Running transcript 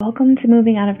Welcome to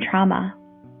Moving Out of Trauma,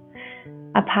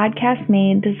 a podcast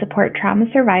made to support trauma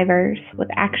survivors with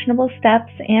actionable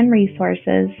steps and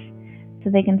resources so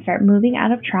they can start moving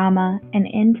out of trauma and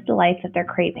into the life that they're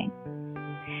craving.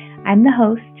 I'm the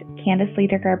host, Candace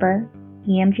Ledergerber,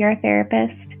 EMDR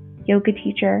therapist, yoga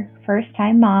teacher,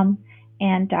 first-time mom,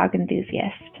 and dog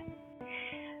enthusiast.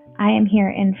 I am here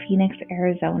in Phoenix,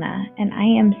 Arizona, and I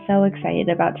am so excited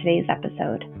about today's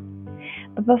episode.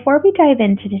 But before we dive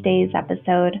into today's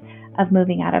episode of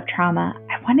Moving Out of Trauma,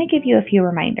 I want to give you a few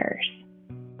reminders.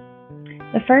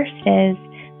 The first is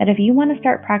that if you want to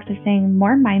start practicing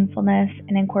more mindfulness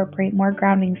and incorporate more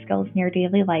grounding skills in your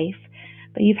daily life,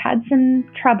 but you've had some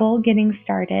trouble getting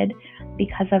started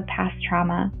because of past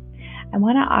trauma, I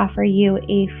want to offer you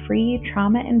a free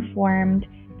trauma-informed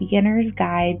beginner's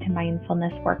guide to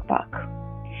mindfulness workbook.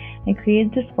 I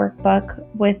created this workbook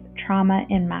with trauma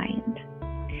in mind.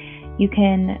 You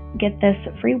can get this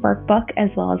free workbook as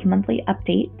well as monthly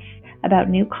updates about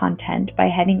new content by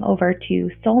heading over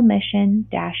to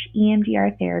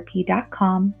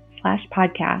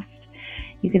soulmission-emdrtherapy.com/podcast.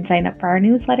 You can sign up for our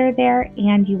newsletter there,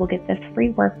 and you will get this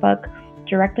free workbook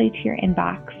directly to your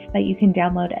inbox that you can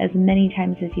download as many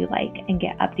times as you like and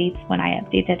get updates when I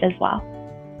update it as well.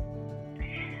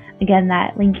 Again,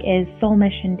 that link is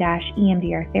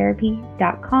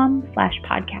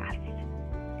soulmission-emdrtherapy.com/podcast.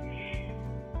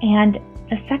 And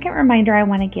the second reminder I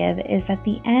want to give is at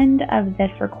the end of this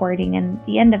recording, and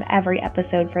the end of every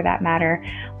episode for that matter,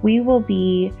 we will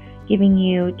be giving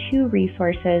you two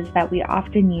resources that we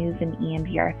often use in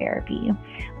EMDR therapy,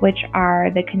 which are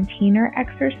the container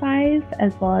exercise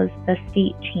as well as the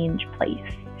state change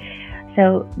place.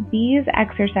 So these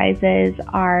exercises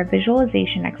are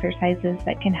visualization exercises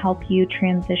that can help you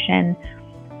transition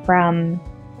from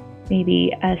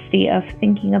maybe a state of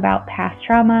thinking about past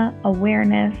trauma,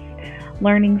 awareness,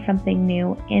 learning something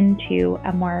new, into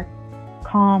a more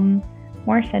calm,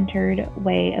 more centered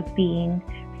way of being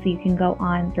so you can go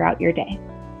on throughout your day.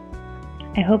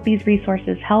 I hope these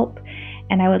resources help,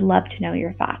 and I would love to know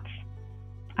your thoughts.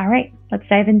 All right, let's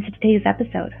dive into today's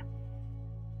episode.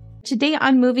 Today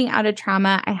on Moving Out of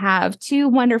Trauma, I have two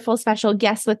wonderful special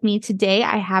guests with me today.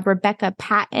 I have Rebecca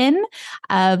Patton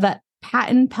of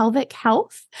Patton Pelvic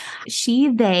Health,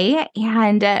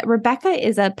 and Rebecca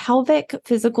is a pelvic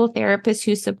physical therapist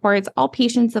who supports all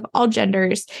patients of all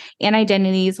genders and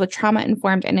identities with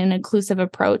trauma-informed and an inclusive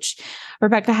approach.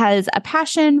 Rebecca has a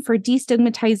passion for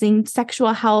destigmatizing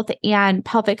sexual health and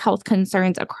pelvic health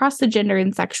concerns across the gender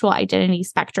and sexual identity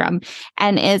spectrum,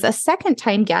 and is a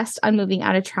second-time guest on Moving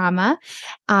Out of Trauma,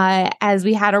 as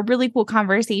we had a really cool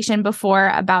conversation before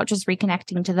about just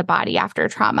reconnecting to the body after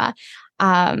trauma.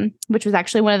 Which was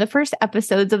actually one of the first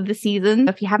episodes of the season.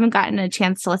 If you haven't gotten a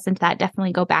chance to listen to that,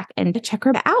 definitely go back and check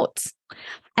her out.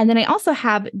 And then I also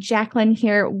have Jaclyn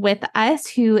here with us,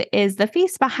 who is the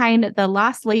face behind the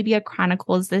Labia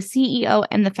Chronicles, the CEO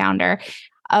and the founder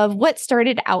of what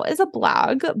started out as a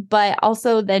blog, but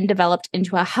also then developed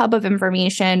into a hub of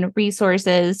information,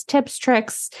 resources, tips,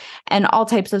 tricks, and all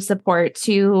types of support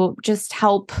to just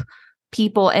help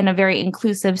people in a very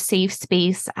inclusive, safe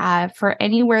space for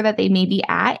anywhere that they may be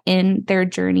at in their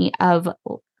journey of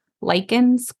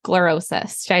Lichen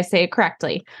sclerosus. Did I say it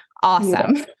correctly?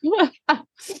 Awesome. Yeah.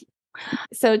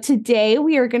 So today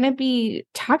we are going to be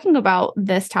talking about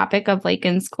this topic of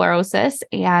Lichen sclerosus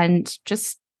and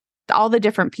just all the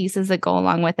different pieces that go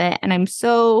along with it. And I'm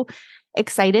so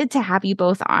excited to have you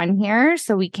both on here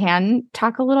so we can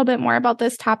talk a little bit more about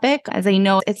this topic, as I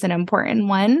know it's an important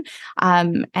one.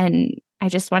 And I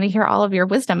just want to hear all of your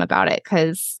wisdom about it,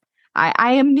 because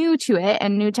I am new to it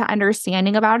and new to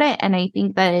understanding about it. And I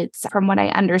think that it's, from what I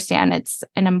understand, it's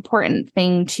an important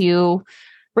thing to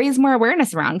raise more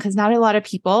awareness around, because not a lot of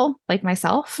people like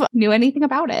myself knew anything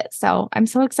about it. So I'm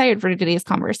so excited for today's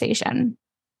conversation.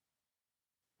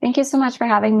 Thank you so much for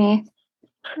having me.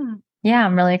 Yeah,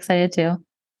 I'm really excited too.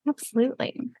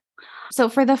 Absolutely. So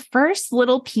for the first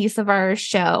little piece of our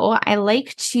show, I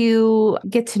like to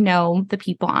get to know the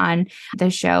people on the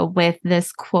show with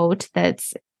this quote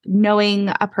that's,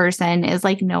 knowing a person is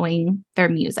like knowing their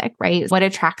music, right? What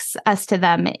attracts us to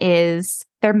them is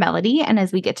their melody. And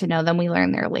as we get to know them, we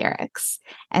learn their lyrics.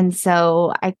 And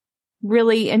so I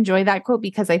really enjoy that quote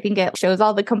because I think it shows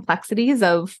all the complexities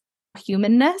of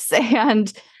humanness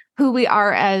and who we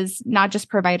are as not just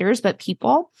providers, but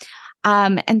people.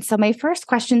 And so my first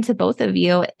question to both of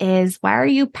you is, why are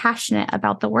you passionate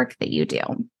about the work that you do?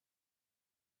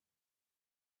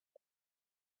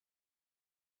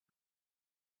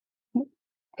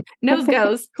 Nose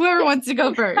goes. Whoever wants to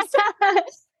go first.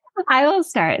 I will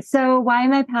start. So why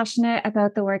am I passionate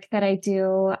about the work that I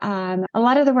do? A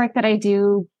lot of the work that I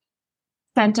do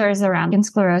centers around lichen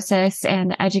sclerosus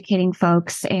and educating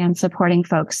folks and supporting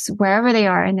folks wherever they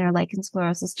are in their lichen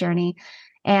sclerosus journey.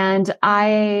 And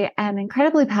I am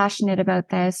incredibly passionate about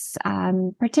this,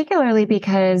 particularly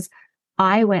because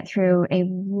I went through a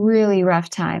really rough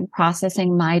time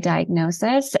processing my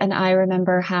diagnosis. And I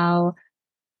remember how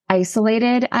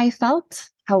isolated I felt,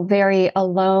 how very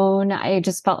alone. I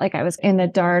just felt like I was in the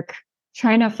dark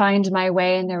trying to find my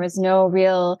way, and there was no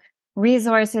real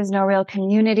resources, no real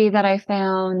community that I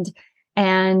found.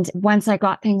 And once I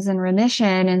got things in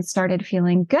remission and started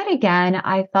feeling good again,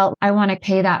 I felt I want to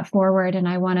pay that forward, and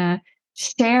I want to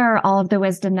share all of the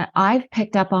wisdom that I've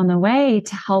picked up on the way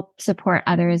to help support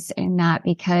others in that,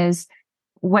 because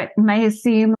what may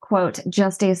seem, quote,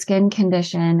 just a skin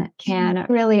condition can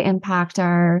really impact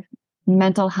our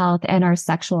mental health and our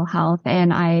sexual health.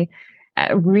 And I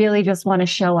really just want to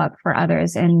show up for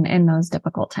others in those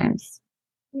difficult times.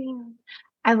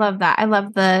 I love that. I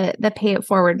love the pay it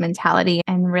forward mentality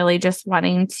and really just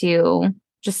wanting to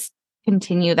just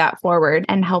continue that forward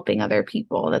and helping other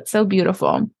people. That's so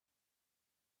beautiful.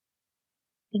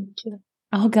 Thank you.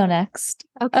 I'll go next.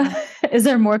 Okay. Is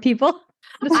there more people?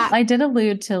 I did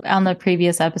allude to on the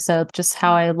previous episode just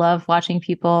how I love watching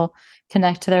people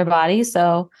connect to their body.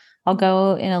 So I'll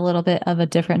go in a little bit of a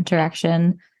different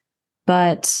direction.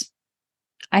 But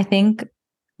I think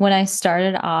when I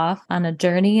started off on a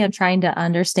journey of trying to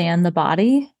understand the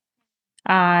body,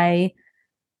 I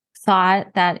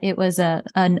thought that it was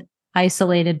an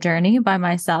isolated journey by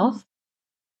myself.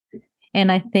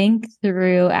 And I think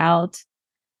throughout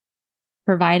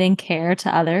providing care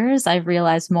to others, I've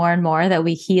realized more and more that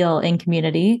we heal in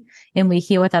community and we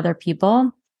heal with other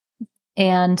people.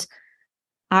 And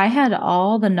I had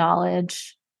all the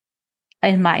knowledge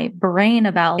in my brain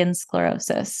about lichen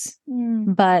sclerosus,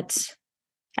 but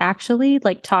actually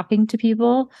like talking to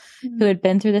people who had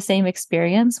been through the same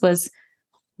experience was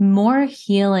more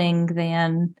healing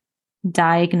than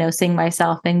diagnosing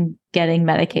myself and getting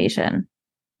medication.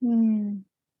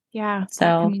 Yeah.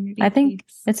 So I think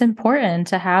it's important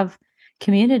to have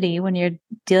community when you're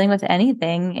dealing with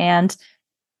anything. And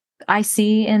I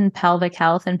see in pelvic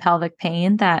health and pelvic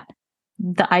pain that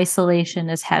the isolation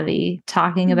is heavy.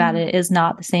 Talking about it is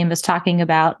not the same as talking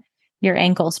about your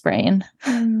ankle sprain.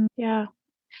 Yeah.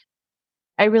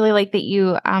 I really like that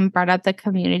you brought up the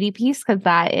community piece, because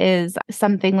that is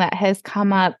something that has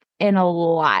come up in a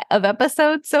lot of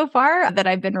episodes so far that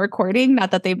I've been recording.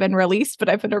 Not that they've been released, but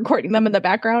I've been recording them in the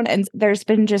background. And there's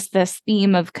been just this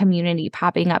theme of community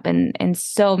popping up in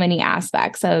so many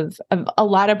aspects of a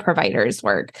lot of providers'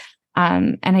 work.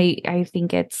 And I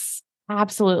think it's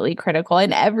absolutely critical.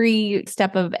 In every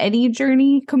step of any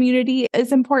journey, community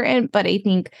is important. But I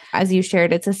think, as you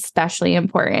shared, it's especially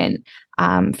important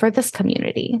for this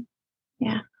community.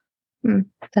 Yeah.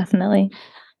 Definitely.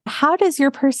 How does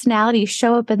your personality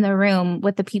show up in the room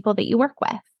with the people that you work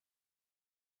with?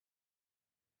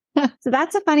 So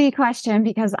that's a funny question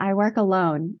because I work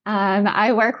alone.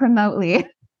 I work remotely.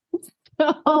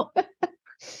 So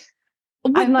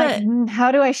I'm like,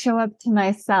 how do I show up to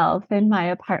myself in my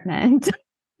apartment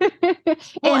in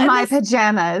my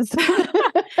pajamas?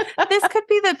 This could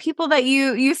be the people that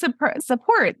you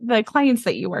support, the clients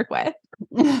that you work with.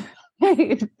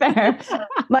 Fair.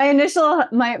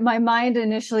 My mind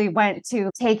initially went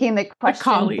to taking the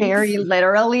question very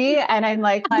literally, and I'm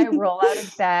like, I roll out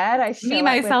of bed, I show me,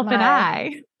 myself, and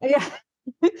I. Yeah.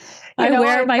 I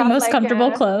wear my most comfortable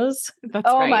clothes. That's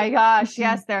oh right. my gosh,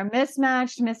 yes, they're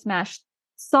mismatched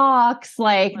socks,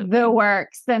 like the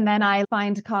works. And then I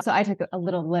find so I took it a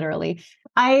little literally.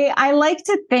 I like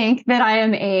to think that I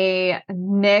am a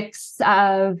mix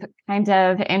of kind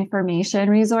of information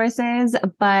resources,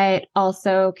 but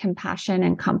also compassion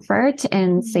and comfort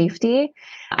and safety.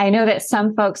 I know that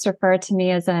some folks refer to me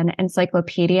as an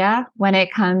encyclopedia when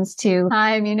it comes to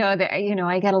time.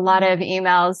 I get a lot of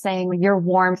emails saying your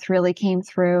warmth really came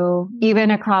through, even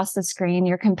across the screen.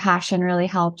 Your compassion really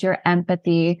helped, your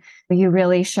empathy. You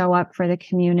really show up for the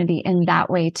community in that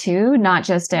way too, not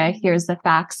just here's the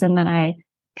facts and then I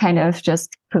kind of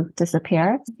just poof,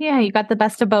 disappear. Yeah, you got the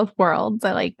best of both worlds.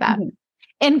 I like that.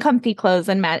 In comfy clothes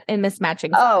and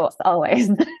mismatching. Oh, always.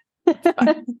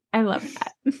 I love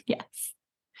that. Yes.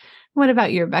 What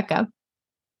about you, Rebecca?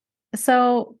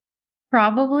 So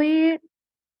probably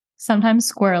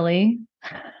sometimes squirrely,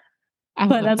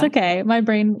 but that's okay. My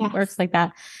brain works like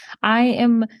that. I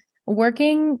am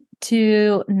working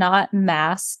to not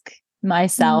mask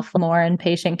myself more in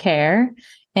patient care.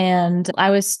 And I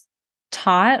was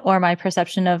taught, or my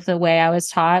perception of the way I was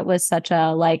taught was such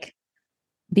a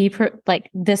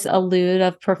this elude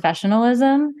of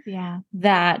professionalism. Yeah.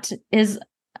 That is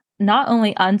not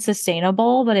only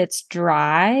unsustainable, but it's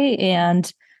dry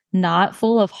and not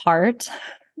full of heart.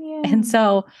 Yeah. And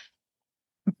so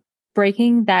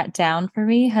breaking that down for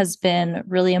me has been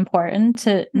really important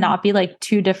to not be like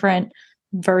two different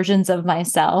versions of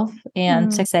myself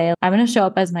and to say, I'm going to show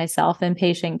up as myself in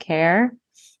patient care.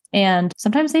 And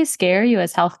sometimes they scare you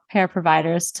as healthcare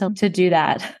providers to do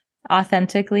that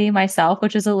authentically myself,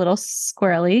 which is a little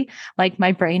squirrely. Like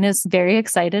my brain is very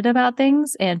excited about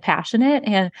things and passionate.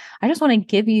 And I just want to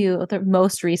give you the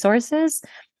most resources.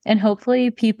 And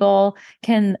hopefully people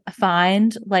can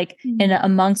find like in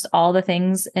amongst all the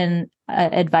things and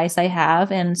advice I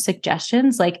have and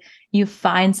suggestions, like you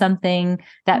find something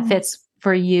that fits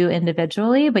for you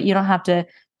individually, but you don't have to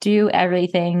do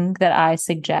everything that I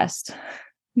suggest.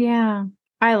 Yeah,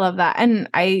 I love that. And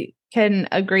I can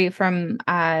agree from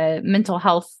a mental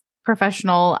health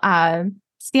professional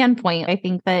standpoint. I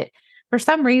think that for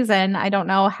some reason, I don't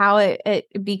know how it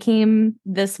became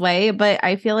this way, but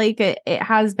I feel like it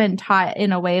has been taught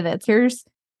in a way that's here's,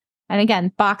 and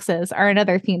again, boxes are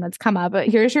another theme that's come up, but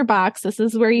here's your box. This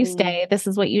is where you stay. This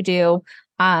is what you do.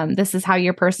 This is how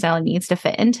your personality needs to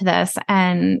fit into this.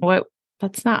 And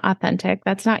that's not authentic.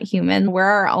 That's not human. We're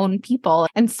our own people,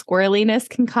 and squirreliness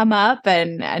can come up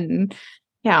and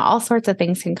yeah, all sorts of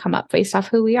things can come up based off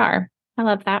who we are. I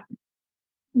love that.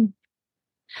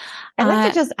 I'd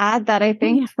like to just add that I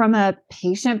think from a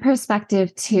patient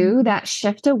perspective too, that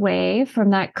shift away from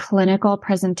that clinical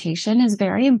presentation is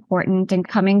very important. And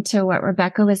coming to what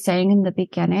Rebecca was saying in the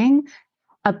beginning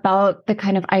about the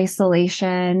kind of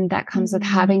isolation that comes with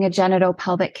having a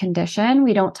genitopelvic condition.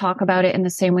 We don't talk about it in the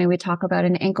same way we talk about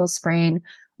an ankle sprain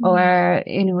or,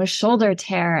 a shoulder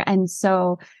tear. And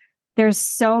so there's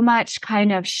so much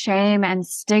kind of shame and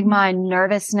stigma and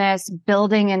nervousness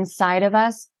building inside of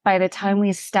us. By the time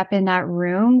we step in that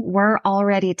room, we're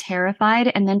already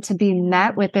terrified. And then to be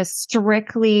met with this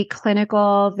strictly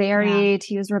clinical, very,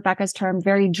 to use Rebecca's term,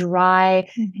 very dry,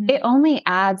 it only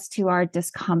adds to our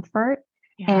discomfort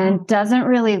and doesn't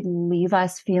really leave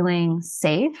us feeling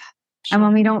safe. And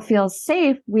when we don't feel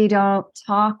safe, we don't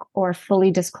talk or fully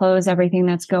disclose everything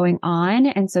that's going on.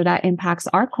 And so that impacts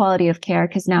our quality of care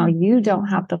because now you don't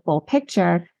have the full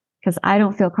picture because I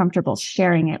don't feel comfortable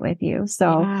sharing it with you.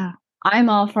 So I'm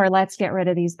all for let's get rid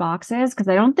of these boxes because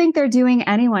I don't think they're doing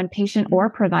anyone, patient or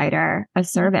provider, a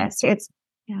service.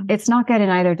 It's not good in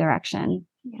either direction.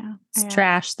 Yeah. It's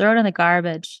trash. Throw it in the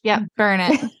garbage. Yep. Burn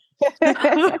it.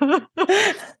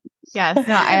 Yes,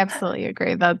 no, I absolutely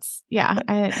agree.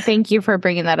 I thank you for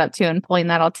bringing that up too and pulling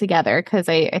that all together because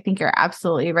I think you're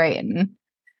absolutely right. And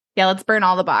let's burn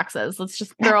all the boxes. Let's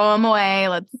just throw them away.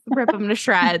 Let's rip them to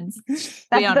shreds. That's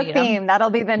the theme.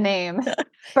 That'll be the name.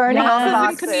 Burning all the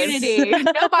boxes. Community.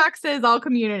 No boxes, all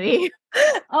community.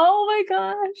 Oh my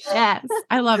gosh. Yes,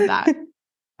 I love that.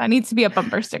 That needs to be a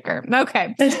bumper sticker.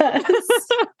 Okay. It does.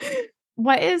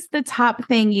 What is the top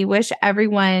thing you wish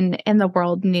everyone in the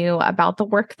world knew about the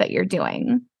work that you're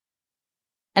doing?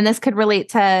 And this could relate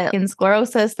to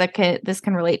sclerosis. This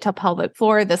can relate to pelvic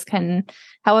floor. This can,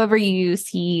 however you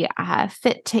see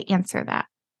fit to answer that.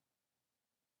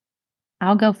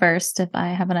 I'll go first if I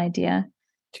have an idea.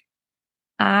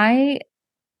 I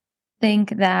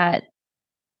think that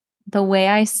the way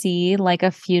I see like a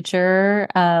future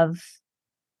of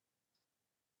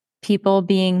people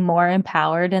being more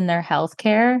empowered in their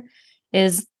healthcare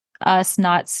is us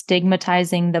not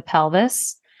stigmatizing the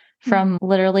pelvis from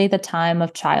literally the time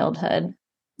of childhood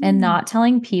and not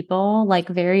telling people like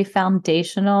very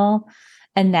foundational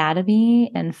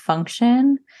anatomy and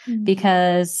function.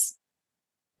 Because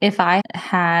if I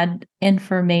had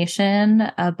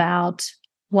information about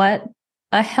what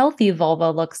a healthy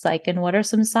vulva looks like and what are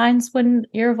some signs when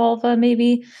your vulva,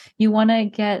 maybe you want to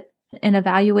get an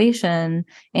evaluation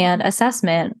and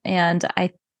assessment. And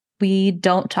we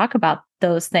don't talk about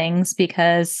those things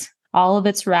because all of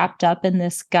it's wrapped up in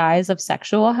this guise of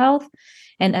sexual health.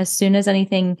 And as soon as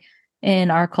anything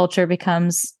in our culture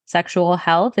becomes sexual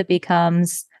health, it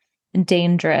becomes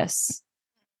dangerous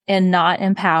and not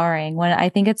empowering, when I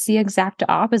think it's the exact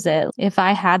opposite. If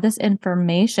I had this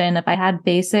information, if I had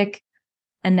basic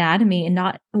anatomy and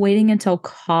not waiting until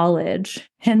college,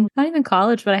 and not even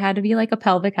college, but I had to be like a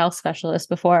pelvic health specialist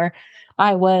before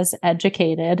I was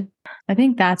educated. I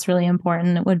think that's really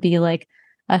important. It would be like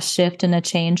a shift and a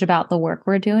change about the work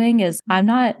we're doing. Is I'm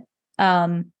not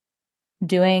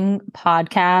doing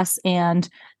podcasts and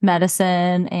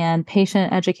medicine and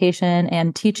patient education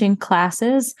and teaching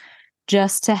classes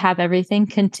just to have everything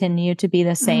continue to be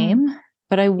the same.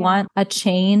 But I want a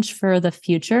change for the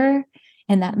future.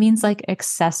 And that means like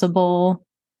accessible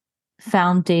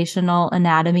foundational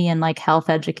anatomy and like health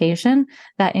education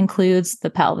that includes the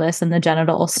pelvis and the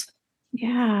genitals.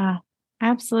 Yeah,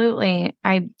 absolutely.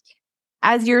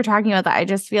 As you were talking about that, I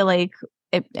just feel like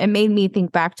it made me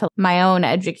think back to my own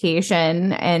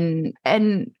education, and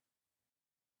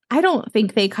I don't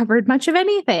think they covered much of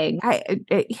anything.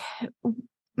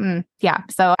 Yeah.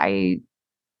 So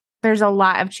there's a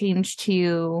lot of change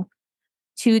to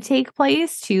take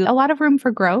place, to a lot of room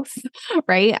for growth,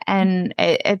 right? And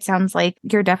it sounds like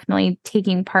you're definitely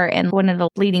taking part in one of the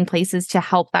leading places to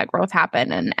help that growth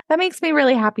happen. And that makes me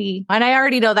really happy. And I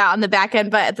already know that on the back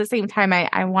end, but at the same time,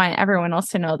 I want everyone else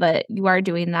to know that you are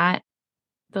doing that,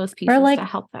 those pieces to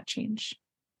help that change.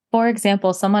 For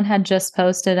example, someone had just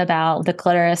posted about the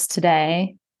clitoris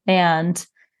today and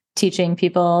teaching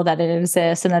people that it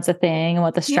exists and that's a thing and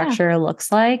what the structure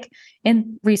looks like.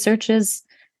 And research is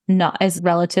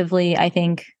relatively, I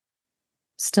think,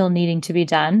 still needing to be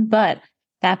done. But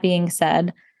that being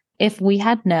said, if we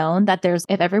had known that if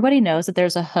everybody knows that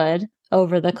there's a hood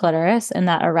over the clitoris and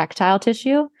that erectile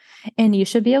tissue, and you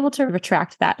should be able to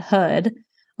retract that hood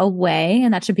away,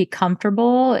 and that should be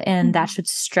comfortable, and that should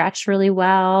stretch really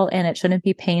well, and it shouldn't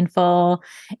be painful,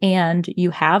 and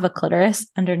you have a clitoris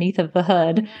underneath of the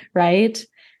hood, right?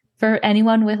 For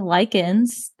anyone with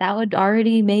lichens, that would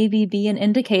already maybe be an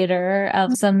indicator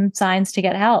of some signs to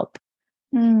get help.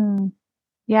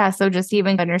 Yeah. So just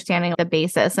even understanding the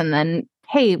basis, and then,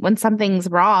 hey, when something's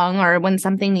wrong or when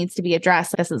something needs to be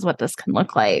addressed, this is what this can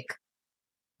look like.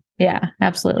 Yeah,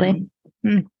 absolutely.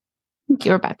 Thank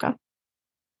you, Rebecca.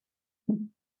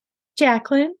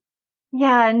 Jaclyn?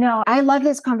 Yeah, no, I love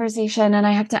this conversation, and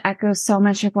I have to echo so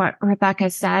much of what Rebecca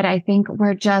said. I think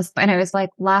and I was like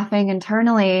laughing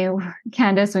internally,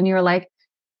 Candace, when you were like,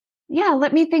 yeah,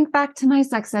 let me think back to my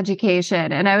sex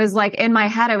education. And I was like, in my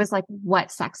head, I was like,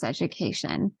 what sex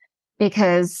education?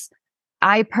 Because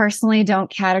I personally don't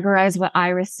categorize what I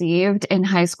received in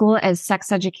high school as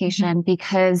sex education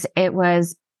because it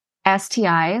was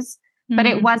STIs, but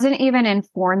it wasn't even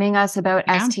informing us about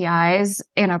STIs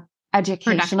in a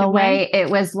educational way. It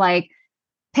was like,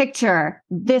 picture,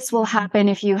 this will happen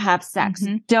if you have sex.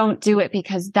 Don't do it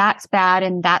because that's bad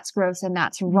and that's gross and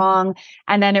that's wrong.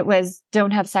 And then it was,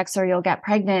 don't have sex or you'll get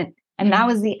pregnant. And that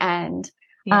was the end.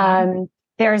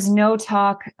 There's no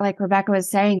talk, like Rebecca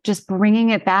was saying, just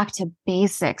bringing it back to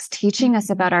basics, teaching us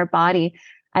about our body.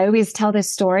 I always tell this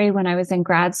story when I was in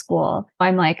grad school.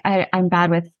 I'm like, I'm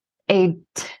bad with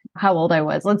how old I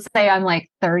was. Let's say I'm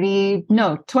like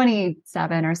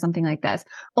 27 or something like this.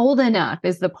 Old enough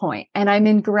is the point. And I'm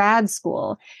in grad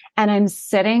school and I'm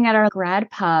sitting at our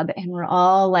grad pub and we're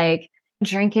all like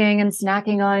drinking and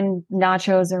snacking on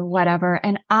nachos or whatever.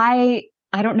 And I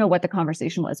don't know what the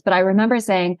conversation was, but I remember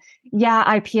saying, yeah,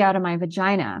 I pee out of my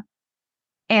vagina.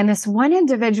 And this one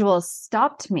individual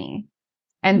stopped me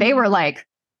and they were like,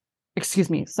 excuse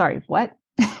me, sorry, what?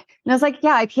 And I was like,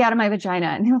 yeah, I pee out of my vagina.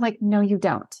 And they were like, no, you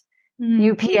don't.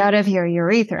 You pee out of your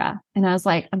urethra. And I was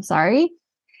like, I'm sorry.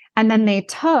 And then they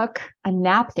took a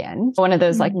napkin, one of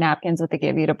those like napkins that they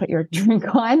give you to put your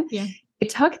drink on. Yeah. They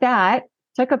took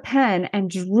a pen and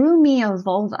drew me a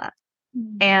vulva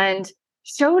and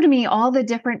showed me all the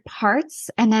different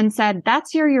parts and then said,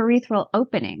 that's your urethral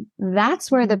opening. That's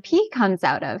where the pee comes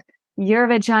out of. Your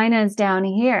vagina is down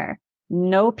here.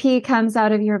 No pee comes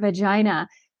out of your vagina.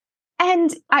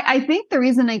 And I think the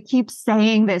reason I keep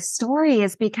saying this story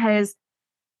is because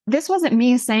this wasn't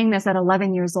me saying this at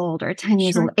 11 years old or 10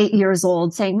 years old, 8 years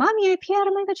old, saying, Mommy, I pee out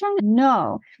of my vagina.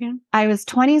 No, I was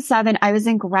 27. I was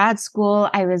in grad school.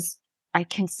 I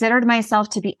considered myself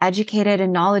to be educated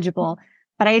and knowledgeable,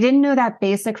 but I didn't know that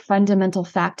basic fundamental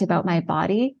fact about my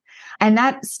body. And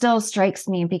that still strikes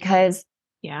me because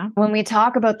when we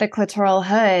talk about the clitoral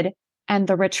hood and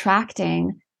the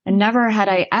retracting, never had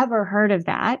I ever heard of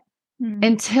that.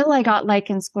 Until I got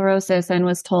lichen sclerosus and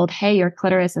was told, hey, your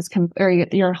clitoris is,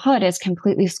 your hood is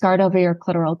completely scarred over your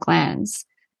clitoral glands.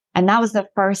 And that was the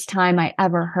first time I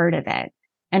ever heard of it.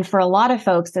 And for a lot of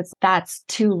folks, that's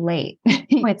too late.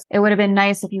 It would have been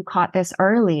nice if you caught this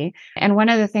early. And one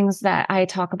of the things that I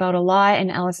talk about a lot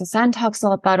and LSSN talks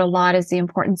about a lot is the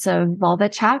importance of vulva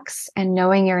checks and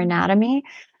knowing your anatomy.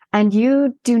 And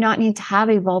you do not need to have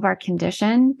a vulvar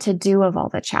condition to do a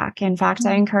vulva check. In fact,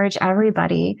 I encourage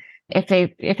everybody, if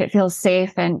it feels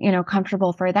safe and,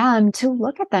 comfortable for them, to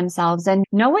look at themselves and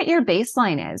know what your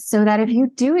baseline is so that if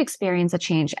you do experience a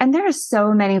change, and there are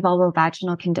so many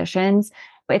vulvovaginal conditions,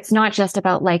 it's not just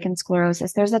about lichen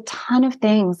sclerosus. There's a ton of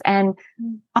things, and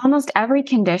almost every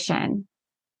condition,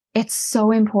 it's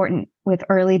so important with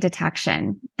early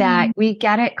detection that we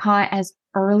get it caught as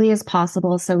early as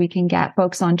possible so we can get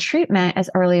folks on treatment as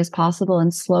early as possible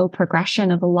and slow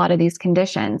progression of a lot of these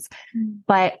conditions.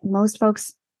 But most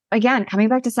folks, again, coming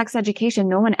back to sex education,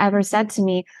 no one ever said to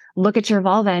me, look at your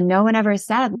vulva. And no one ever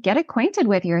said, get acquainted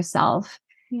with yourself.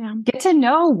 Yeah. Get to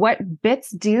know what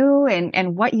bits do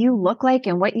and what you look like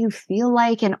and what you feel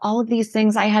like and all of these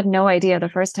things. I had no idea. The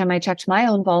first time I checked my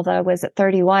own vulva was at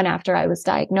 31 after I was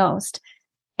diagnosed.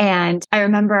 And I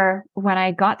remember when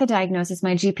I got the diagnosis,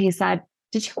 my GP said,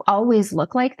 did you always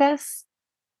look like this?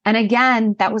 And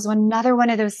again, that was another one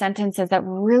of those sentences that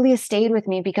really stayed with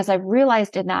me because I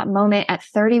realized in that moment at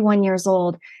 31 years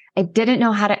old, I didn't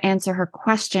know how to answer her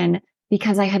question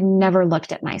because I had never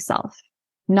looked at myself,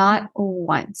 not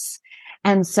once.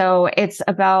 And so it's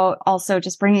about also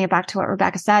just bringing it back to what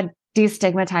Rebecca said,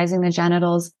 destigmatizing the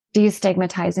genitals,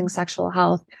 destigmatizing sexual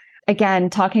health. Again,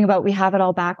 talking about we have it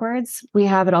all backwards. We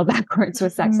have it all backwards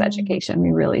with sex education.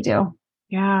 We really do.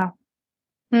 Yeah.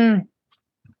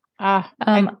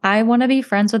 I want to be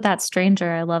friends with that stranger.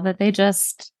 I love that they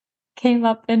just came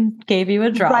up and gave you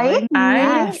a drawing.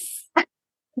 Right? I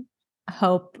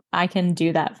hope I can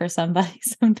do that for somebody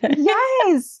someday.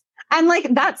 Yes. And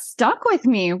like that stuck with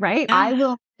me, right? Yeah. I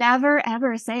will never,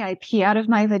 ever say I pee out of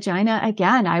my vagina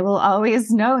again. I will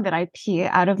always know that I pee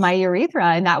out of my urethra.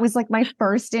 And that was like my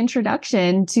first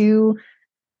introduction to,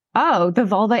 oh, the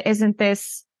vulva isn't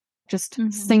this just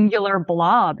singular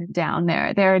blob down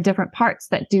there. There are different parts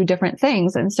that do different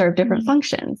things and serve different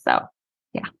functions. So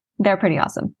yeah, they're pretty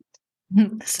awesome.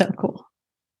 So cool.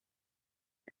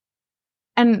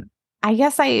 And I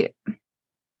guess I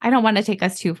don't want to take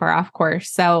us too far off course.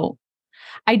 So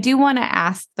I do want to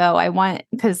ask though,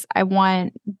 because I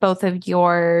want both of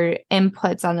your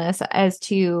inputs on this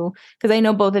because I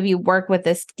know both of you work with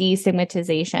this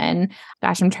destigmatization.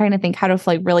 Gosh, I'm trying to think how to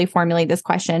like really formulate this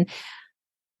question.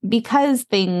 Because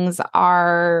things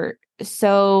are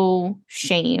so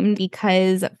shamed,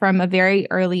 because from a very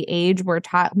early age, we're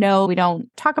taught, no, we don't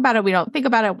talk about it, we don't think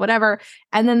about it, whatever.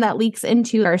 And then that leaks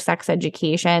into our sex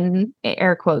education,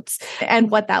 air quotes, and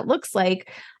what that looks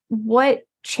like. What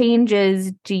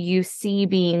changes do you see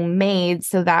being made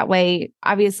so that way,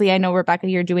 obviously, I know, Rebecca,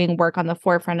 you're doing work on the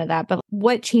forefront of that, but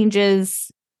what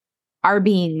changes are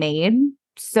being made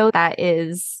so that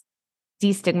is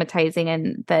destigmatizing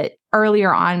and that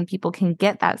earlier on people can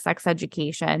get that sex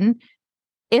education,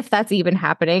 if that's even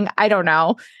happening? I don't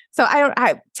know. So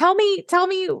tell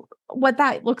me what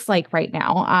that looks like right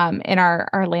now in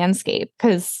our landscape,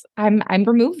 because I'm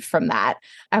removed from that,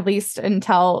 at least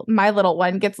until my little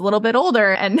one gets a little bit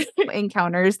older and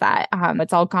encounters that.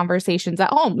 It's all conversations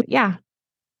at home. Yeah.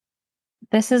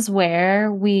 This is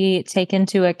where we take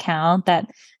into account that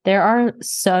there are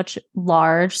such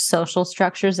large social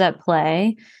structures at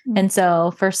play. And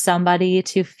so for somebody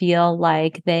to feel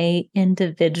like they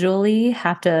individually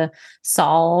have to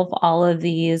solve all of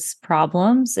these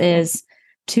problems is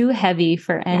too heavy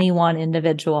for any one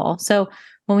individual. So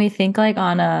when we think like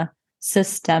on a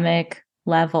systemic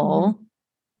level,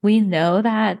 we know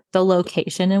that the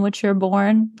location in which you're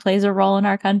born plays a role in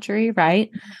our country,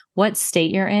 right? What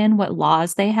state you're in, what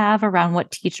laws they have around what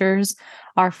teachers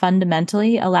are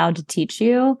fundamentally allowed to teach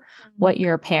you, what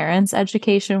your parents'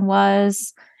 education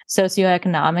was,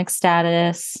 socioeconomic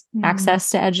status,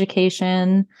 access to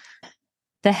education,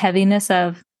 the heaviness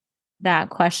of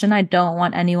that question. I don't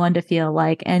want anyone to feel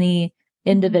like any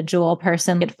individual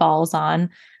person it falls on.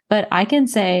 But I can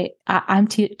say I'm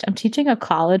teaching a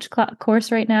college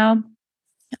course right now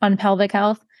on pelvic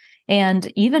health. And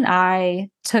even I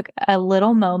took a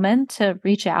little moment to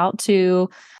reach out to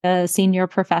a senior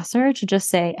professor to just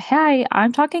say, hey,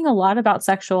 I'm talking a lot about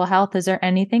sexual health. Is there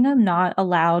anything I'm not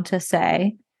allowed to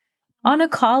say? On a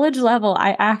college level,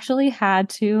 I actually had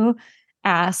to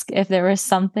ask if there was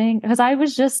something, because I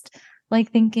was just like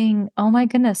thinking, oh my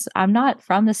goodness, I'm not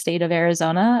from the state of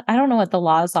Arizona. I don't know what the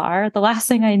laws are. The last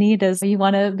thing I need is you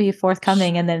want to be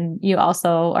forthcoming. And then you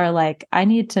also are like, I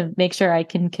need to make sure I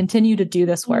can continue to do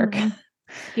this work.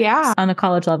 Yeah. On a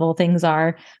college level, things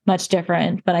are much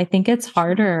different, but I think it's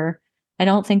harder. I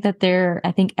don't think that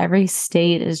I think every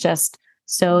state is just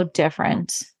so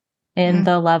different in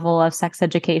the level of sex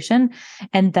education.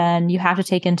 And then you have to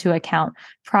take into account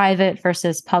private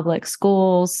versus public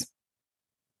schools.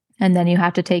 And then you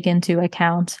have to take into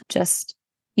account just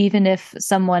even if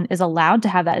someone is allowed to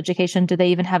have that education, do they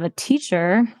even have a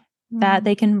teacher that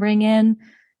they can bring in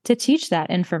to teach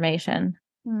that information?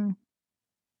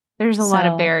 There's a lot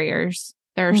of barriers.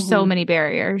 There are so many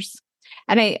barriers.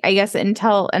 And I guess and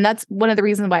that's one of the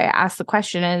reasons why I asked the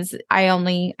question is I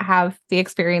only have the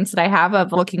experience that I have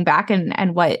of looking back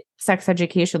and what sex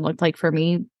education looked like for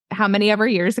me how many ever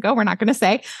years ago, we're not going to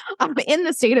say, in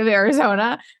the state of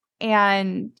Arizona.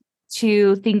 And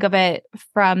to think of it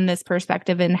from this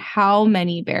perspective and how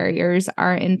many barriers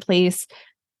are in place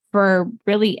for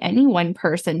really any one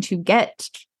person to get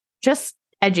just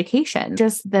education,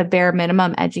 just the bare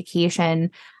minimum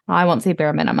education. Well, I won't say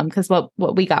bare minimum because what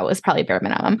we got was probably bare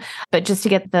minimum, but just to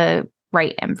get the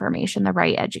right information, the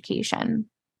right education.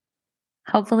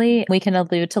 Hopefully we can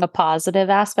allude to the positive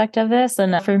aspect of this.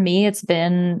 And for me, it's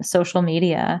been social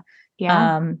media.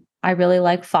 Yeah. I really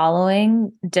like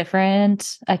following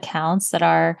different accounts that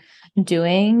are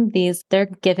doing these. They're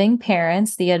giving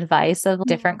parents the advice of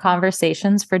different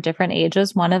conversations for different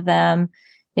ages. One of them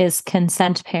is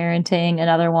consent parenting.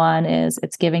 Another one is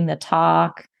it's giving the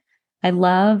talk. I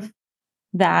love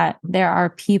that there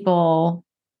are people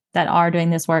that are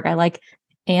doing this work. I like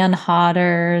Ann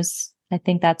Hodders. I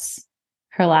think that's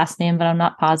her last name, but I'm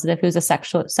not positive, who's a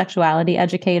sexuality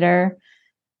educator.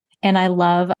 And I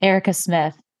love Erica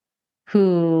Smith,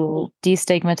 who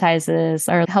destigmatizes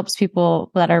or helps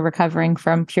people that are recovering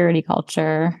from purity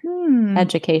culture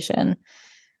education.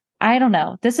 I don't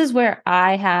know. This is where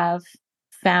I have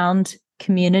found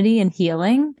community and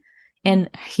healing, and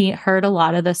he heard a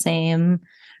lot of the same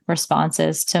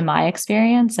responses to my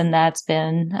experience, and that's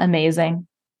been amazing.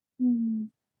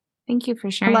 Thank you for I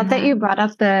sharing. love that you brought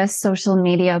up the social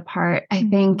media part. I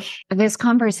think this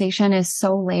conversation is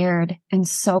so layered and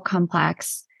so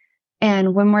complex.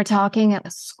 And when we're talking at the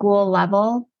school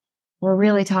level, we're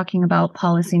really talking about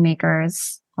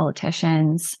policymakers,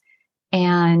 politicians,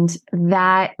 and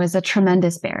that was a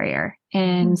tremendous barrier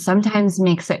and sometimes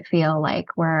makes it feel like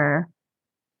we're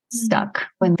stuck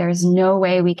when there's no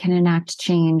way we can enact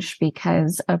change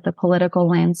because of the political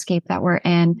landscape that we're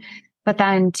in. But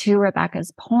then to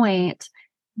Rebecca's point,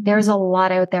 there's a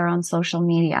lot out there on social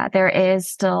media.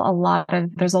 There's a lot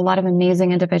of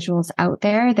amazing individuals out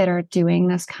there that are doing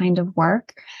this kind of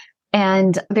work.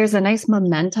 And there's a nice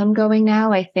momentum going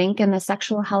now, I think, in the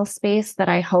sexual health space that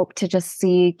I hope to just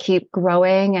see keep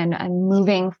growing and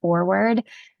moving forward.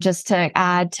 Just to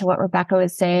add to what Rebecca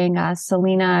was saying,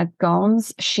 Selena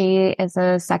Gomes, she is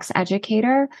a sex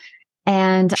educator.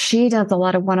 And she does a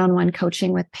lot of one-on-one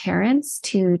coaching with parents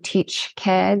to teach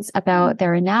kids about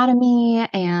their anatomy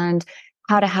and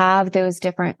how to have those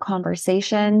different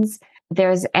conversations.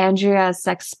 There's Andrea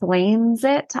Sexplains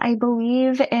It, I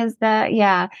believe,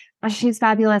 she's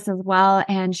fabulous as well.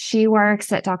 And she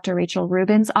works at Dr. Rachel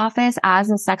Rubin's office as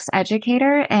a sex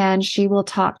educator, and she will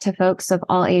talk to folks of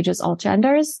all ages, all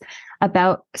genders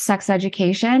about sex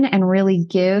education and really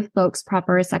give folks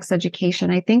proper sex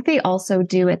education. I think they also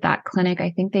do at that clinic.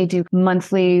 I think they do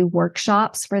monthly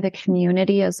workshops for the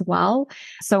community as well.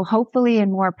 So hopefully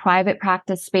in more private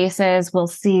practice spaces, we'll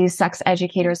see sex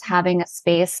educators having a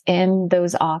space in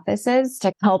those offices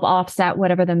to help offset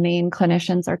whatever the main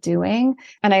clinicians are doing.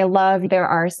 And I love there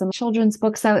are some children's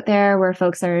books out there where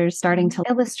folks are starting to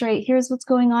illustrate, here's what's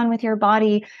going on with your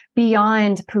body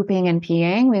beyond pooping and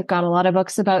peeing. We've got a lot of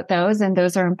books about those, and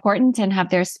those are important and have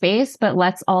their space, but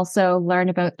let's also learn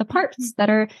about the parts that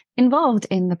are involved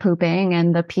in the pooping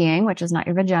and the peeing, which is not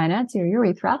your vagina, it's your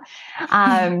urethra.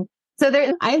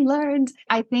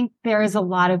 I think there is a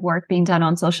lot of work being done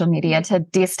on social media to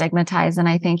destigmatize. And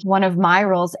I think one of my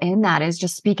roles in that is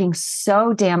just speaking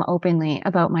so damn openly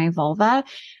about my vulva.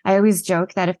 I always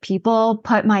joke that if people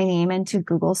put my name into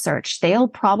Google search, they'll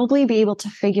probably be able to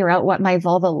figure out what my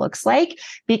vulva looks like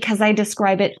because I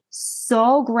describe it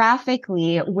so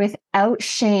graphically without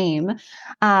shame.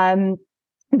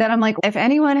 That I'm like, if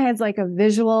anyone has like a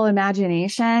visual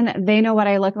imagination, they know what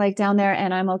I look like down there,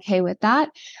 and I'm okay with that.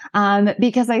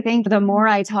 Because I think the more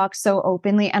I talk so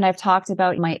openly, and I've talked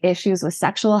about my issues with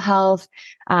sexual health,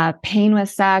 pain with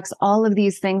sex, all of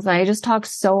these things, I just talk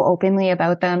so openly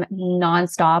about them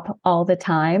nonstop all the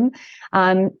time,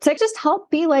 to just help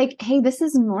be like, hey, this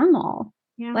is normal.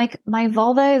 Yeah. Like my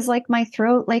vulva is like my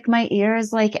throat, like my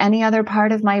ears, like any other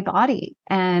part of my body.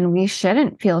 And we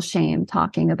shouldn't feel shame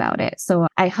talking about it. So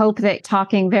I hope that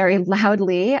talking very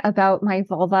loudly about my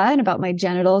vulva and about my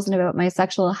genitals and about my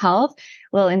sexual health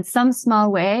will in some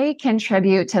small way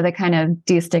contribute to the kind of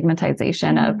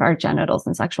destigmatization of our genitals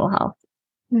and sexual health.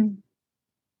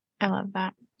 I love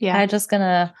that. Yeah. I'm just going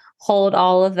to hold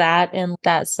all of that. And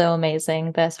that's so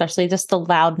amazing, especially just the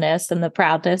loudness and the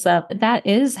proudness of that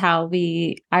is how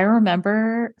I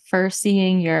remember first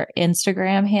seeing your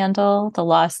Instagram handle, the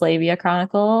Lost Labia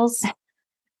Chronicles.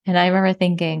 And I remember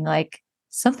thinking like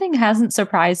something hasn't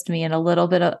surprised me in a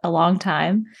long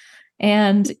time.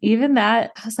 And even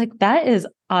that, I was like, that is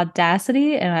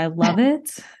audacity and I love it.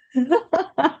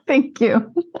 Thank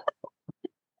you.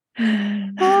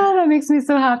 Oh, that makes me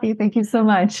so happy. Thank you so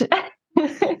much.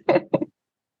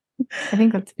 I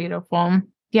think that's beautiful.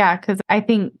 Yeah, because I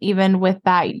think even with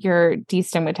that, you're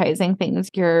destigmatizing things.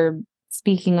 You're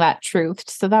speaking that truth.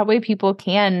 So that way people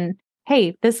can,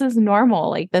 hey, this is normal.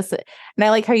 Like this. And I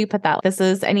like how you put that. This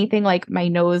is anything like my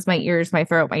nose, my ears, my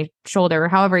throat, my shoulder,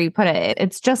 however you put it.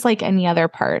 It's just like any other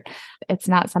part. It's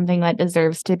not something that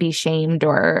deserves to be shamed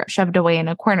or shoved away in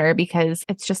a corner because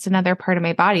it's just another part of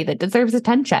my body that deserves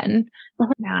attention.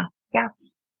 Yeah. Yeah.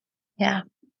 Yeah.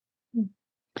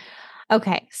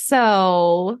 Okay,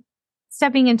 so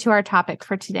stepping into our topic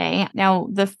for today. Now,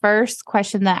 the first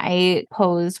question that I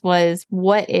posed was,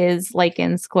 what is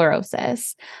lichen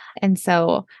sclerosus? And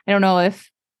so I don't know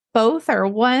if both or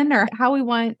one or how we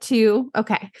want to,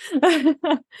 That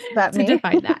to me?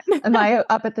 define that. Am I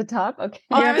up at the top? Okay.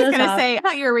 Oh, I You're was up at the going to top. say, I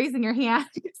thought you were raising your hand.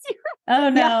 Oh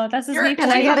no, that's a sneak. Can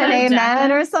I get an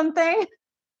amen or something?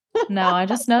 No, I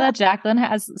just know that Jaclyn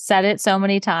has said it so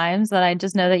many times that I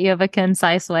just know that you have a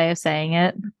concise way of saying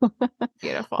it.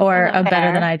 Beautiful. Or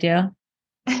better than I do.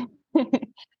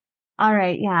 All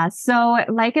right. Yeah. So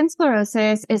lichen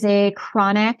sclerosus is a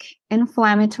chronic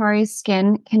inflammatory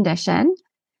skin condition.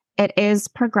 It is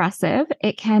progressive.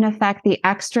 It can affect the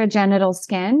extragenital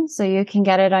skin. So you can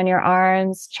get it on your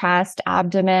arms, chest,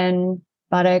 abdomen,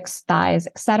 buttocks, thighs,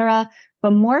 etc.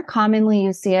 But more commonly,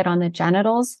 you see it on the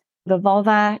genitals, the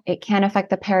vulva. It can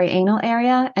affect the perianal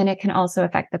area, and it can also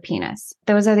affect the penis.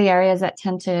 Those are the areas that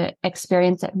tend to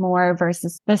experience it more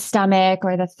versus the stomach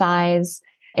or the thighs.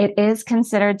 It is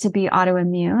considered to be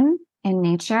autoimmune in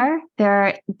nature.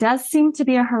 There does seem to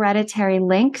be a hereditary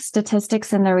link.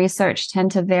 Statistics in the research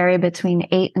tend to vary between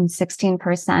 8 and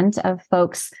 16% of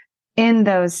folks in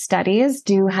those studies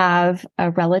do have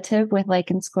a relative with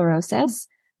lichen sclerosus.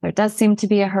 There does seem to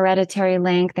be a hereditary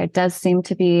link. There does seem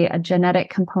to be a genetic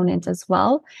component as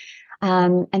well.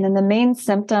 And then the main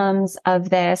symptoms of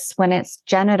this when it's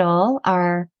genital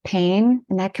are pain,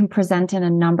 and that can present in a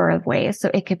number of ways.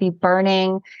 So it could be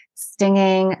burning,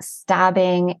 stinging,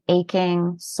 stabbing,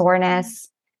 aching, soreness,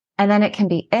 and then it can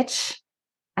be itch.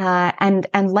 And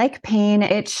like pain,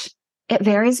 itch, it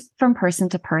varies from person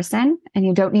to person, and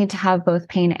you don't need to have both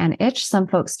pain and itch. Some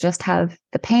folks just have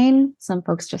the pain, some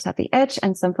folks just have the itch,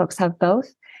 and some folks have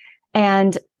both.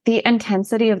 And the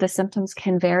intensity of the symptoms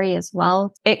can vary as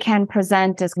well. It can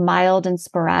present as mild and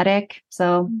sporadic.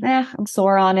 So, I'm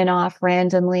sore on and off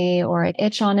randomly, or it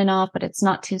itch on and off, but it's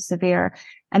not too severe.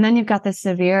 And then you've got the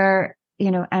severe,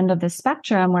 end of the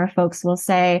spectrum where folks will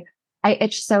say, I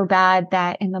itch so bad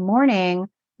that in the morning,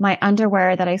 my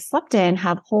underwear that I slept in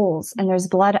have holes and there's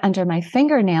blood under my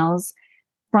fingernails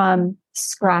from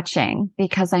scratching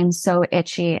because I'm so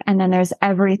itchy. And then there's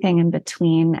everything in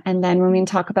between. And then when we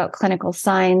talk about clinical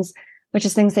signs, which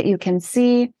is things that you can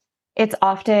see, it's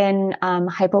often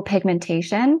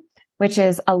hypopigmentation, which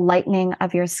is a lightening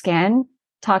of your skin.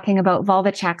 Talking about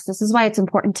vulva checks, this is why it's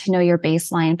important to know your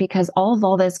baseline because all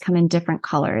vulvas come in different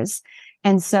colors.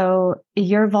 And so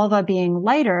your vulva being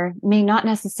lighter may not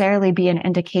necessarily be an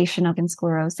indication of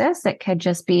sclerosis. It could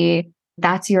just be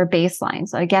that's your baseline.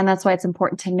 So again, that's why it's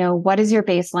important to know what is your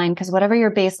baseline, because whatever your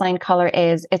baseline color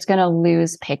is, it's going to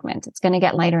lose pigment. It's going to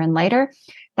get lighter and lighter.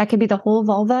 That could be the whole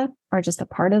vulva or just a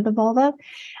part of the vulva.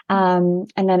 And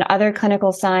then other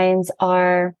clinical signs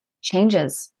are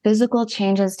changes, physical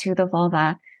changes to the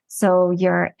vulva. So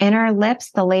your inner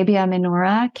lips, the labia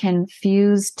minora, can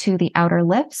fuse to the outer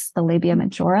lips, the labia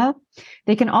majora.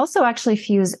 They can also actually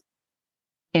fuse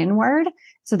inward.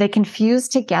 So they can fuse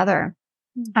together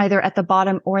either at the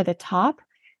bottom or the top.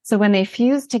 So when they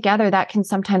fuse together, that can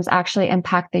sometimes actually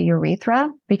impact the urethra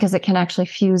because it can actually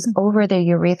fuse over the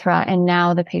urethra. And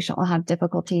now the patient will have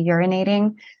difficulty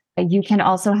urinating. You can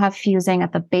also have fusing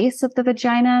at the base of the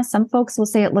vagina. Some folks will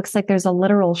say it looks like there's a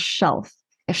literal shelf,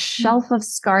 a shelf of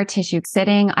scar tissue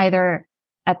sitting either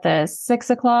at the 6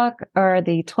 o'clock or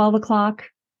the 12 o'clock,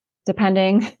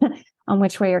 depending on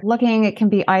which way you're looking. It can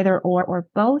be either or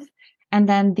both. And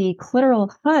then the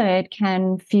clitoral hood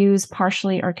can fuse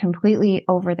partially or completely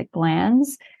over the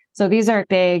glands. So these are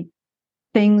big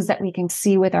things that we can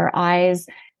see with our eyes.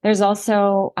 There's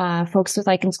also folks with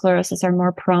lichen sclerosus are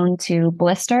more prone to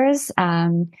blisters,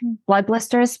 blood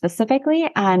blisters specifically,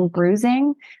 and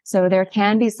bruising. So there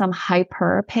can be some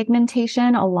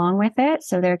hyperpigmentation along with it.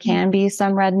 So there can be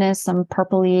some redness, some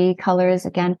purpley colors.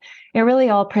 Again, it really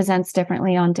all presents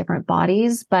differently on different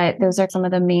bodies, but those are some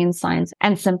of the main signs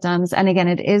and symptoms. And again,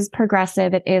 it is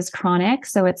progressive. It is chronic.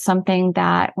 So it's something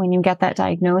that when you get that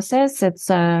diagnosis, it's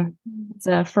a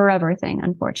forever thing,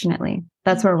 unfortunately.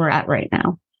 That's where we're at right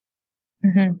now.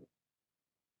 Mm-hmm.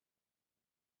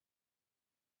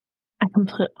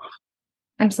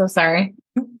 I'm so sorry.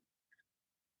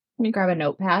 Let me grab a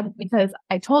notepad because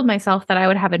I told myself that I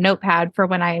would have a notepad for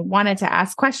when I wanted to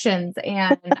ask questions.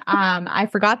 And I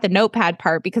forgot the notepad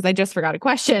part because I just forgot a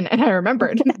question and I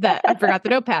remembered that I forgot the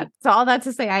notepad. So all that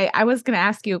to say, I was going to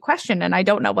ask you a question and I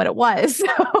don't know what it was.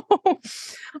 So,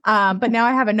 but now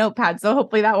I have a notepad. So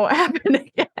hopefully that won't happen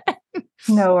again.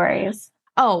 No worries.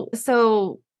 Oh,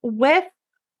 so with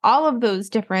all of those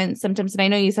different symptoms, and I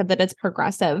know you said that it's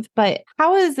progressive, but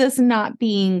how is this not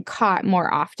being caught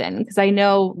more often? Because I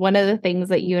know one of the things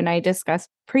that you and I discussed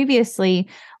previously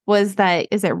was that,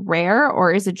 is it rare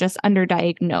or is it just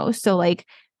underdiagnosed? So like,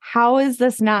 how is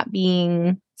this not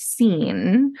being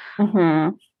seen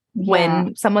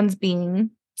when someone's being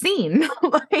seen?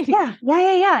 Like,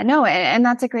 Yeah. No, and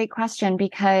that's a great question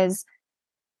because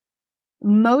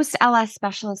most LS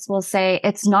specialists will say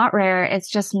it's not rare, it's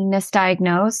just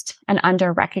misdiagnosed and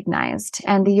under-recognized.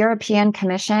 And the European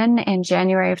Commission in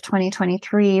January of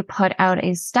 2023 put out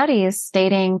a study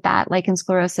stating that lichen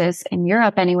sclerosus in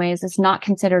Europe anyways is not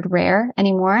considered rare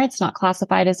anymore. It's not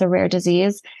classified as a rare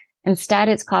disease. Instead,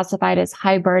 it's classified as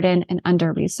high burden and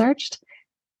under-researched.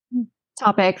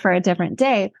 Topic for a different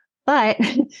day. But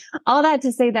all that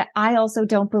to say that I also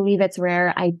don't believe it's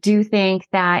rare. I do think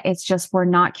that it's just we're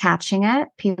not catching it.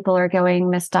 People are going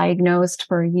misdiagnosed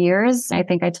for years. I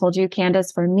think I told you,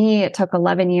 Candace, for me, it took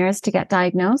 11 years to get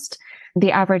diagnosed.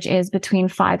 The average is between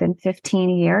 5 and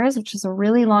 15 years, which is a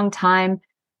really long time.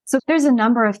 So there's a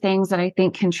number of things that I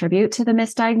think contribute to the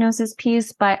misdiagnosis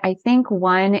piece. But I think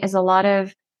one is a lot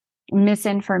of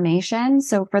misinformation.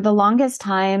 So for the longest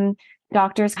time,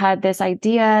 doctors had this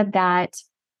idea that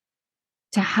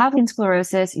to have lichen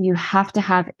sclerosus, you have to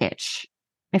have itch.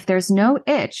 If there's no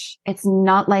itch, it's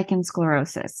not lichen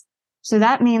sclerosus. So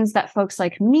that means that folks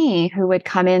like me who would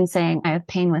come in saying, I have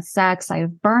pain with sex, I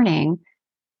have burning,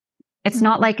 it's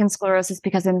not lichen sclerosus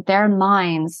because in their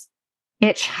minds,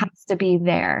 itch has to be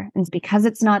there. And because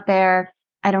it's not there,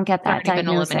 I don't get that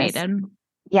diagnosis. Been eliminated.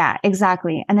 Yeah,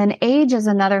 exactly. And then age is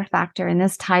another factor, and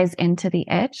this ties into the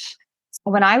itch.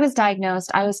 When I was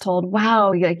diagnosed, I was told,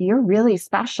 wow, you're really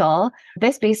special.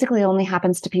 This basically only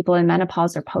happens to people in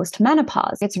menopause or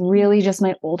post-menopause. It's really just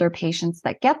my older patients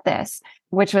that get this,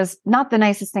 which was not the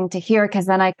nicest thing to hear because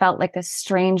then I felt like this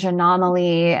strange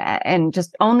anomaly and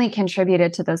just only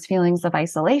contributed to those feelings of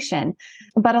isolation.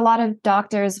 But a lot of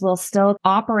doctors will still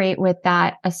operate with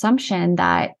that assumption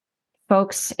that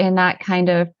folks in that kind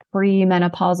of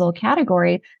pre-menopausal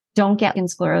category don't get lichen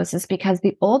sclerosus because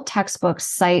the old textbooks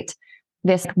cite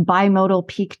this bimodal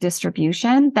peak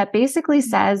distribution that basically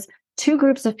says two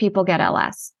groups of people get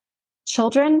LS,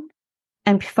 children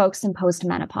and folks in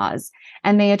postmenopause.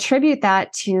 And they attribute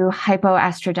that to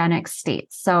hypoestrogenic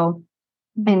states. So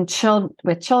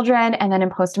with children and then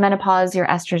in postmenopause, your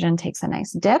estrogen takes a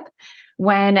nice dip.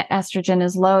 When estrogen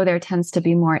is low, there tends to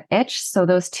be more itch. So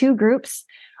those two groups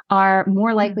are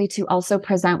more likely to also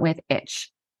present with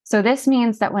itch. So this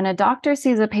means that when a doctor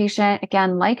sees a patient,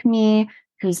 again, like me,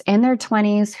 who's in their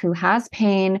 20s, who has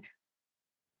pain,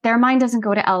 their mind doesn't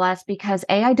go to LS because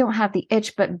A, I don't have the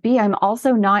itch, but B, I'm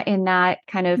also not in that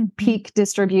kind of peak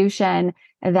distribution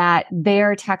that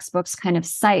their textbooks kind of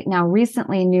cite. Now,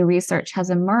 recently, new research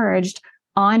has emerged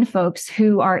on folks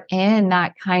who are in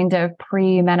that kind of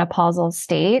pre-menopausal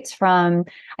state from,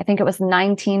 I think it was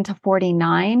 19 to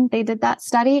 49. They did that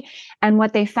study. And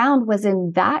what they found was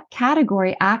in that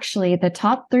category, actually, the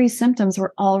top 3 symptoms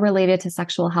were all related to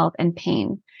sexual health and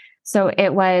pain. So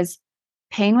it was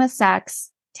pain with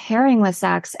sex, tearing with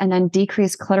sex, and then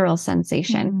decreased clitoral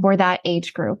sensation for that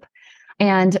age group.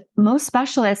 And most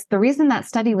specialists, the reason that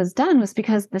study was done was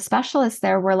because the specialists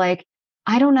there were like,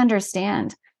 I don't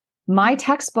understand. My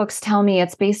textbooks tell me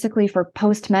it's basically for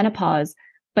post-menopause,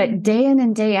 but day in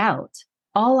and day out,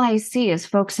 all I see is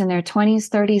folks in their 20s,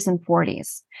 30s, and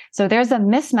 40s. So there's a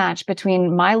mismatch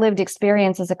between my lived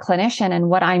experience as a clinician and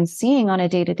what I'm seeing on a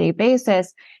day-to-day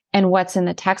basis and what's in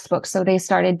the textbook. So they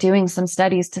started doing some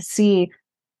studies to see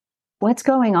what's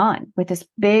going on with this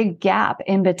big gap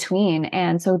in between.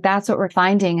 And so that's what we're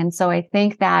finding. And so I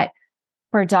think that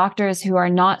for doctors who are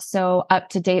not so up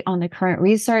to date on the current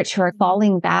research, who are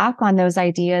falling back on those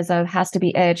ideas of has to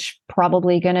be itch,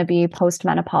 probably going to be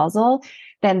postmenopausal,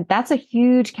 then that's a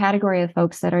huge category of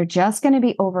folks that are just going to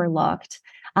be overlooked.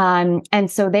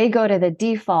 And so they go to the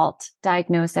default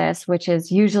diagnosis, which is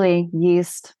usually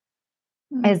yeast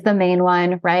is the main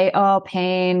one, right? Oh,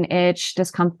 pain, itch,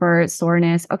 discomfort,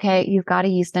 soreness. Okay, you've got a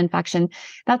yeast infection.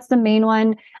 That's the main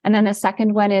one. And then the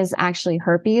second one is actually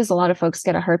herpes. A lot of folks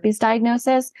get a herpes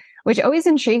diagnosis, which always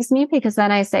intrigues me because then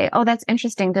I say, oh, that's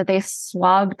interesting. Did they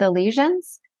swab the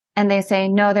lesions? And they say,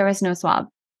 no, there was no swab.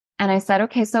 And I said,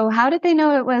 okay, so how did they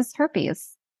know it was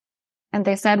herpes? And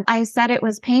they said, I said it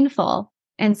was painful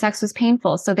and sex was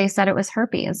painful. So they said it was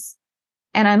herpes.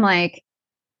 And I'm like,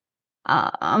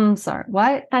 I'm sorry,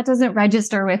 what? That doesn't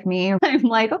register with me. I'm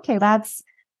like, okay, that's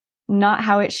not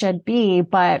how it should be.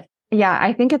 But yeah,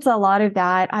 I think it's a lot of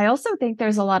that. I also think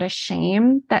there's a lot of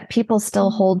shame that people still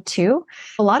hold to.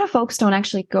 A lot of folks don't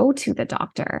actually go to the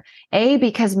doctor,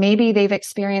 because maybe they've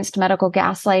experienced medical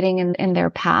gaslighting in their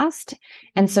past.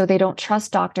 And so they don't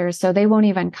trust doctors. So they won't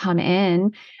even come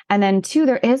in. And then two,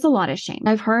 there is a lot of shame.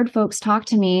 I've heard folks talk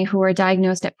to me who were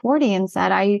diagnosed at 40 and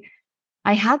said,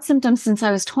 I had symptoms since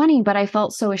I was 20, but I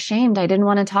felt so ashamed. I didn't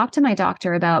want to talk to my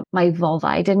doctor about my vulva.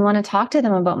 I didn't want to talk to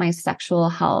them about my sexual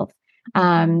health,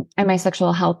 and my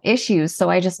sexual health issues. So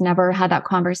I just never had that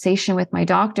conversation with my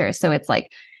doctor. So it's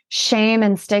like shame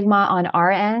and stigma on our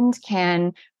end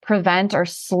can prevent or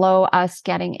slow us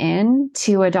getting in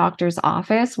to a doctor's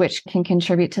office, which can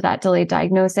contribute to that delayed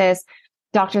diagnosis.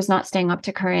 Doctors not staying up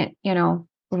to current,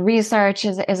 research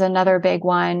is another big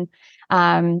one.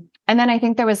 And then I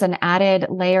think there was an added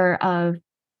layer of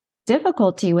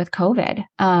difficulty with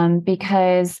COVID,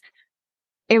 because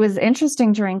it was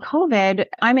interesting during COVID.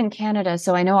 I'm in Canada,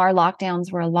 so I know our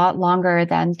lockdowns were a lot longer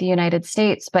than the United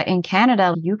States, but in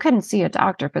Canada, you couldn't see a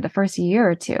doctor for the first year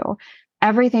or two.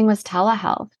 Everything was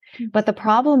telehealth. But the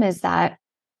problem is that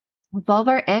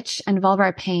vulvar itch and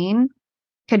vulvar pain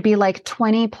could be like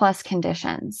 20 plus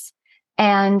conditions.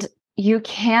 And you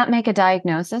can't make a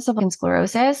diagnosis of lichen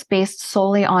sclerosus based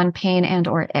solely on pain and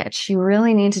or itch. You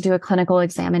really need to do a clinical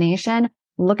examination,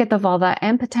 look at the vulva,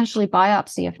 and potentially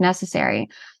biopsy if necessary.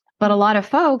 But a lot of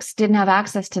folks didn't have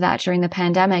access to that during the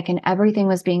pandemic, and everything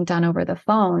was being done over the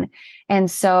phone. And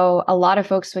so a lot of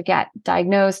folks would get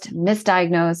diagnosed,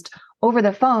 misdiagnosed over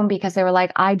the phone because they were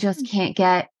like, I just can't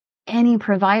get any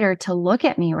provider to look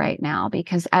at me right now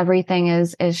because everything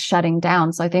is shutting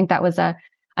down. So I think that was an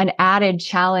added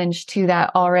challenge to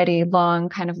that already long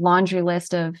kind of laundry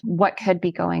list of what could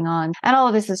be going on. And all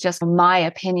of this is just my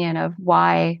opinion of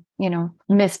why,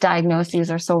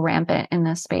 misdiagnoses are so rampant in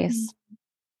this space.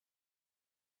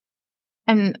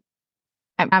 And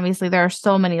obviously there are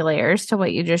so many layers to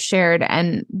what you just shared.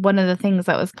 And one of the things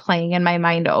that was playing in my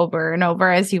mind over and over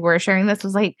as you were sharing this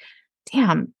was like,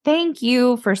 damn, thank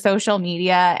you for social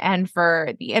media and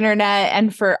for the internet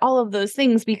and for all of those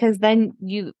things, because then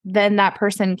that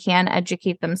person can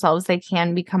educate themselves. They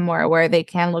can become more aware. They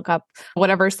can look up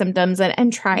whatever symptoms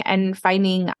and try and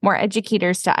finding more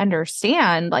educators to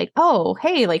understand like, oh,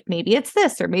 hey, like maybe it's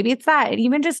this or maybe it's that. And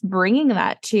even just bringing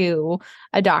that to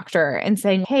a doctor and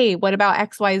saying, hey, what about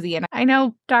XYZ? And I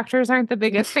know doctors aren't the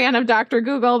biggest fan of Dr.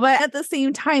 Google, but at the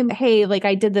same time, hey, like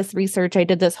I did this research, I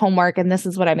did this homework, and this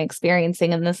is what I'm experiencing.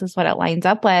 And this is what it lines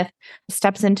up with,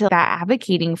 steps into that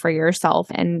advocating for yourself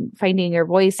and finding your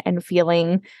voice and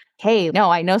feeling, hey, no,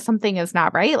 I know something is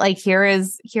not right. Like here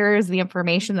is the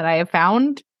information that I have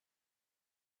found.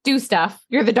 Do stuff.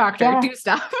 You're the doctor. Yeah. Do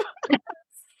stuff.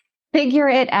 Figure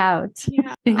it out.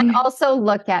 Yeah. And also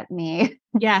look at me.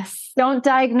 Yes. Don't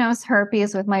diagnose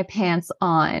herpes with my pants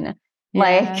on. Yeah.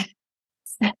 Like,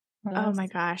 oh my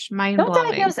gosh, mind don't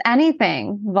blowing. diagnose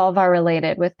anything vulva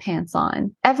related with pants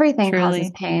on. Everything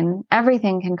causes pain.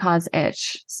 Everything can cause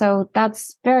itch. So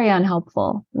that's very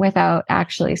unhelpful without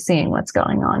actually seeing what's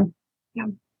going on. Yeah,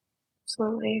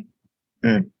 absolutely.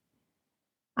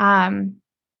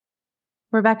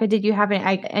 Rebecca, did you have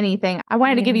anything? I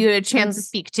wanted to give you a chance to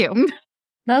speak to.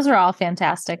 Those are all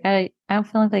fantastic. I don't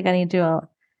feel like I need to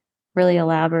really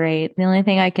elaborate. The only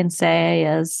thing I can say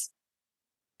is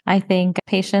I think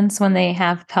patients, when they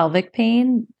have pelvic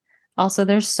pain, also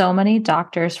there's so many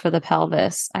doctors for the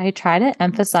pelvis. I try to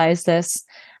emphasize this,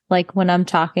 like when I'm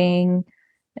talking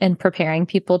and preparing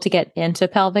people to get into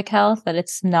pelvic health, that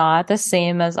it's not the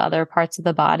same as other parts of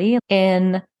the body.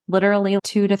 In literally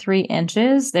 2 to 3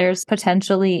 inches, there's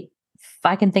potentially, if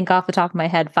I can think off the top of my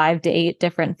head, 5 to 8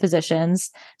 different physicians.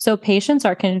 So patients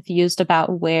are confused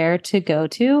about where to go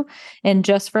to. And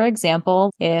just for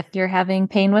example, if you're having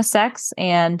pain with sex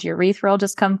and your urethral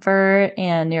discomfort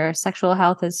and your sexual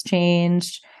health has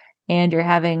changed and you're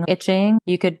having itching,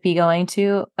 you could be going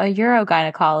to a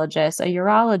urogynecologist, a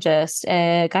urologist,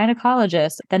 a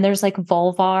gynecologist. Then there's like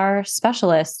vulvar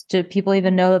specialists. Do people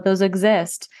even know that those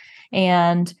exist?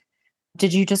 And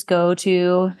did you just go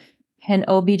to an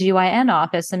OBGYN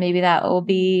office and maybe that OB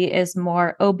is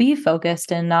more OB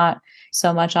focused and not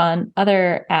so much on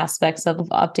other aspects of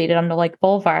updated on the like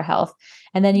vulvar health?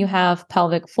 And then you have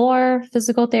pelvic floor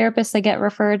physical therapists that get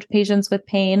referred to patients with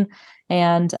pain.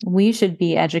 And we should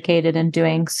be educated in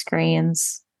doing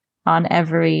screens on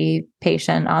every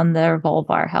patient on their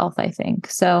vulvar health, I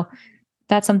think. So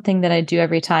that's something that I do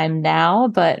every time now,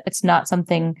 but it's not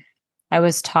something I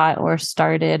was taught or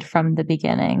started from the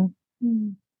beginning.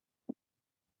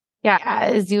 Yeah,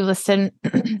 as you listen,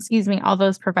 excuse me, all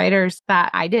those providers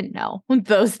that I didn't know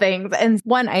those things. And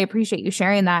one, I appreciate you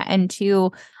sharing that. And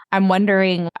two, I'm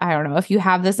wondering, I don't know if you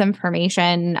have this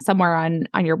information somewhere on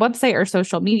your website or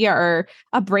social media or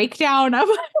a breakdown of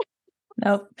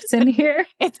Nope, it's in here.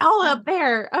 It's all up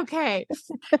there. Okay.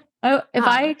 Oh, if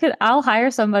I could, I'll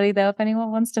hire somebody though. If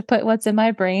anyone wants to put what's in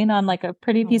my brain on like a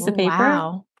pretty piece of paper.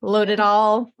 Wow. Load it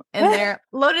all in there.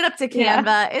 Load it up to Canva.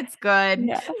 Yeah. It's good.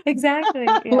 Yeah, exactly.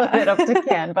 Yeah. Load it up to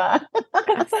Canva.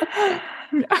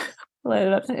 Load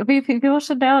it up. People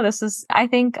should know this is, I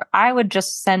think I would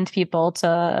just send people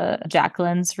to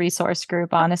Jaclyn's resource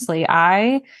group. Honestly,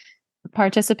 I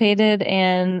participated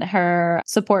in her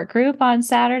support group on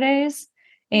Saturdays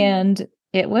and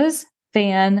it was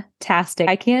fantastic.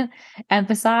 I can't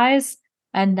emphasize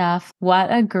enough what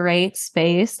a great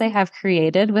space they have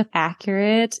created with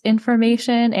accurate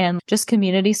information and just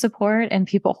community support and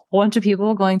a whole bunch of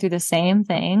people going through the same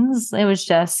things. It was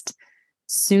just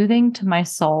soothing to my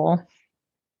soul.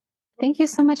 Thank you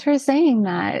so much for saying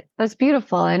that. That's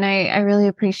beautiful. And I really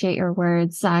appreciate your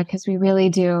words because we really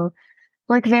do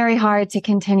work very hard to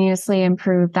continuously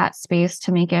improve that space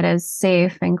to make it as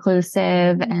safe,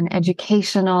 inclusive, and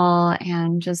educational.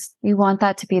 And just, we want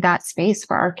that to be that space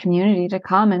for our community to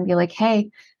come and be like,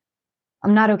 hey,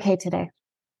 I'm not okay today.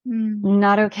 I'm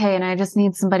not okay. And I just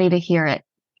need somebody to hear it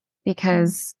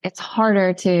because it's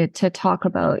harder to talk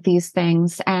about these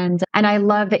things. And I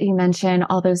love that you mentioned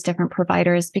all those different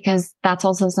providers because that's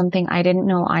also something I didn't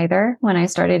know either. When I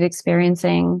started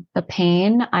experiencing the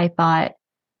pain, I thought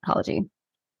oncology.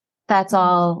 That's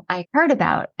all I heard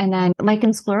about. And then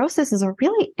lichen sclerosus is a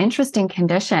really interesting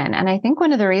condition. And I think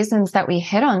one of the reasons that we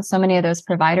hit on so many of those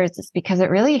providers is because it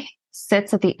really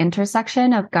sits at the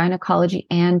intersection of gynecology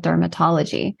and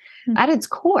dermatology. At its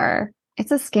core,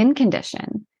 it's a skin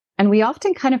condition. And we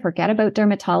often kind of forget about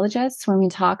dermatologists when we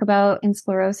talk about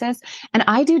sclerosis. And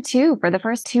I do too for the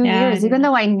first 2 years, even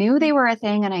though I knew they were a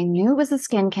thing and I knew it was a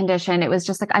skin condition. It was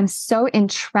just like, I'm so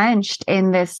entrenched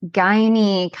in this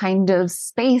gynae kind of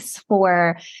space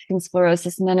for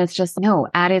sclerosis. And then it's just, no,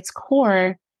 at its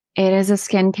core, it is a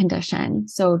skin condition.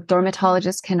 So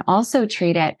dermatologists can also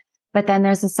treat it. But then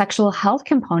there's a sexual health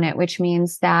component, which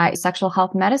means that sexual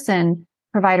health medicine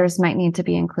providers might need to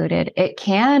be included. It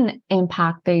can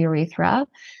impact the urethra,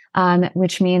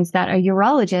 which means that a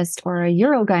urologist or a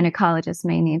urogynecologist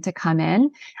may need to come in.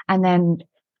 And then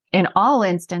in all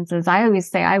instances, I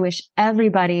always say, I wish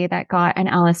everybody that got an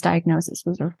LS diagnosis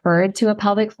was referred to a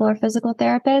pelvic floor physical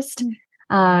therapist,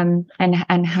 and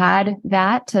had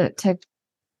that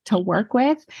to work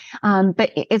with.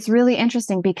 But it's really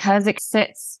interesting because it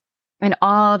sits in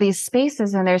all these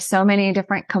spaces and there's so many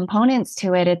different components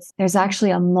to it. There's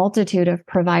actually a multitude of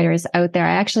providers out there.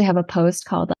 I actually have a post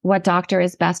called What Doctor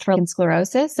is Best for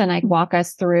Sclerosis? And I walk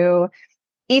us through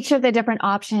each of the different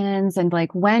options and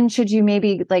like, when should you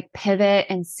maybe like pivot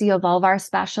and see a vulvar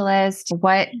specialist?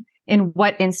 In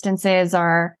what instances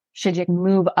should you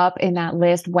move up in that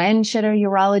list? When should a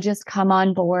urologist come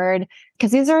on board?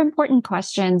 Because these are important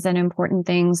questions and important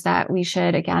things that we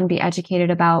should, again, be educated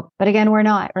about. But again, we're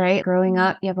not, right? Growing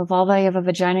up, you have a vulva, you have a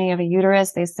vagina, you have a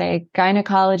uterus. They say,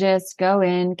 gynecologist, go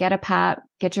in, get a PAP,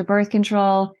 get your birth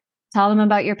control, tell them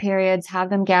about your periods, have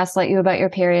them gaslight you about your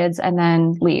periods, and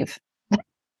then leave.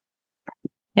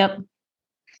 Yep.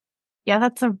 Yeah,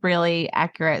 that's a really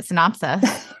accurate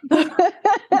synopsis.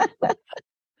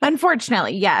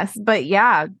 Unfortunately, yes. But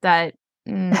yeah,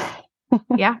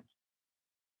 yeah.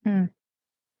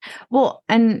 Well,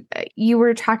 and you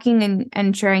were talking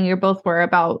and sharing, you both were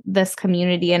about this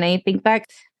community. And I think that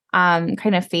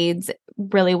kind of fades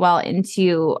really well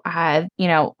into,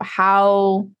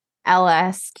 how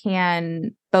LS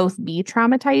can both be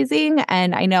traumatizing.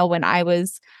 And I know when I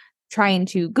was trying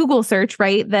to Google search,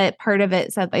 right, that part of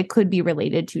it said it could be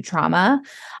related to trauma.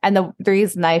 And the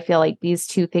reason I feel like these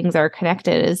two things are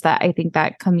connected is that I think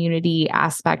that community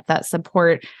aspect, that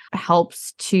support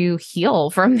helps to heal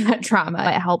from that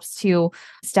trauma. It helps to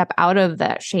step out of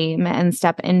that shame and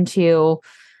step into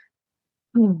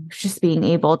just being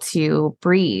able to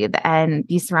breathe and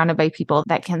be surrounded by people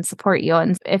that can support you.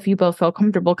 And if you both feel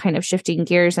comfortable kind of shifting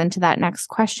gears into that next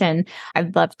question,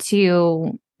 I'd love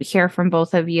to hear from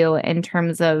both of you in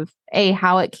terms of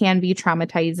how it can be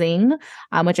traumatizing,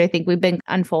 which I think we've been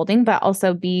unfolding, but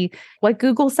also B, what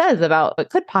Google says about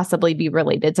what could possibly be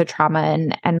related to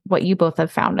trauma and what you both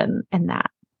have found in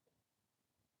that.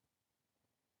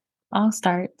 I'll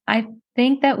start. I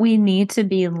think that we need to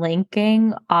be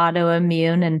linking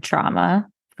autoimmune and trauma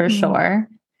for sure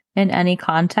in any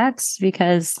context,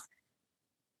 because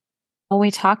When we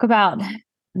talk about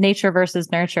nature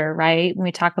versus nurture, right? When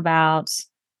we talk about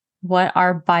what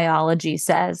our biology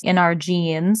says in our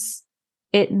genes,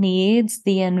 it needs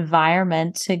the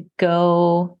environment to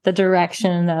go the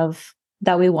direction of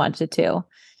that we want it to.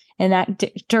 And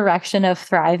that direction of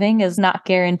thriving is not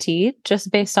guaranteed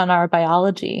just based on our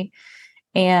biology.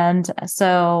 And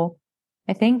so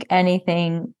I think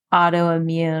anything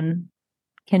autoimmune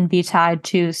can be tied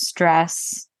to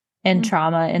stress and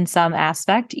trauma in some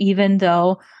aspect, even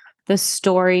though the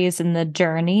stories and the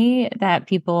journey that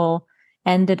people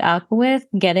ended up with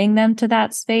getting them to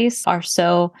that space are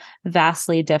so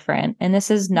vastly different. And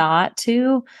this is not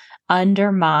to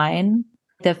undermine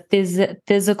the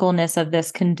physicalness of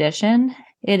this condition.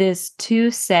 It is to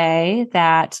say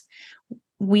that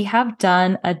we have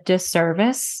done a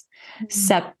disservice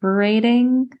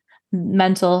separating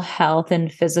mental health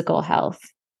and physical health.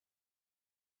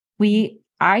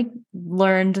 I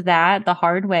learned that the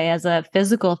hard way as a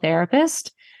physical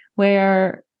therapist,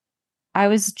 where I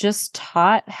was just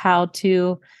taught how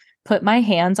to put my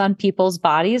hands on people's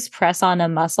bodies, press on a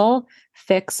muscle,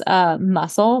 fix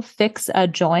a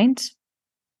joint,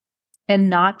 and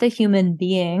not the human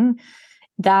being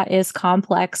that is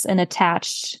complex and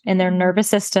attached, and their nervous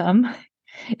system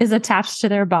is attached to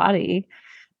their body.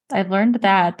 I learned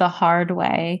that the hard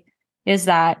way is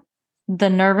that the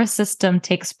nervous system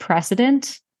takes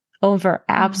precedent over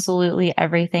absolutely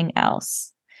everything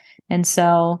else. And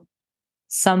so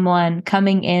someone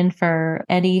coming in for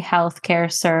any healthcare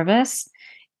service,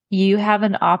 you have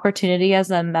an opportunity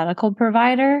as a medical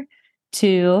provider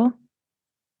to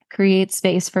create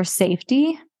space for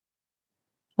safety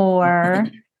or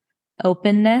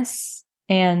openness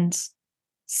and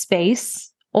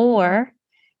space, or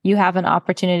you have an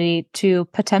opportunity to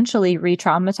potentially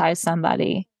re-traumatize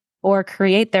somebody or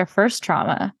create their first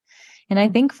trauma. And I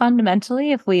think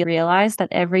fundamentally, if we realize that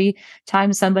every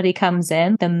time somebody comes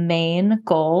in, the main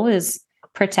goal is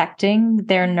protecting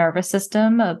their nervous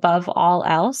system above all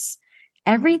else,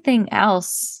 everything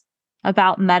else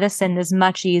about medicine is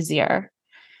much easier.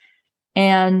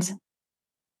 And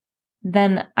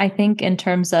then I think in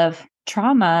terms of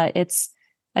trauma, it's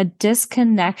a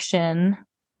disconnection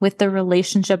with the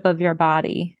relationship of your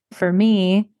body. For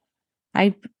me,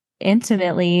 I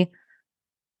intimately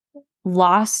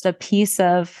lost a piece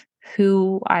of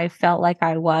who I felt like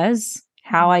I was,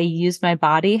 how I used my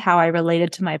body, how I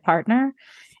related to my partner.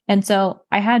 And so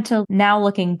I had to, now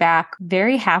looking back,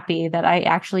 very happy that I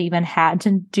actually even had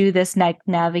to do this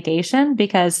navigation,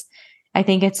 because I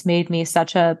think it's made me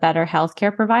such a better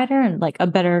healthcare provider and like a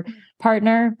better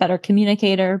partner, better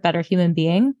communicator, better human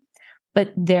being.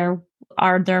 But there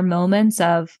are moments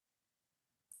of,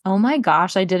 oh my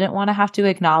gosh, I didn't want to have to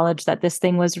acknowledge that this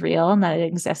thing was real and that it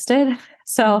existed.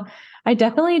 So I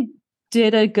definitely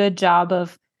did a good job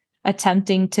of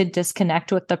attempting to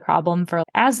disconnect with the problem for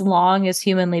as long as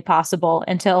humanly possible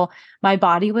until my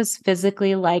body was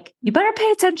physically like, you better pay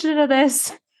attention to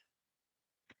this.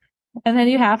 And then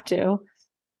you have to.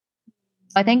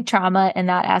 I think trauma in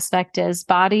that aspect is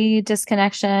body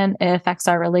disconnection. It affects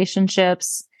our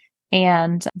relationships,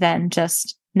 and then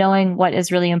just knowing what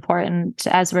is really important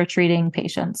as we're treating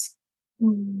patients.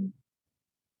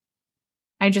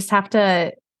 I just have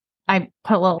to, I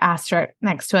put a little asterisk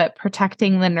next to it,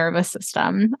 protecting the nervous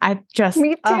system. I just,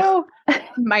 Me too.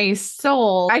 My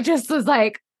soul, I just was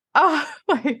like, oh,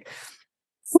 like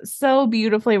so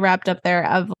beautifully wrapped up there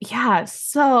of, yeah,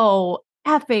 so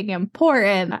effing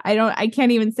important. I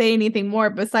can't even say anything more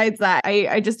besides that.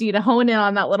 I just need to hone in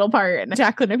on that little part. And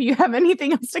Jaclyn, if you have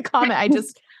anything else to comment,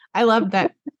 I love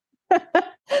that.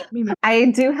 I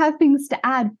do have things to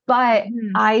add, but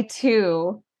I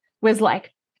too was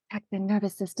like, protect the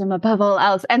nervous system above all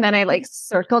else. And then I like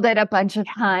circled it a bunch of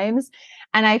times.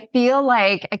 And I feel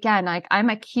like, again, like I'm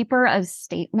a keeper of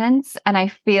statements. And I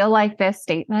feel like this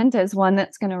statement is one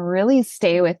that's going to really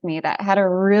stay with me, that had a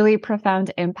really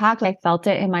profound impact. I felt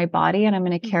it in my body, and I'm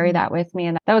going to carry that with me.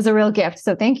 And that was a real gift.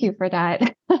 So thank you for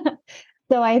that.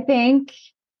 So I think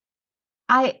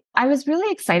I was really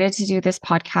excited to do this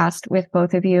podcast with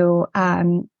both of you,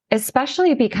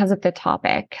 especially because of the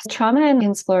topic. Trauma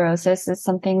in sclerosis is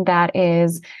something that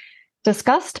is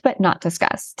discussed, but not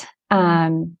discussed.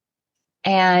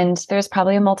 And there's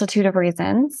probably a multitude of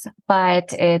reasons,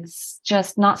 but it's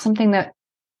just not something that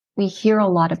we hear a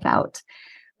lot about.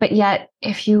 But yet,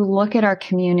 if you look at our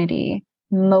community,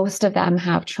 most of them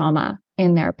have trauma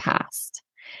in their past.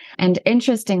 And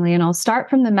interestingly, and I'll start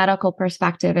from the medical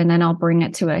perspective, and then I'll bring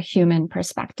it to a human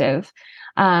perspective.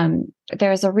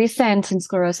 There's a recent in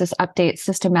sclerosis update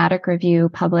systematic review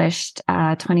published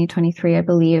 2023, I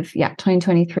believe. Yeah,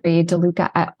 2023,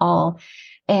 DeLuca et al.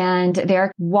 And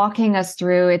they're walking us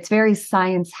through, it's very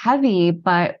science heavy,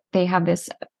 but they have this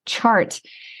chart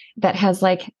that has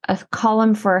like a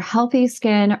column for healthy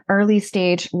skin, early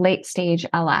stage, late stage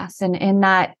LS. And in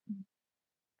that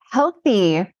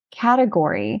healthy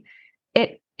category,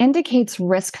 it indicates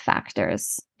risk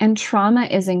factors, and trauma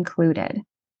is included.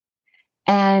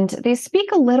 And they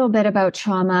speak a little bit about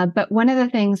trauma, but one of the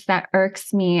things that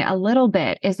irks me a little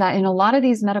bit is that in a lot of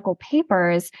these medical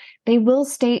papers, they will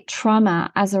state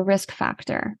trauma as a risk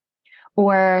factor,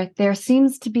 or there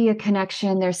seems to be a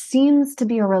connection, there seems to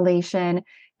be a relation.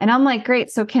 And I'm like,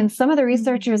 great. So can some of the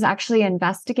researchers actually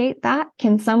investigate that?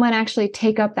 Can someone actually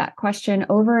take up that question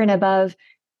over and above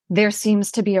there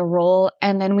seems to be a role,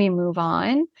 and then we move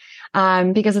on?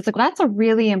 Because it's like, that's a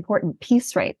really important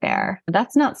piece right there.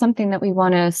 That's not something that we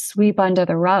want to sweep under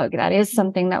the rug. That is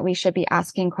something that we should be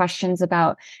asking questions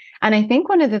about. And I think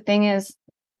one of the things is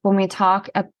when we talk,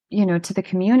 to the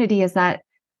community, is that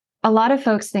a lot of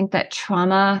folks think that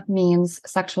trauma means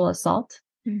sexual assault,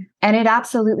 and it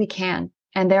absolutely can.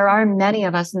 And there are many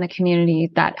of us in the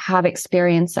community that have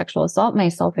experienced sexual assault,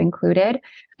 myself included.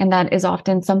 And that is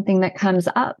often something that comes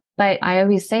up. But I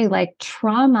always say, like,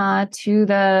 trauma to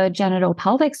the genital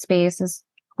pelvic space is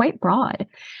quite broad.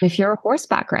 If you're a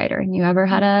horseback rider and you ever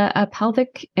had a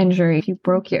pelvic injury, if you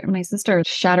my sister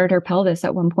shattered her pelvis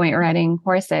at one point riding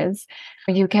horses,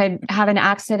 you could have an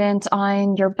accident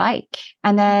on your bike.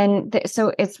 And then,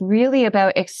 so it's really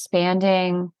about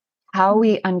expanding how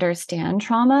we understand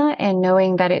trauma and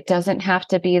knowing that it doesn't have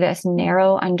to be this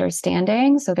narrow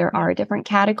understanding. So there are different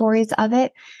categories of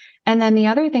it. And then the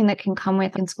other thing that can come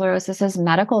with sclerosis is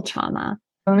medical trauma.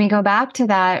 When we go back to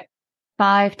that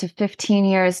 5 to 15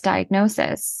 years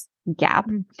diagnosis gap,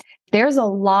 there's a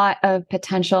lot of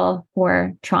potential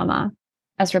for trauma.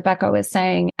 As Rebecca was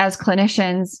saying, as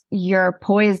clinicians, you're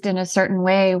poised in a certain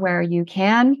way where you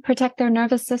can protect their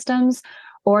nervous systems,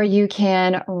 or you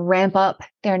can ramp up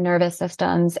their nervous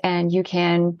systems and you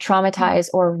can traumatize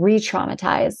or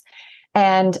re-traumatize.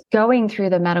 And going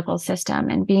through the medical system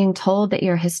and being told that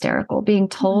you're hysterical, being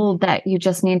told that you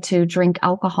just need to drink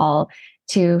alcohol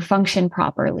to function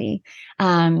properly.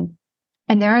 And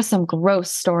there are some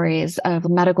gross stories of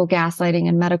medical gaslighting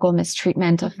and medical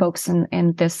mistreatment of folks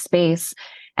in this space.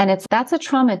 And that's a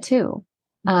trauma too.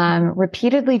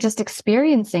 Repeatedly just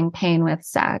experiencing pain with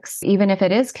sex, even if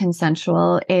it is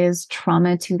consensual, is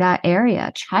trauma to that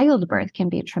area. Childbirth can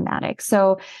be traumatic.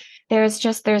 So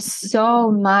there's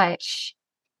so much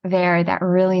there that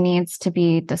really needs to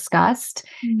be discussed.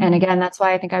 And again, that's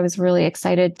why I think I was really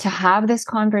excited to have this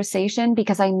conversation,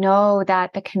 because I know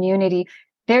that the community,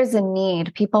 there's a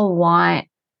need. People want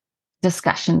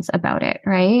discussions about it,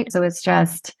 right? So it's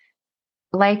just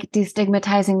like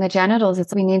destigmatizing the genitals.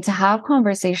 We need to have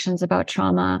conversations about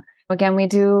trauma. Again, we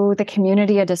do the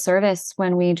community a disservice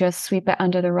when we just sweep it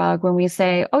under the rug, when we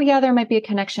say, oh yeah, there might be a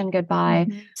connection, goodbye.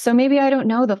 So maybe I don't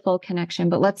know the full connection,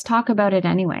 but let's talk about it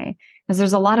anyway. Because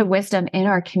there's a lot of wisdom in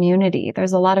our community.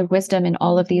 There's a lot of wisdom in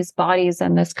all of these bodies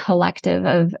and this collective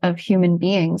of human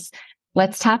beings.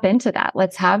 Let's tap into that.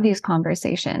 Let's have these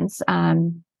conversations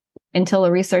until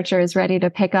a researcher is ready to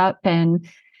pick up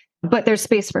but there's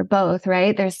space for both,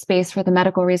 right? There's space for the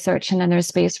medical research, and then there's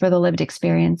space for the lived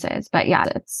experiences. But yeah,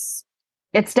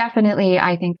 it's definitely,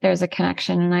 I think there's a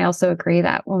connection. And I also agree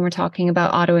that when we're talking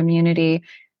about autoimmunity,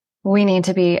 we need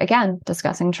to be, again,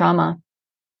 discussing trauma.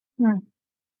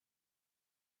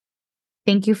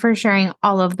 Thank you for sharing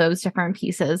all of those different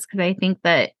pieces, because I think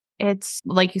that it's,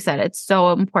 like you said, it's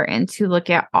so important to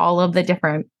look at all of the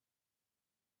different,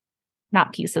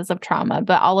 not pieces of trauma,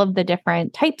 but all of the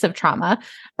different types of trauma,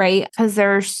 right? Because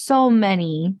there are so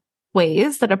many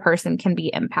ways that a person can be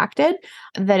impacted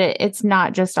that it's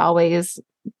not just always,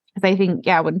 because I think,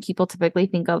 when people typically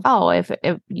think of,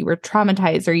 if you were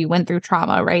traumatized or you went through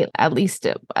trauma, right? At least,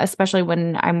 especially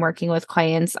when I'm working with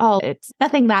clients, it's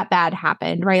nothing that bad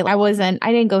happened, right?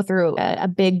 I didn't go through a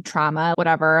big trauma,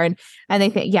 whatever. And they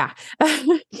think,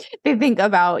 they think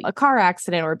about a car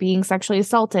accident or being sexually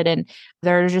assaulted. And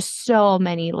there are just so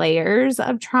many layers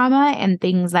of trauma and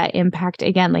things that impact,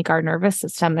 again, like our nervous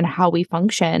system and how we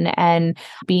function, and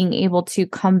being able to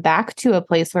come back to a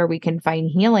place where we can find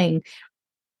healing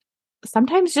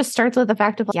sometimes just starts with the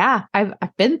fact of, I've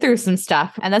been through some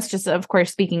stuff. And that's just, of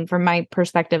course, speaking from my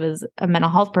perspective as a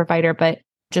mental health provider, but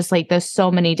just like there's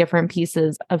so many different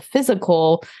pieces of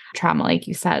physical trauma, like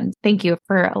you said. Thank you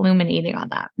for illuminating on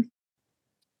that.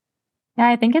 Yeah,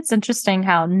 I think it's interesting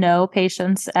how no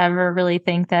patients ever really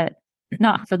think that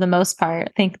not for the most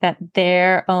part, think that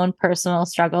their own personal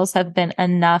struggles have been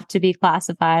enough to be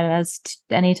classified as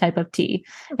any type of T,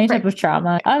 any type of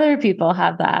trauma. Other people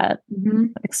have that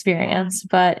experience,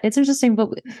 but it's interesting, but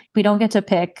we don't get to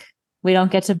pick. We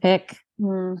don't get to pick.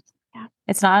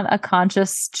 It's not a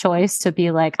conscious choice to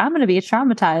be like, I'm going to be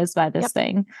traumatized by this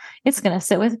thing. It's going to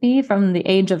sit with me from the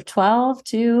age of 12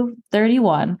 to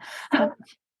 31.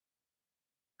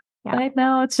 Like,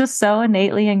 no, it's just so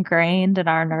innately ingrained in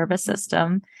our nervous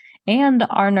system. And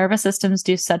our nervous systems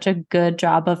do such a good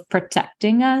job of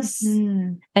protecting us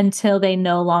until they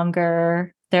no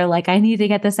longer, they're like, I need to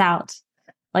get this out.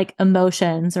 Like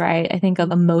emotions, right? I think of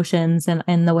emotions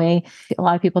and the way a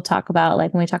lot of people talk about,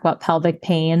 like when we talk about pelvic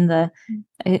pain, the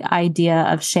idea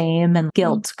of shame and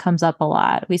guilt comes up a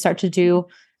lot. We start to do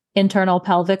internal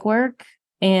pelvic work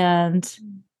and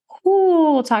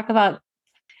we'll talk about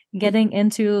getting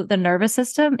into the nervous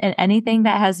system and anything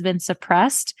that has been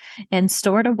suppressed and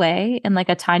stored away in like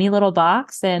a tiny little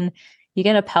box. And you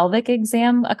get a pelvic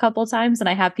exam a couple times and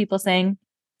I have people saying,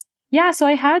 yeah, so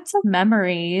I had some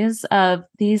memories of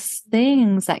these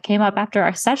things that came up after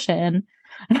our session.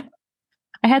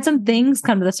 I had some things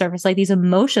come to the surface, like these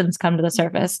emotions come to the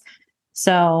surface.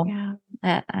 So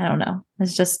I don't know.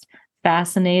 It's just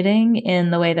fascinating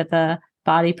in the way that the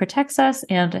body protects us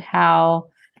and how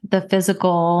the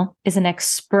physical is an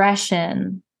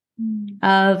expression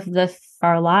of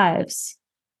our lives.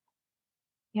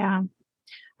 Yeah.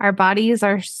 Our bodies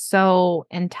are so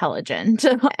intelligent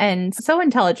and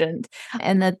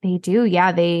that they do.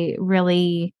 Yeah. They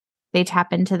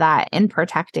tap into that in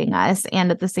protecting us. And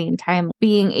at the same time,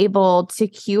 being able to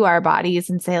cue our bodies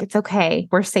and say, it's okay.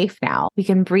 We're safe now. We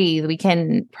can breathe. We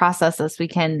can process this. We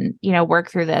can, work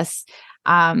through this.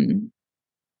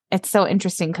 It's so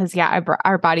interesting because,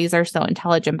 our bodies are so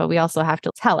intelligent, but we also have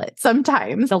to tell it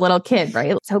sometimes. A little kid,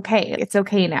 right? It's okay. It's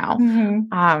okay now.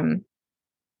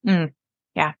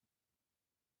 Yeah.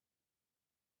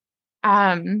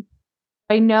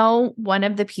 I know one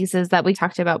of the pieces that we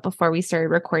talked about before we started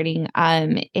recording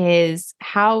is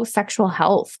how sexual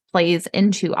health plays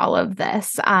into all of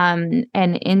this and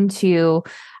into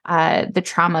the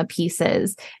trauma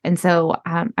pieces. And so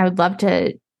I would love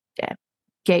to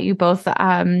get you both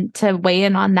to weigh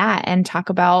in on that and talk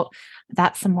about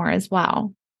that some more as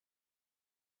well.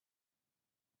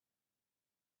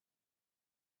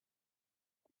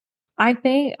 I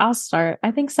think I'll start. I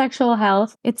think sexual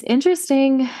health, it's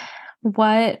interesting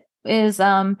what is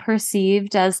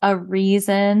perceived as a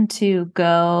reason to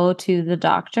go to the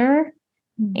doctor.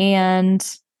 And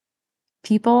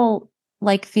people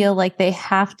feel like they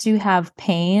have to have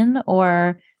pain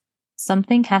or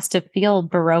something has to feel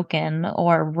broken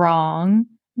or wrong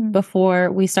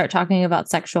before we start talking about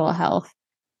sexual health.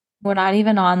 We're not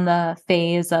even on the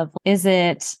phase of, is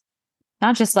it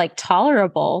not just like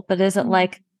tolerable, but is it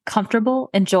like comfortable,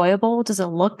 enjoyable? Does it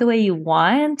look the way you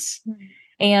want?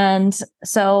 And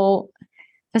so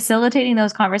facilitating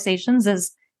those conversations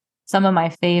is some of my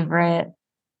favorite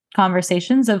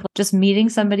conversations of just meeting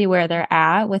somebody where they're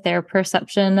at with their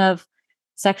perception of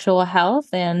sexual health.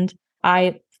 And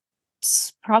I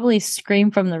probably scream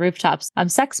from the rooftops, I'm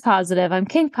sex positive, I'm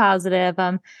kink positive,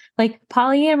 I'm like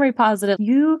polyamory positive.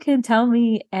 You can tell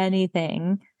me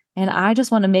anything. And I just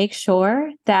want to make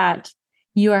sure that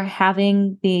you are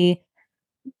having the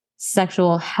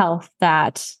sexual health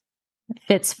that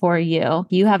fits for you.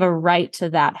 You have a right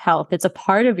to that health. It's a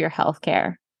part of your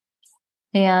healthcare.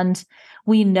 And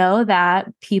we know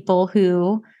that people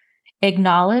who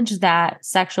acknowledge that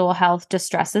sexual health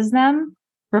distresses them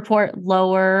report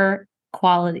lower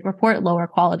quality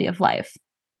of life.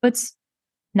 It's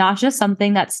not just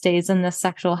something that stays in the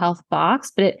sexual health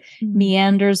box, but it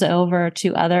meanders over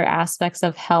to other aspects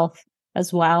of health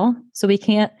as well. So we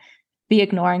can't be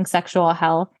ignoring sexual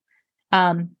health.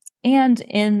 And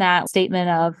in that statement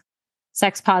of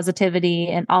sex positivity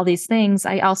and all these things,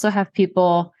 I also have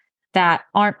people that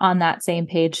aren't on that same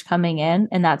page coming in,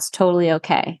 and that's totally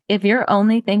okay. If you're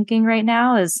only thinking right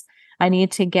now is, I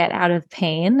need to get out of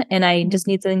pain and I just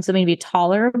need something to be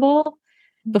tolerable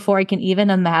before I can even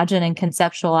imagine and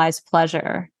conceptualize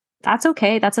pleasure, that's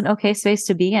okay. That's an okay space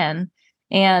to be in.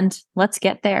 And let's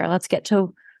get there. Let's get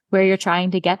to where you're trying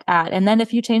to get at. And then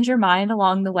if you change your mind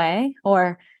along the way,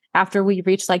 or after we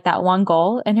reach like that one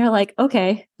goal and you're like,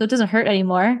 okay, so it doesn't hurt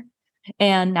anymore.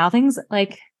 And now things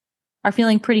are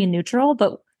feeling pretty neutral,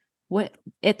 but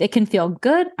it can feel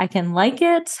good. I can like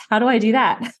it. How do I do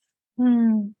that?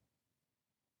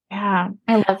 Yeah,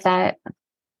 I love that.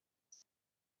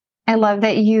 I love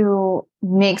that you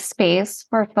make space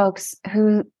for folks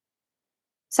who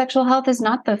sexual health is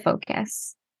not the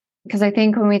focus. Because I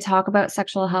think when we talk about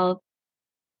sexual health,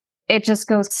 it just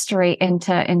goes straight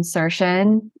into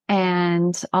insertion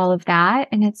and all of that.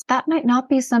 And that might not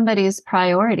be somebody's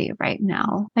priority right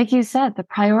now. Like you said, the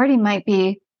priority might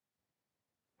be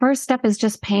first step is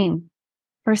just pain.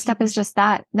 First step is just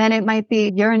that. Then it might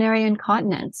be urinary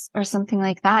incontinence or something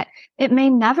like that. It may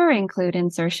never include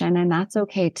insertion, and that's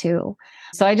okay too.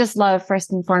 So I just love,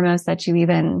 first and foremost, that you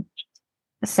even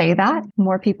say that.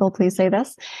 More people, please say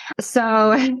this.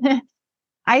 So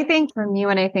I think for me,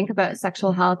 when I think about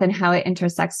sexual health and how it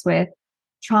intersects with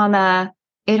trauma,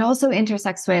 it also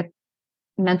intersects with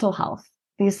mental health.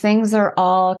 These things are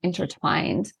all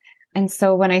intertwined. And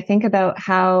so when I think about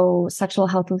how sexual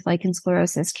health with lichen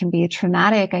sclerosus can be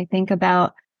traumatic, I think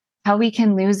about how we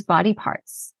can lose body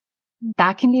parts.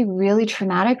 That can be really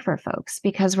traumatic for folks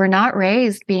because we're not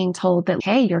raised being told that,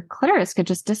 hey, your clitoris could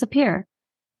just disappear.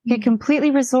 You could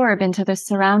completely resorb into the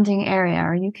surrounding area,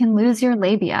 or you can lose your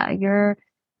labia. Your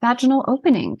vaginal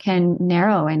opening can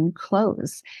narrow and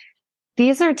close.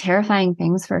 These are terrifying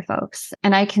things for folks.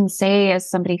 And I can say, as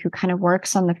somebody who kind of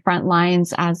works on the front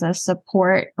lines as a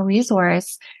support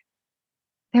resource,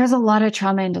 there's a lot of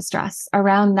trauma and distress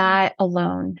around that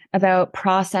alone, about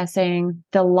processing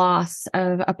the loss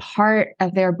of a part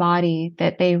of their body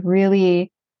that they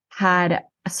really had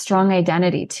a strong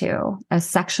identity to, a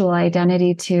sexual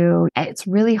identity to. It's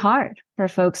really hard for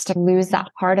folks to lose that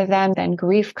part of them. Then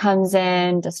grief comes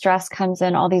in, distress comes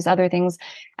in, all these other things.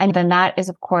 And then that is,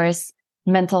 of course,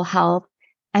 mental health.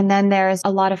 And then there's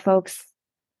a lot of folks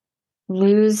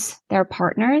lose their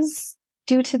partners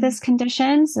due to this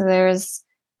condition. So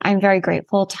I'm very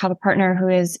grateful to have a partner who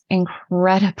is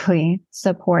incredibly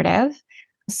supportive.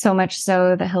 So much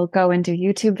so that he'll go and do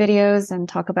YouTube videos and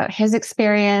talk about his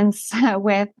experience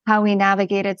with how we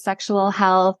navigated sexual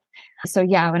health. So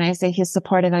yeah, when I say he's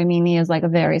supportive, I mean he is like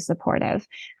very supportive.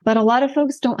 But a lot of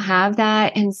folks don't have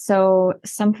that. And so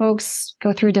some folks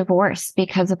go through divorce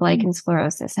because of lichen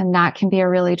sclerosus. And that can be a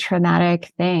really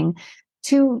traumatic thing.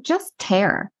 To just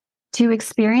tear, to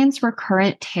experience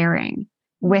recurrent tearing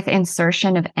with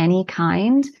insertion of any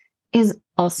kind is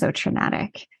also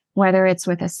traumatic. Whether it's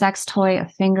with a sex toy, a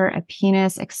finger, a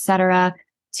penis, etc.,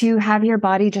 to have your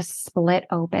body just split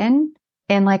open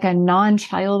in like a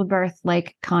non-childbirth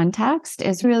like context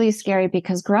is really scary,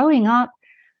 because growing up,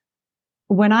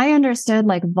 when I understood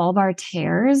like vulvar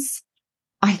tears,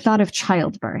 I thought of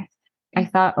childbirth. I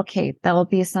thought, okay, there'll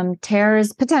be some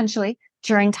tears potentially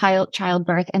during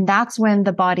childbirth, and that's when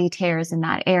the body tears in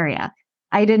that area.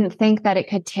 I didn't think that it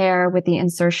could tear with the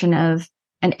insertion of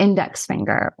an index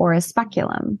finger or a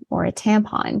speculum or a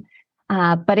tampon.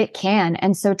 But it can.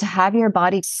 And so to have your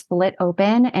body split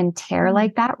open and tear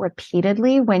like that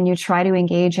repeatedly when you try to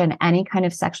engage in any kind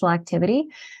of sexual activity,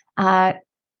 that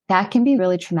can be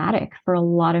really traumatic for a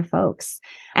lot of folks.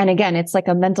 And again, it's like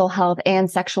a mental health and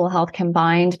sexual health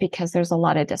combined, because there's a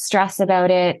lot of distress about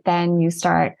it. Then you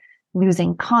start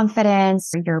losing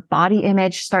confidence, your body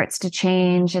image starts to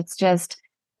change. It's just,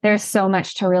 there's so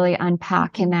much to really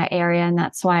unpack in that area. And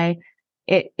that's why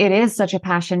it is such a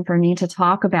passion for me to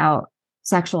talk about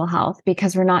sexual health,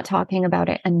 because we're not talking about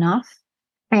it enough.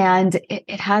 And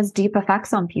it has deep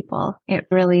effects on people. It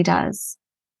really does.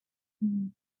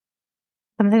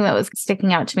 Something that was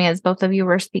sticking out to me as both of you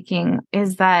were speaking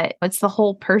is that it's the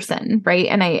whole person, right?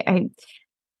 And I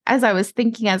as I was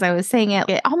thinking, as I was saying it,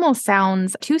 it almost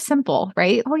sounds too simple,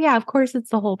 right? Oh yeah, of course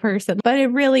it's the whole person. But it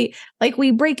really, like,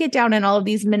 we break it down in all of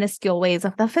these minuscule ways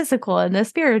of the physical and the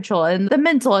spiritual and the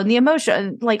mental and the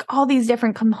emotion, like all these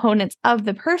different components of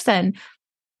the person.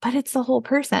 But it's the whole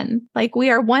person. Like,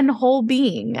 we are one whole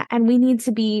being, and we need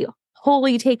to be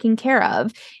wholly taken care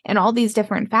of in all these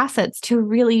different facets to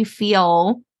really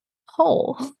feel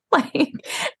whole.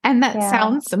 And that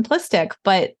sounds simplistic,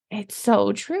 but it's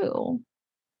so true.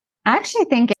 I actually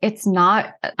think it's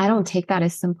not, I don't take that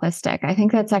as simplistic. I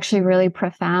think that's actually really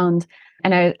profound.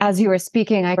 And as you were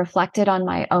speaking, I reflected on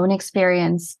my own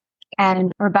experience.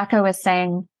 And Rebecca was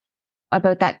saying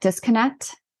about that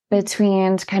disconnect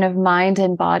between kind of mind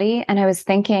and body. And I was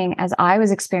thinking, as I was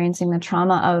experiencing the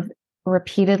trauma of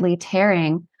repeatedly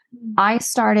tearing, I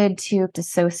started to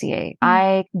dissociate.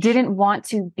 I didn't want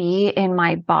to be in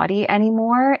my body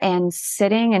anymore. And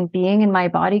sitting and being in my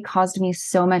body caused me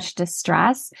so much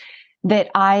distress that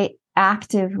I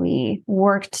actively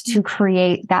worked to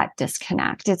create that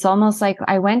disconnect. It's almost like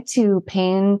I went to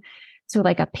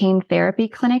like a pain therapy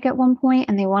clinic at one point,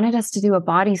 and they wanted us to do a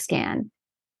body scan.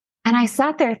 And I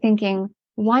sat there thinking,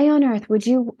 why on earth would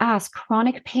you ask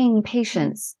chronic pain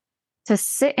patients to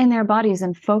sit in their bodies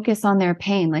and focus on their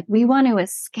pain? Like, we want to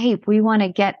escape. We want to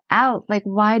get out. Like,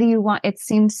 why do you want, it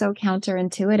seems so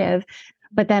counterintuitive.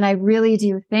 But then I really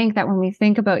do think that when we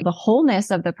think about the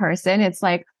wholeness of the person, it's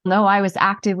like, no, I was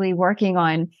actively working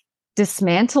on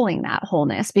dismantling that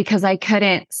wholeness because I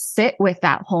couldn't sit with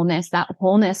that wholeness. That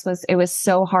wholeness it was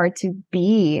so hard to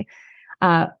be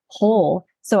whole.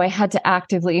 So I had to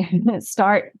actively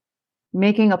start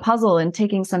making a puzzle and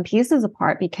taking some pieces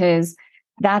apart, because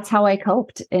that's how I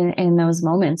coped in those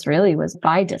moments, really, was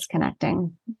by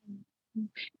disconnecting.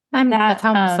 That's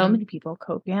how so many people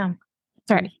cope. Yeah.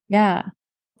 Sorry. Yeah.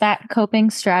 That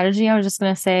coping strategy, I was just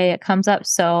going to say, it comes up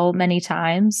so many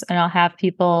times, and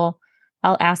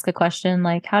I'll ask a question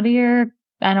like, how do your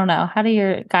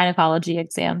gynecology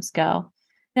exams go?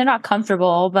 They're not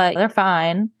comfortable, but they're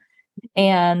fine.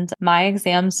 And my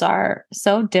exams are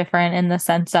so different in the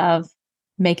sense of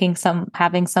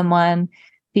having someone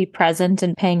be present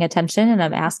and paying attention. And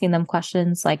I'm asking them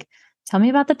questions like, tell me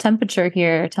about the temperature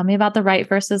here. Tell me about the right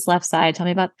versus left side. Tell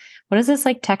me about, what does this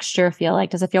like texture feel like?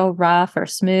 Does it feel rough or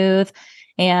smooth?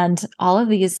 And all of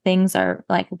these things are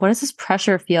like, what does this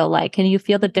pressure feel like? Can you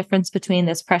feel the difference between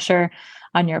this pressure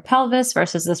on your pelvis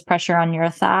versus this pressure on your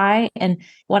thigh? And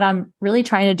what I'm really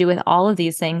trying to do with all of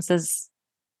these things is,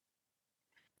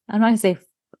 I'm not going to say,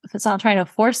 it's not trying to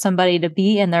force somebody to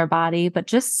be in their body, but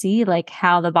just see like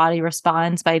how the body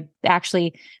responds by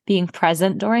actually being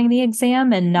present during the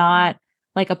exam and not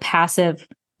like a passive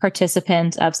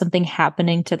participant of something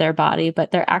happening to their body,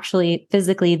 but they're actually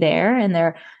physically there. And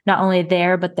they're not only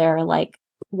there, but they're like,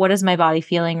 what is my body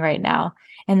feeling right now?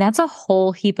 And that's a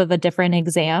whole heap of a different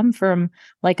exam from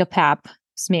like a pap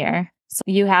smear. So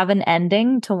you have an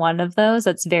ending to one of those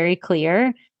that's very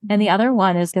clear. And the other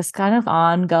one is this kind of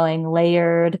ongoing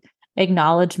layered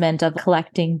acknowledgement of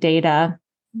collecting data.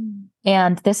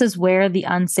 And this is where the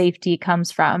unsafety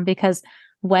comes from, because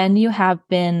when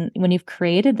you've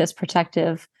created this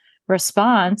protective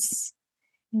response,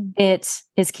 it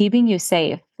is keeping you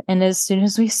safe. And as soon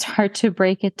as we start to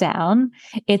break it down,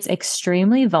 it's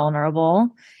extremely vulnerable.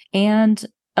 And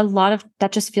a lot of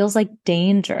that just feels like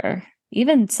danger.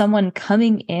 Even someone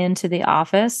coming into the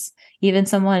office, even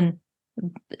someone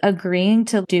agreeing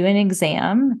to do an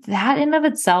exam, that in of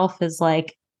itself is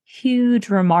like huge,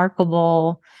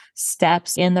 remarkable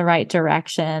steps in the right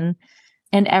direction.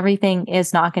 And everything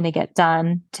is not going to get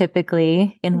done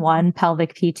typically in one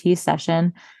pelvic PT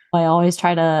session. I always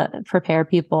try to prepare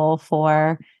people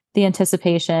for the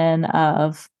anticipation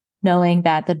of knowing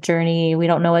that the journey, we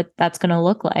don't know what that's going to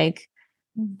look like,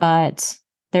 but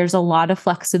there's a lot of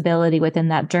flexibility within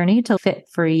that journey to fit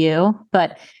for you,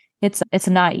 but it's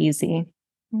not easy.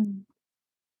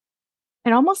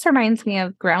 It almost reminds me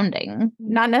of grounding,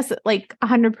 not necessarily like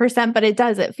 100%, but it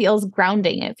does. It feels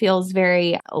grounding. It feels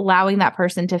very allowing that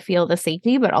person to feel the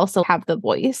safety, but also have the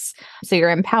voice. So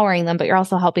you're empowering them, but you're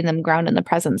also helping them ground in the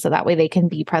present. So that way they can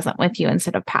be present with you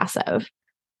instead of passive.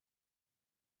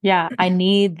 Yeah, I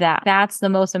need that. That's the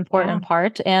most important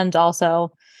part. And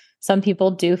also, some people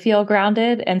do feel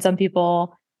grounded and some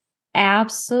people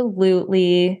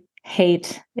absolutely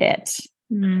hate it.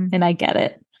 And I get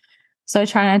it. So I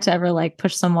try not to ever like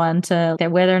push someone to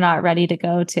where they're not ready to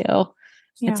go to.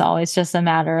 Yeah. It's always just a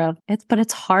matter of but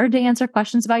it's hard to answer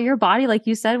questions about your body. Like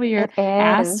you said, when you're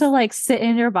asked to like sit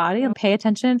in your body and pay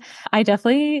attention.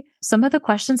 Some of the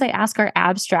questions I ask are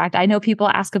abstract. I know people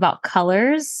ask about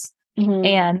colors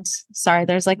and sorry,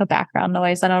 there's like a background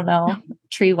noise. I don't know,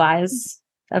 tree wise.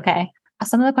 Okay.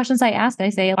 Some of the questions I ask, I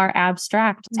say are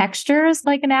abstract. Texture is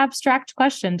like an abstract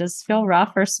question. Does it feel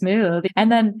rough or smooth?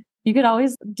 And then you could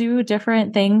always do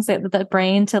different things with the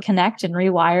brain to connect and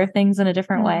rewire things in a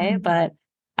different way. But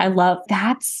I love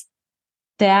that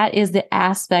is the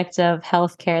aspect of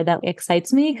healthcare that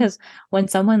excites me, because when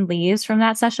someone leaves from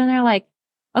that session, they're like,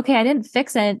 okay, I didn't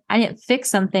fix it. I didn't fix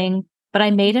something, but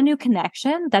I made a new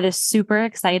connection that is super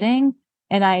exciting.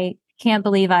 And I can't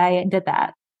believe I did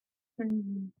that.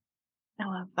 I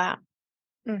love that.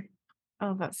 I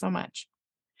love that so much.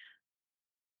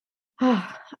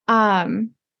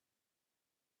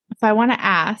 So I want to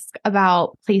ask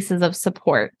about places of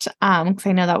support, because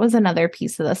I know that was another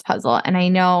piece of this puzzle. And I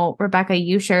know, Rebecca,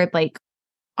 you shared like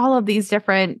all of these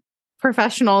different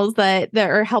professionals that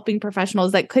are helping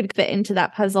professionals that could fit into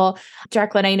that puzzle.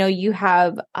 Jaclyn, I know you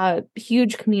have a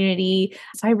huge community.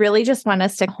 So I really just want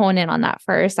us to hone in on that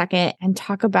for a second and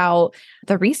talk about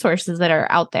the resources that are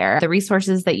out there, the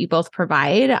resources that you both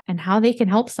provide and how they can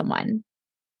help someone.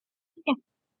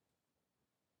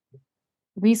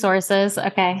 Resources.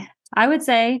 Okay. I would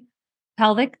say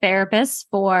pelvic therapists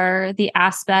for the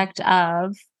aspect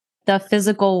of the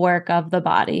physical work of the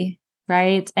body,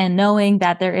 right? And knowing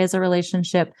that there is a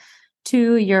relationship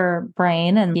to your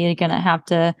brain and you're going to have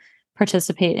to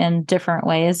participate in different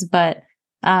ways. But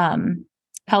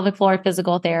pelvic floor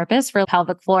physical therapist for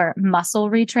pelvic floor muscle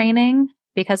retraining.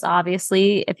 Because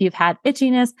obviously, if you've had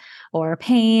itchiness or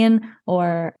pain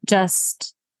or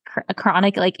just a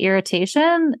chronic like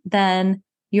irritation, then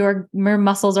your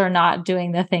muscles are not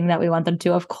doing the thing that we want them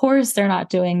to. Of course, they're not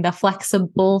doing the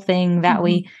flexible thing that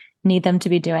we need them to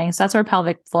be doing. So that's where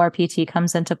pelvic floor PT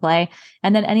comes into play.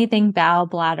 And then anything bowel,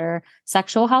 bladder,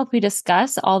 sexual health we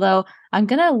discuss, although I'm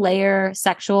going to layer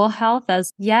sexual health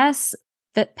as yes,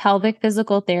 that pelvic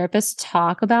physical therapists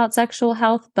talk about sexual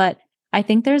health, but I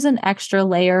think there's an extra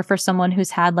layer for someone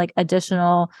who's had like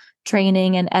additional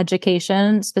training and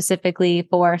education specifically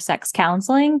for sex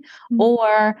counseling,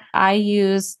 or I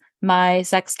use my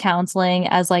sex counseling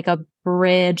as like a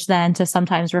bridge then to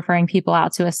sometimes referring people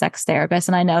out to a sex therapist.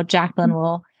 And I know Jaclyn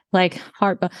will like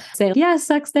say, yes,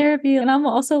 sex therapy. And I'm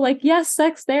also like, yes,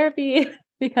 sex therapy,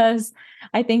 because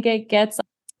I think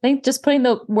just putting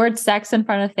the word sex in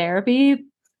front of therapy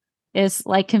is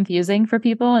like confusing for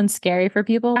people and scary for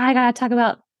people. I gotta talk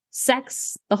about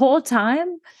sex the whole time.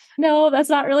 No, that's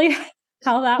not really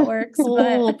how that works.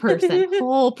 Whole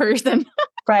person.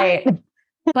 Right.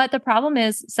 But the problem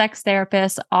is sex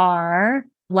therapists are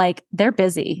like, they're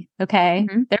busy. Okay.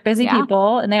 They're busy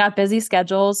people and they got busy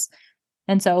schedules.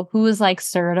 And so who is like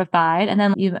certified? And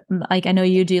then you like, I know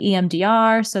you do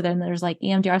EMDR. So then there's like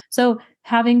EMDR. So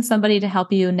having somebody to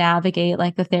help you navigate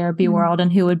like the therapy world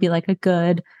and who would be like a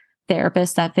good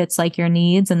therapist that fits like your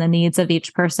needs, and the needs of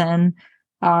each person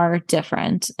are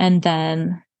different. And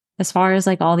then as far as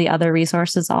like all the other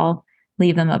resources, I'll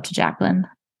leave them up to Jaclyn.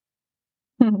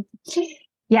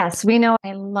 Yes, we know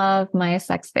I love my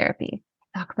sex therapy.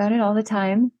 I talk about it all the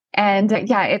time. And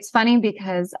yeah, it's funny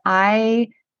because I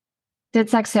did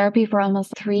sex therapy for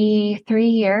almost three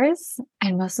years.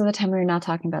 And most of the time we were not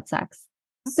talking about sex.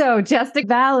 So just to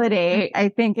validate, I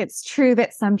think it's true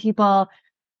that some people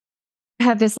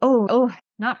have this, oh,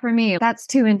 not for me. That's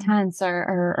too intense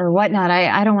or whatnot.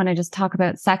 I don't want to just talk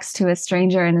about sex to a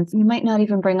stranger. And you might not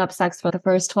even bring up sex for the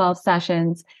first 12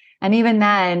 sessions. And even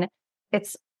then,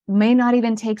 it's may not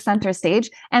even take center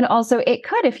stage. And also it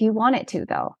could if you want it to,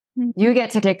 though. You get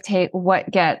to dictate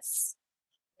what gets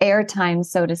airtime,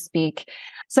 so to speak.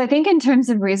 So I think in terms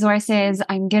of resources,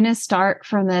 I'm going to start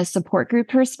from a support group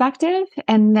perspective,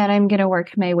 and then I'm going to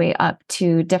work my way up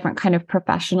to different kind of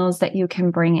professionals that you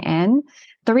can bring in.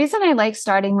 The reason I like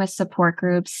starting with support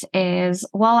groups is,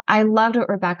 well, I loved what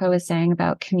Rebecca was saying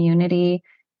about community.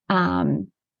 And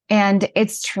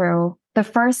it's true. The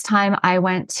first time I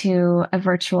went to a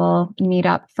virtual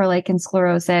meetup for lichen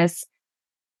sclerosus,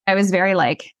 I was very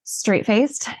like straight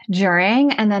faced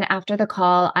during. And then after the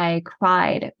call, I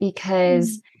cried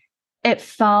because it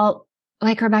felt,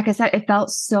 like Rebecca said, it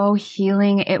felt so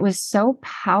healing. It was so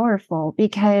powerful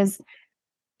because,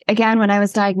 again, when I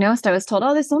was diagnosed, I was told,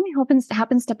 oh, this only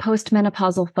happens to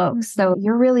postmenopausal folks. So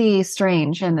you're really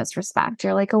strange in this respect.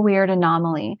 You're like a weird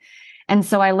anomaly. And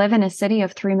so I live in a city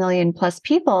of 3 million plus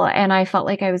people, and I felt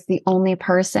like I was the only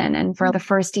person. And for the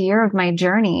first year of my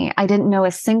journey, I didn't know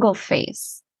a single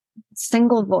face,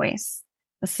 single voice,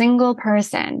 a single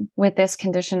person with this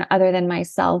condition other than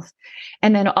myself.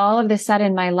 And then all of a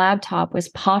sudden, my laptop was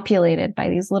populated by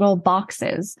these little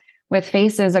boxes with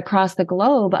faces across the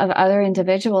globe of other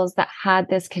individuals that had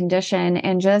this condition.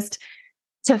 And just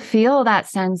to feel that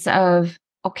sense of,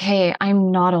 okay,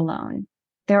 I'm not alone.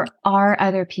 There are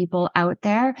other people out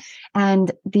there,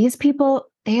 and these people,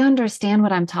 they understand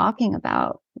what I'm talking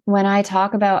about. When I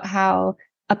talk about how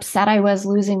upset I was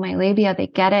losing my labia, they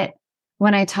get it.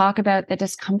 When I talk about the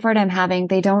discomfort I'm having,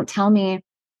 they don't tell me,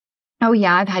 oh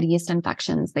yeah, I've had yeast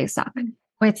infections, they suck.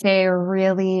 They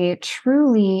really,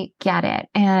 truly get it.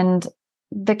 And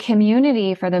the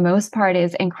community, for the most part,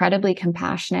 is incredibly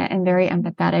compassionate and very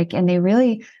empathetic, and they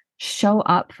really show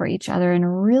up for each other in a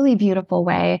really beautiful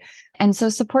way. And so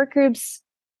support groups,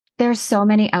 there's so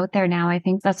many out there now. I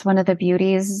think that's one of the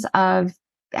beauties of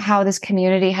how this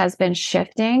community has been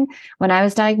shifting. When I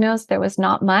was diagnosed, there was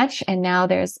not much, and now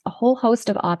there's a whole host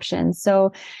of options.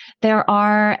 So there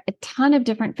are a ton of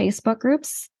different Facebook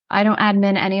groups. I don't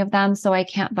admin any of them, so I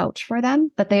can't vouch for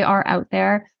them, but they are out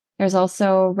there. There's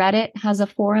also Reddit has a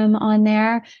forum on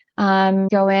there.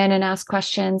 Go in and ask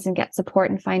questions and get support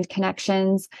and find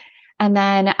connections. And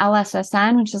then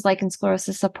LSSN, which is Lichen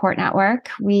Sclerosus Support Network,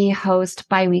 we host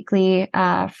biweekly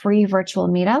free virtual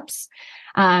meetups.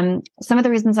 Some of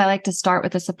the reasons I like to start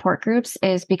with the support groups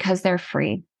is because they're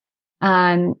free.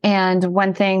 And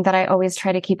one thing that I always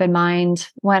try to keep in mind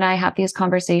when I have these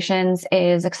conversations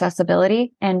is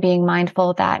accessibility and being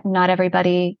mindful that not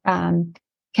everybody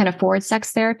can afford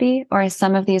sex therapy or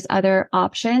some of these other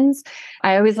options.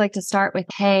 I always like to start with,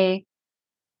 hey,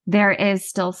 there is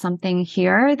still something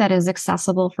here that is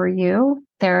accessible for you.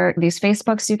 There are these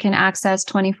Facebooks you can access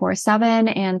 24/7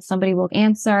 and somebody will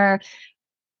answer.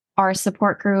 Our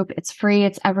support group, it's free.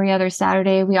 It's every other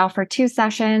Saturday. We offer 2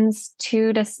 sessions,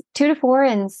 2 to 4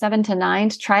 and 7 to 9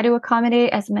 to try to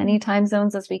accommodate as many time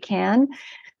zones as we can.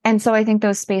 And so I think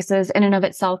those spaces in and of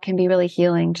itself can be really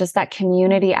healing. Just that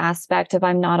community aspect of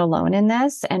I'm not alone in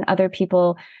this, and other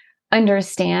people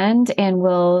understand and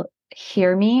will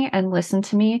hear me and listen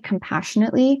to me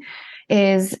compassionately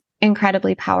is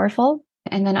incredibly powerful.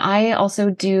 And then I also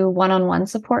do one-on-one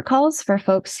support calls for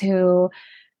folks who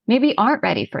maybe aren't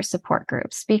ready for support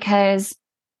groups, because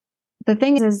the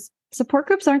thing is support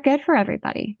groups aren't good for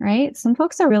everybody, right? Some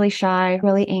folks are really shy,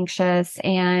 really anxious,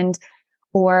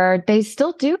 or they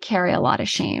still do carry a lot of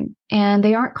shame and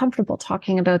they aren't comfortable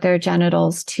talking about their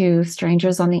genitals to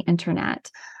strangers on the internet,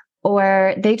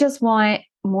 or they just want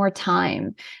more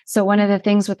time. So one of the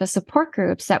things with the support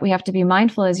groups that we have to be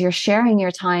mindful is you're sharing your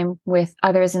time with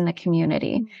others in the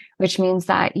community, which means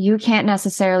that you can't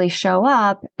necessarily show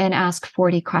up and ask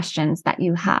 40 questions that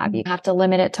you have. You have to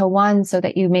limit it to 1 so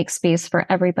that you make space for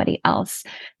everybody else.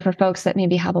 For folks that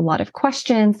maybe have a lot of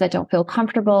questions that don't feel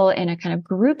comfortable in a kind of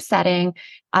group setting,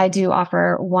 I do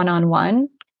offer one-on-one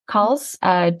calls,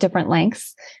 different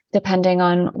lengths, depending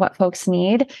on what folks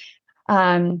need.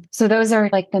 So those are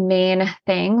like the main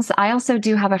things. I also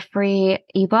do have a free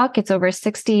ebook. It's over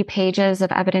 60 pages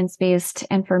of evidence-based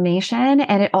information,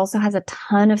 and it also has a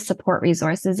ton of support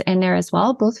resources in there as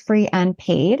well, both free and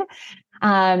paid.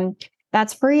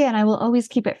 That's free, and I will always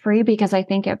keep it free because I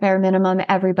think at bare minimum,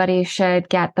 everybody should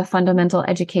get the fundamental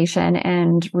education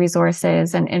and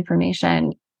resources and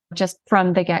information just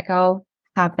from the get-go,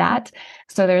 have that.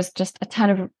 So there's just a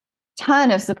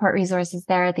ton of support resources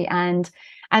there at the end.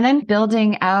 And then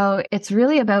building out, it's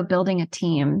really about building a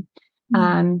team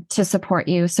to support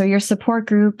you. So your support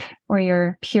group or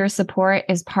your peer support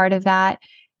is part of that.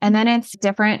 And then it's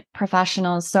different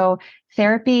professionals. So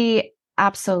therapy,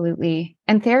 absolutely.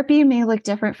 And therapy may look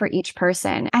different for each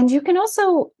person. And you can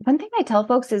also, one thing I tell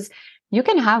folks is you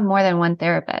can have more than one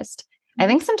therapist. I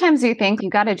think sometimes you think you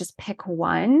got to just pick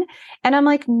one. And I'm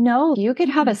like, no, you could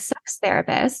have a sex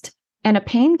therapist and a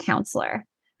pain counselor,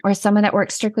 or someone that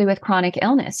works strictly with chronic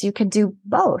illness. You could do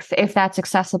both if that's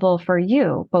accessible for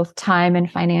you, both time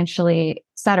and financially, et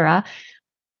cetera.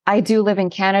 I do live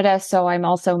in Canada, so I'm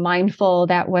also mindful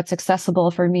that what's accessible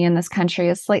for me in this country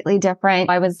is slightly different.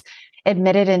 I was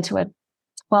admitted into a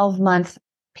 12-month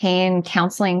pain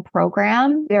counseling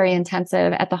program, very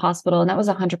intensive at the hospital, and that was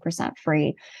 100%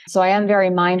 free. So I am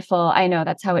very mindful. I know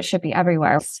that's how it should be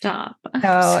everywhere. Stop.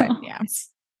 So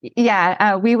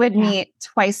yeah. We would meet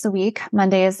twice a week,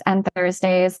 Mondays and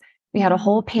Thursdays. We had a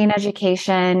whole pain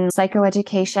education,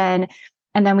 psychoeducation,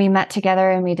 and then we met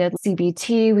together and we did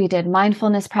CBT. We did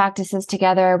mindfulness practices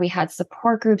together. We had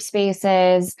support group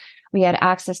spaces. We had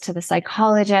access to the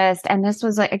psychologist. And this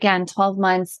was like, again, 12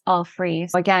 months, all free.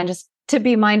 So again, just to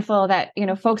be mindful that,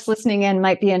 folks listening in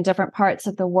might be in different parts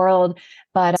of the world.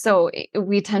 But so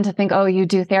we tend to think, oh, you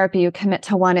do therapy, you commit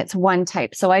to one, it's one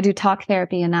type. So I do talk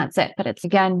therapy and that's it. But it's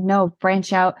again, no,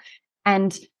 branch out.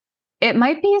 And it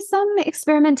might be some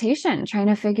experimentation, trying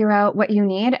to figure out what you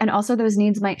need. And also those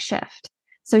needs might shift.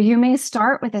 So you may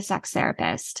start with a sex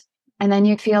therapist. And then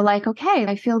you feel like, okay,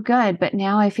 I feel good, but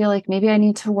now I feel like maybe I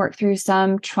need to work through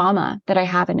some trauma that I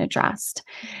haven't addressed.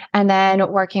 And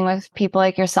then working with people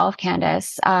like yourself,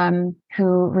 Candace,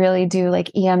 who really do like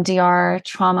EMDR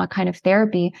trauma kind of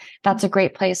therapy. That's a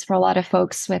great place for a lot of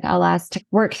folks with LS to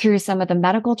work through some of the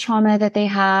medical trauma that they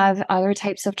have, other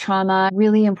types of trauma.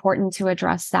 Really important to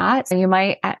address that. So you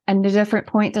might at a different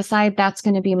point decide that's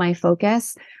going to be my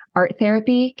focus. Art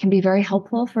therapy can be very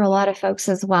helpful for a lot of folks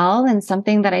as well. And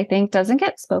something that I think doesn't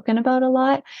get spoken about a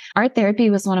lot. Art therapy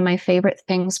was one of my favorite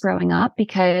things growing up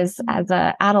because as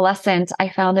an adolescent, I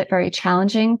found it very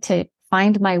challenging to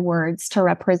find my words to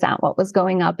represent what was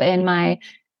going up in my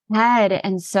head.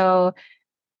 And so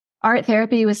art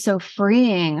therapy was so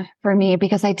freeing for me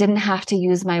because I didn't have to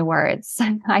use my words.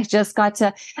 I just got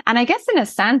to, and I guess in a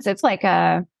sense, it's like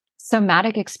a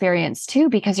somatic experience too,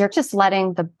 because you're just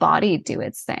letting the body do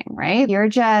its thing, right? You're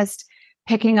just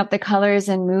picking up the colors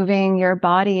and moving your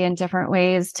body in different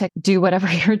ways to do whatever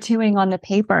you're doing on the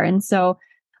paper. And so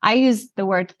I use the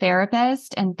word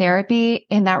therapist and therapy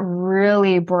in that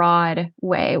really broad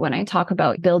way when I talk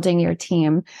about building your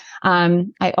team.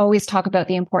 I always talk about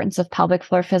the importance of pelvic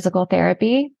floor physical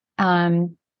therapy.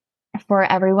 For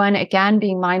everyone, again,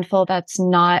 being mindful that's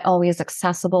not always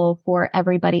accessible for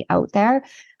everybody out there.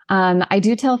 I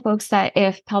do tell folks that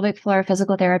if pelvic floor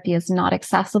physical therapy is not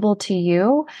accessible to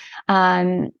you,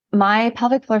 My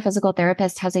pelvic floor physical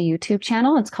therapist has a YouTube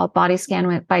channel. It's called Body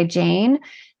Scan by Jane.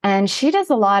 And she does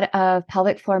a lot of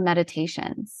pelvic floor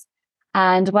meditations.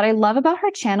 And what I love about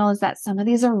her channel is that some of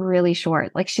these are really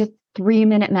short. Like she has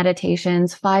 3-minute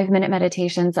meditations, 5-minute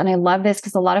meditations. And I love this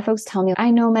because a lot of folks tell me, I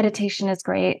know meditation is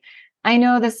great. I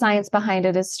know the science behind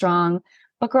it is strong,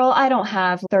 but girl, I don't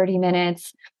have 30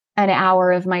 minutes, an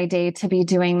hour of my day to be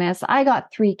doing this. I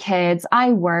got 3 kids.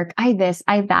 I work, I this,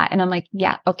 I that. And I'm like,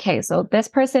 yeah, okay. So this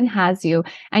person has you,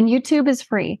 and YouTube is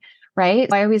free.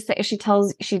 Right. I always say she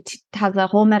has a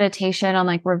whole meditation on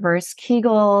like reverse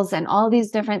Kegels and all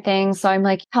these different things. So I'm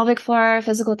like, pelvic floor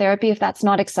physical therapy, if that's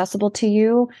not accessible to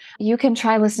you, you can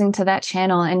try listening to that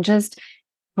channel and just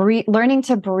learning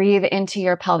to breathe into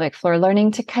your pelvic floor,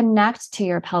 learning to connect to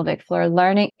your pelvic floor,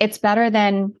 it's better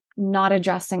than not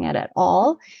addressing it at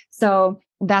all. So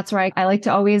that's where I like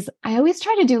to I always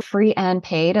try to do free and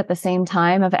paid at the same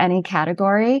time of any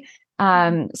category.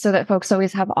 So that folks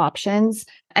always have options.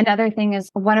 Another thing is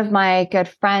one of my good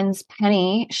friends,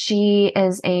 Penny, she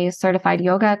is a certified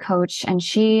yoga coach and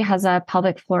she has a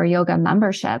pelvic floor yoga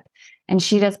membership and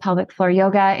she does pelvic floor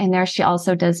yoga. In there, she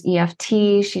also does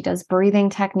EFT. She does breathing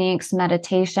techniques,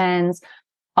 meditations,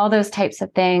 all those types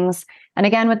of things. And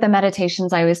again, with the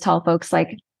meditations, I always tell folks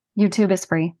like YouTube is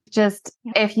free. Just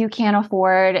if you can't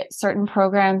afford certain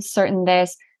programs, certain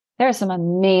this, there are some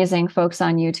amazing folks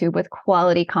on YouTube with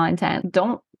quality content.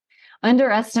 Don't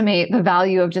underestimate the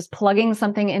value of just plugging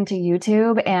something into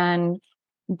YouTube and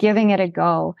giving it a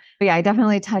go. But yeah, I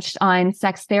definitely touched on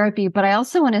sex therapy, but I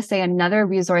also want to say another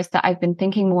resource that I've been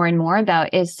thinking more and more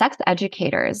about is sex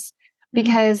educators.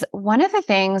 Because one of the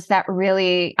things that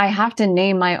really, I have to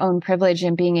name my own privilege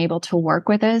in being able to work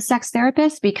with a sex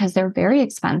therapist because they're very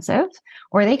expensive,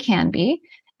 or they can be.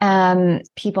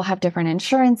 People have different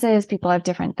insurances, people have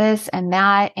different this and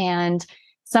that. And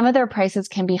some of their prices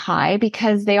can be high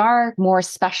because they are more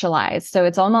specialized. So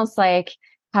it's almost like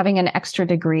having an extra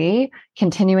degree,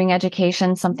 continuing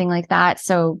education, something like that.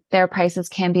 So their prices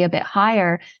can be a bit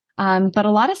higher. But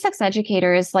a lot of sex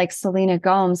educators like Selena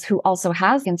Gomes, who also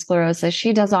has sclerosis,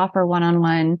 she does offer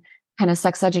one-on-one kind of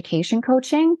sex education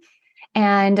coaching.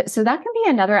 And so that can be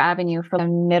another avenue for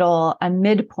a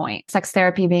midpoint, sex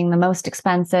therapy being the most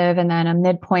expensive, and then a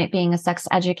midpoint being a sex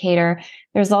educator.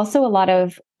 There's also a lot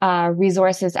of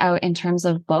resources out in terms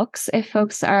of books, if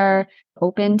folks are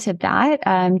open to that.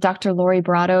 Dr. Lori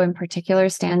Brotto in particular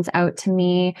stands out to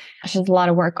me. She does a lot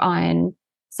of work on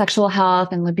sexual health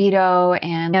and libido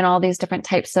and all these different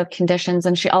types of conditions.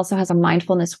 And she also has a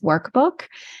mindfulness workbook.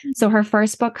 So her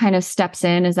first book kind of steps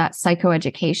in as that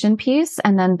psychoeducation piece.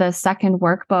 And then the second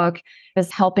workbook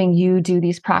is helping you do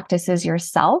these practices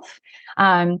yourself.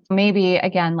 Maybe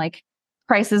again, like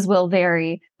prices will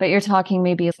vary, but you're talking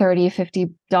maybe $30,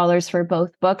 $50 for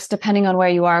both books, depending on where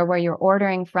you are, where you're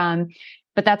ordering from.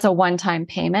 But that's a one-time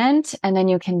payment. And then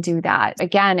you can do that.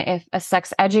 Again, if a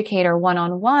sex educator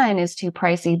one-on-one is too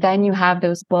pricey, then you have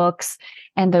those books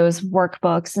and those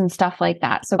workbooks and stuff like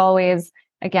that. So always,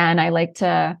 again, I like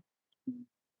to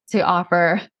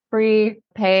offer free,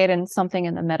 paid, and something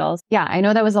in the middle. Yeah, I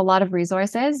know that was a lot of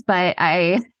resources, but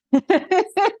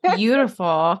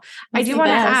Beautiful. I do want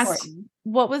to ask,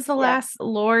 what was the last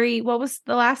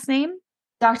name?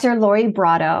 Dr. Lori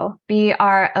Brotto,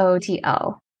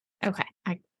 Broto. Okay.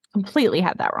 I completely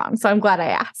had that wrong. So I'm glad I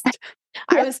asked.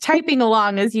 I was typing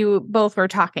along as you both were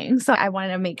talking. So I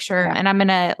wanted to make sure. And I'm going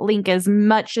to link as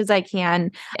much as I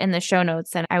can in the show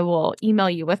notes, and I will email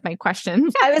you with my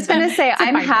questions. I was going to say,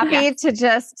 I'm happy to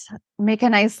just make a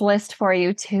nice list for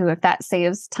you too, if that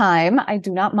saves time. I do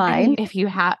not mind. If you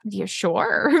have, you're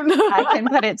sure. I can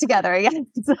put it together. Yes.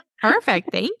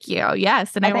 Perfect. Thank you.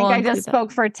 Yes. And I think I just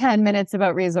spoke for 10 minutes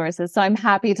about resources. So I'm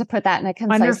happy to put that in a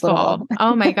concise little.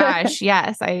 Oh my gosh.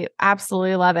 Yes. I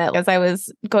absolutely love it. As I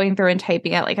was going through and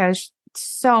typing it, like I was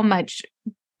so much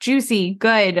juicy,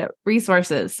 good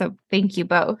resources. So thank you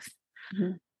both.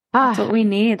 Mm-hmm. That's what we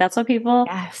need. That's what people.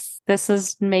 Yes. This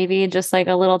is maybe just like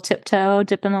a little tiptoe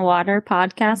dip in the water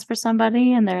podcast for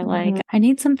somebody. And they're like, I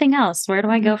need something else. Where do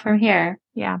I go from here?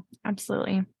 Yeah,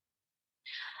 absolutely.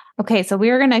 Okay, so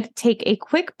we're going to take a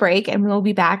quick break and we'll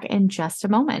be back in just a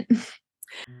moment.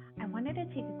 I wanted to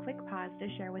take a quick pause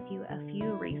to share with you a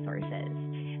few resources.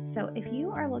 So if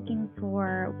you are looking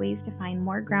for ways to find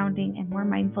more grounding and more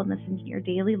mindfulness into your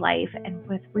daily life and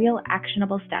with real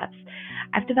actionable steps,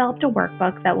 I've developed a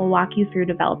workbook that will walk you through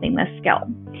developing this skill.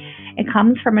 It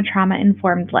comes from a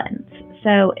trauma-informed lens.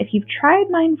 So if you've tried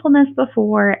mindfulness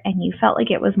before and you felt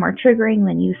like it was more triggering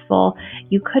than useful,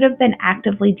 you could have been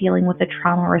actively dealing with a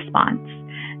trauma response.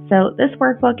 So this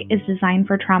workbook is designed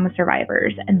for trauma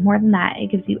survivors, and more than that,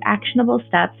 it gives you actionable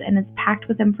steps and it's packed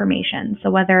with information. So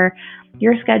whether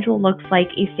your schedule looks like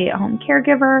a stay-at-home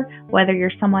caregiver, whether you're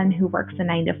someone who works a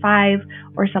 9 to 5,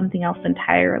 or something else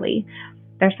entirely,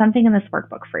 there's something in this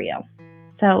workbook for you.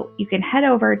 So you can head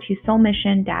over to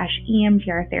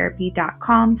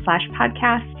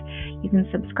soulmission-emdrtherapy.com/podcast. You can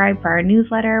subscribe for our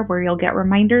newsletter where you'll get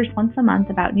reminders once a month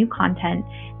about new content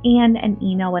and an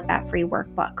email with that free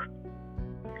workbook.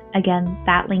 Again,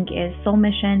 that link is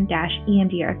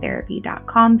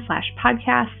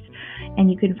soulmission-emdrtherapy.com/podcast,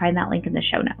 and you can find that link in the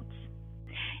show notes.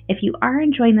 If you are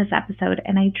enjoying this episode,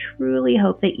 and I truly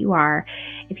hope that you are,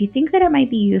 if you think that it might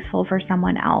be useful for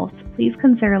someone else, please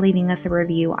consider leaving us a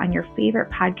review on your favorite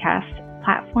podcast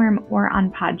platform or on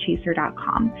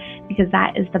podchaser.com, because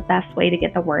that is the best way to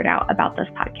get the word out about this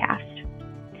podcast.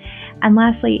 And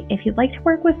lastly, if you'd like to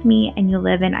work with me and you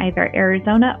live in either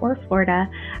Arizona or Florida,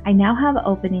 I now have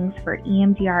openings for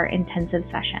EMDR intensive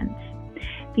sessions.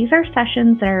 These are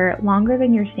sessions that are longer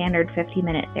than your standard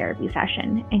 50-minute therapy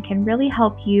session and can really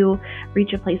help you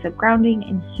reach a place of grounding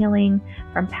and healing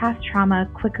from past trauma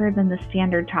quicker than the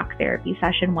standard talk therapy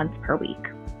session once per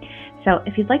week. So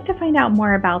if you'd like to find out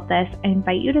more about this, I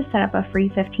invite you to set up a free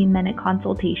 15-minute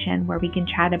consultation where we can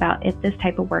chat about if this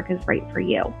type of work is right for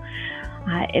you.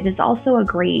 It is also a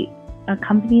great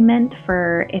accompaniment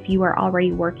for if you are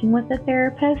already working with a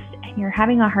therapist and you're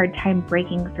having a hard time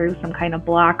breaking through some kind of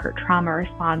block or trauma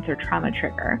response or trauma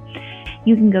trigger.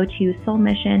 You can go to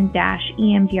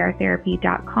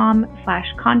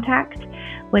soulmission-emdrtherapy.com/contact,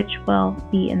 which will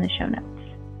be in the show notes.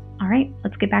 All right,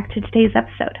 let's get back to today's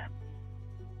episode.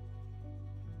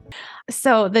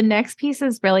 So the next piece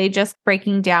is really just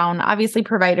breaking down, obviously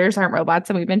providers aren't robots,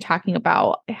 and we've been talking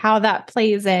about how that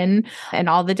plays in and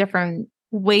all the different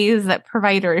ways that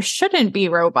providers shouldn't be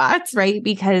robots, right?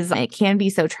 Because it can be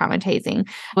so traumatizing.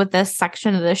 With this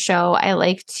section of the show, I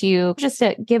like to just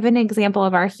give an example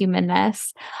of our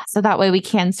humanness, so that way we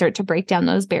can start to break down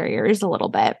those barriers a little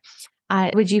bit.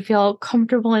 Would you feel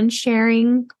comfortable in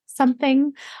sharing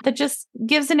something that just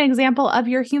gives an example of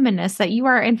your humanness, that you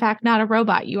are in fact not a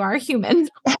robot, you are a human?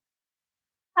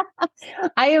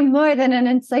 I am more than an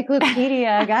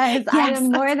encyclopedia, guys. Yes, I am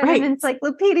more than an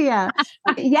encyclopedia.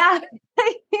 Yeah.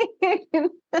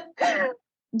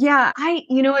 Yeah.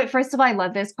 You know what? First of all, I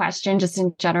love this question. Just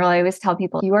in general, I always tell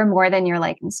people you are more than your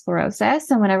lichen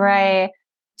sclerosus. And whenever I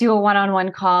do a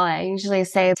one-on-one call, I usually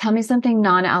say, tell me something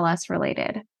non-LS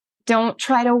related. Don't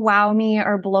try to wow me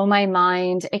or blow my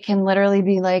mind. It can literally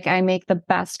be like, I make the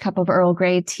best cup of Earl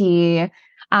Grey tea.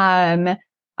 I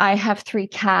have 3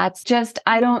 cats.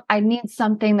 I need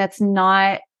something that's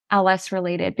not LS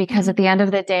related, because at the end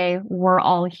of the day, we're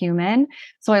all human.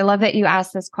 So I love that you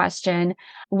asked this question.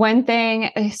 One thing,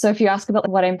 so if you ask about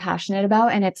what I'm passionate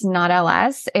about and it's not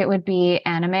LS, it would be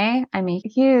anime. I'm a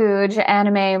huge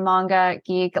anime manga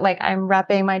geek. Like, I'm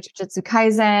repping my Jujutsu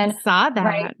Kaisen. Saw that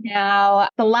right now.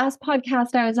 The last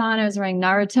podcast I was on, I was wearing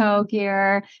Naruto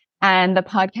gear, and the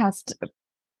podcast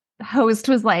host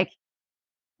was like,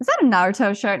 is that a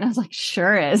Naruto shirt? And I was like,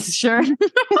 sure is. Sure.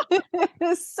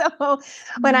 So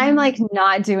when I'm like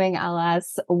not doing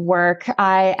LS work,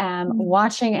 I am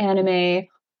watching anime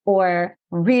or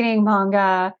reading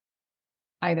manga,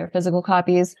 either physical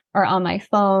copies or on my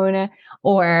phone,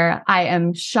 or I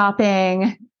am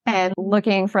shopping and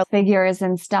looking for figures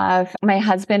and stuff. My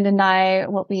husband and I,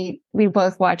 we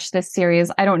both watched this series.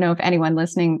 I don't know if anyone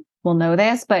listening will know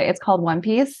this, but it's called One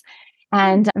Piece.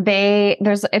 And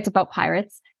it's about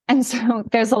pirates. And so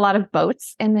there's a lot of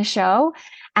boats in the show.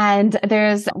 And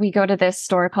we go to this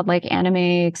store called like Anime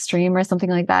Extreme or something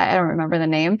like that. I don't remember the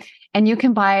name. And you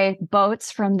can buy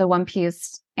boats from the One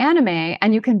Piece anime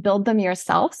and you can build them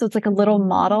yourself. So it's like a little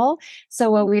model. So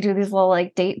what we do, these little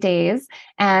like date days,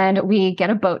 and we get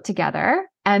a boat together,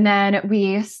 and then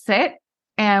we sit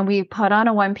and we put on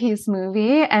a One Piece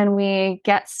movie and we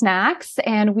get snacks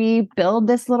and we build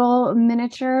this little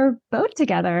miniature boat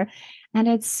together. And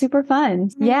it's super fun.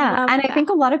 Yeah. And I think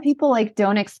a lot of people like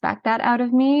don't expect that out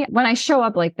of me. When I show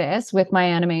up like this with my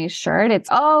anime shirt,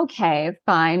 it's okay,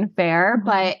 fine, fair.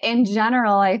 But in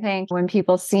general, I think when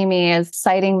people see me as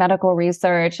citing medical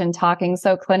research and talking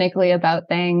so clinically about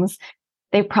things,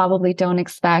 they probably don't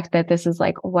expect that this is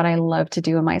like what I love to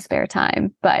do in my spare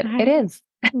time, but it is.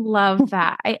 Love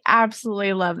that. I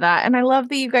absolutely love that. And I love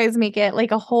that you guys make it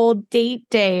like a whole date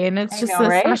day, and it's just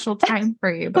a special time for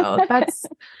you both. That's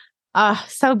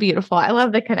so beautiful. I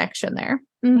love the connection there.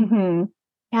 Mm-hmm.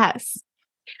 Yes.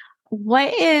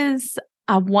 What is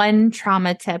a one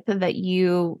trauma tip that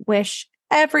you wish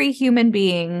every human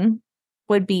being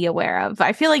would be aware of?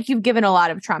 I feel like you've given a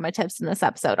lot of trauma tips in this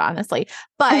episode, honestly.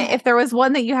 But if there was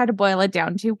one that you had to boil it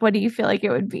down to, what do you feel like it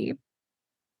would be?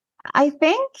 I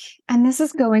think, and this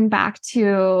is going back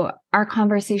to our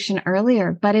conversation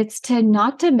earlier, but it's to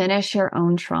not diminish your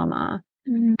own trauma.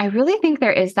 Mm-hmm. I really think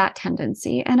there is that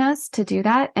tendency in us to do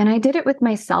that. And I did it with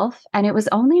myself. And it was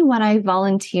only when I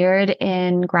volunteered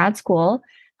in grad school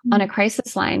on a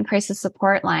crisis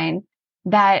support line,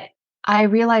 that I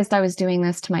realized I was doing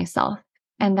this to myself,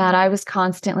 and that I was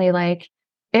constantly like,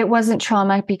 it wasn't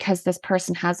trauma because this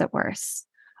person has it worse,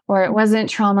 or it wasn't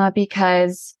trauma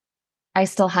because I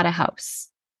still had a house.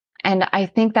 And I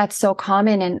think that's so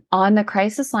common. And on the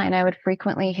crisis line, I would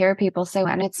frequently hear people say,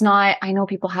 and it's not, I know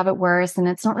people have it worse and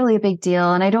it's not really a big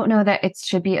deal. And I don't know that it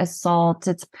should be assault.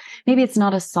 Maybe it's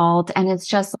not assault. And it's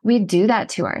just, we do that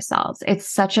to ourselves. It's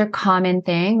such a common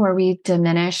thing where we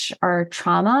diminish our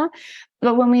trauma.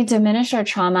 But when we diminish our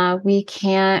trauma, we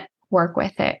can't work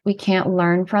with it. We can't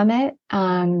learn from it.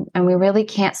 And we really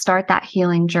can't start that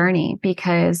healing journey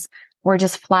because we're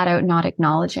just flat out not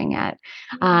acknowledging it.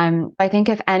 I think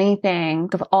if anything,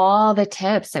 of all the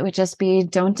tips, it would just be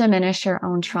don't diminish your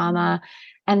own trauma,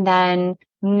 and then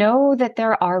know that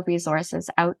there are resources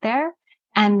out there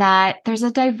and that there's a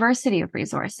diversity of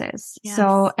resources. Yes.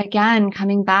 So again,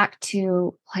 coming back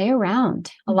to play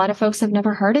around. A lot of folks have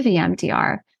never heard of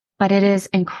EMDR, but it is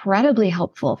incredibly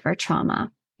helpful for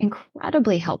trauma.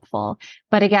 Incredibly helpful.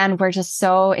 But again, we're just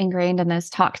so ingrained in this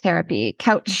talk therapy,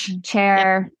 couch,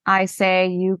 chair. I say,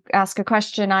 you ask a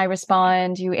question, I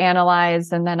respond, you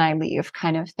analyze, and then I leave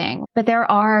kind of thing. But there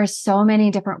are so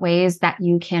many different ways that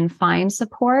you can find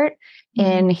support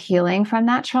in healing from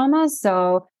that trauma.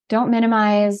 So don't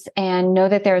minimize, and know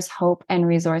that there's hope and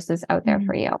resources out there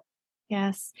for you.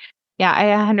 Yes. Yeah, I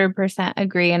 100%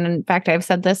 agree. And in fact, I've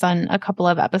said this on a couple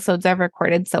of episodes I've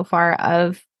recorded so far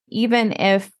of, even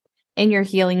if in your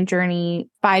healing journey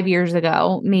 5 years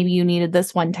ago, maybe you needed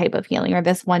this one type of healing or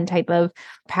this one type of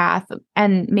path,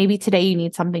 and maybe today you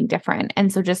need something different.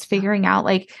 And so just figuring out,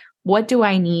 like, what do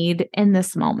I need in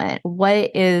this moment?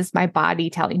 What is my body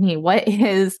telling me? What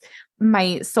is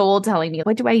my soul telling me?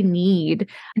 What do I need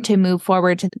to move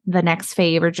forward to the next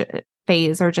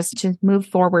phase or just to move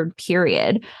forward,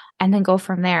 period, and then go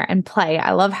from there and play.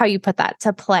 I love how you put that,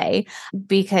 to play,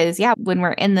 because when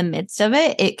we're in the midst of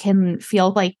it, it can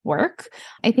feel like work,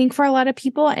 I think, for a lot of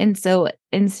people. And so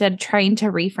instead, trying to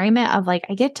reframe it of like,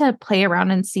 I get to play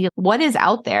around and see what is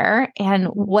out there and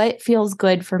what feels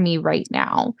good for me right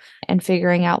now, and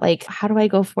figuring out, like, how do I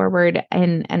go forward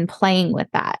and playing with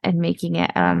that and making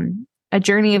it a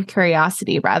journey of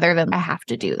curiosity rather than I have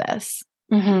to do this.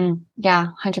 Mm-hmm. Yeah,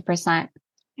 100%.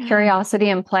 Curiosity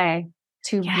and play.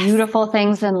 Two beautiful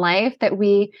things in life that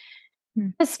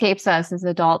escapes us as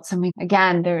adults. And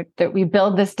we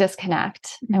build this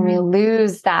disconnect and we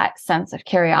lose that sense of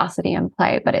curiosity and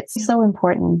play, but it's so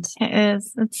important. It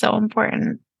is. It's so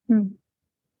important.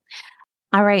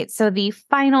 All right. So the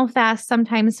final fast,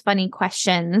 sometimes funny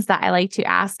questions that I like to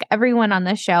ask everyone on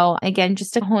the show, again,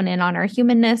 just to hone in on our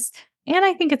humanness. And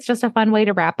I think it's just a fun way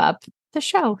to wrap up the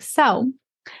show. So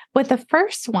with the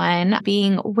first one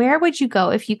being, where would you go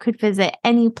if you could visit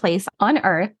any place on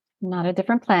Earth, not a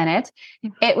different planet?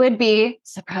 It would be,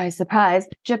 surprise, surprise,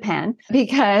 Japan,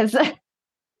 because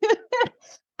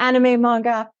anime,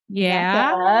 manga.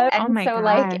 Yeah. And oh my so gosh.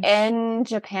 Like in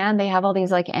Japan, they have all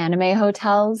these like anime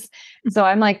hotels. So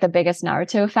I'm like the biggest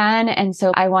Naruto fan. And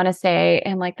so I want to stay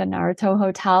in like the Naruto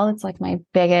hotel. It's like my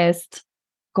biggest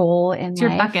goal in it's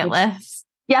life. Your bucket list.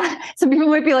 Yeah. Some people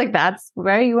might be like, that's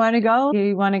where you want to go.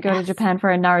 You want to go to Japan for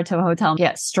a Naruto hotel.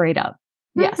 Yeah, straight up.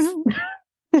 Yes.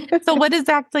 So what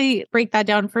exactly, break that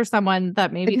down for someone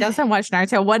that maybe doesn't watch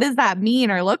Naruto? What does that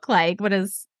mean or look like?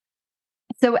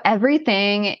 So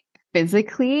everything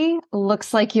physically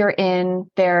looks like you're in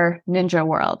their ninja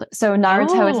world. So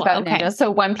Naruto is about ninjas.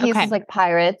 So One Piece is like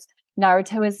pirates.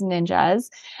 Naruto is ninjas.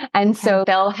 And so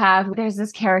there's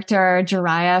this character,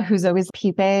 Jiraiya, who's always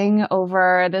peeping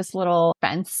over this little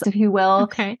fence, if you will.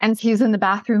 Okay. And he's in the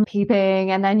bathroom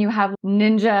peeping. And then you have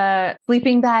ninja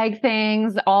sleeping bag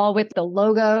things, all with the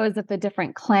logos of the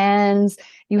different clans.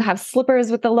 You have slippers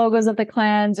with the logos of the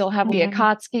clans. You'll have the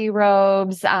Akatsuki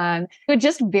robes. It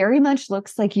just very much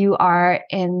looks like you are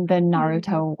in the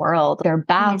Naruto world. Their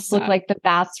baths look like the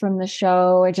baths from the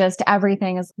show. Just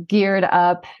everything is geared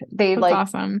up. That's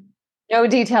awesome. No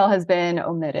detail has been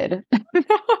omitted.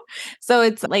 So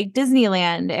it's like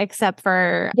Disneyland, except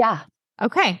for... Yeah.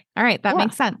 Okay. All right. That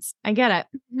makes sense. I get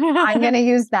it. I'm going to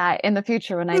use that in the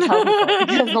future when I tell people,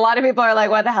 because a lot of people are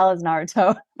like, what the hell is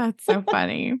Naruto? That's so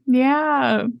funny.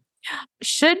 Yeah.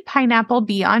 Should pineapple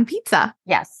be on pizza?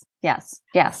 Yes. Yes.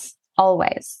 Yes.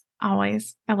 Always.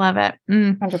 Always. I love it.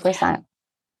 100%.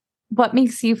 What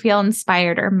makes you feel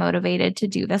inspired or motivated to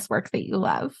do this work that you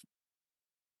love?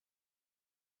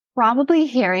 Probably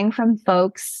hearing from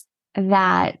folks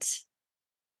that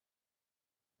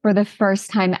for the first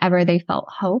time ever, they felt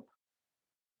hope,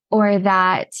 or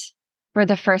that for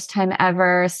the first time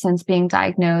ever since being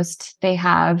diagnosed, they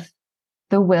have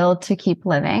the will to keep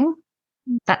living.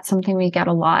 That's something we get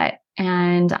a lot.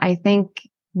 And I think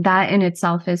that in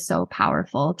itself is so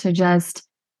powerful to just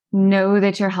know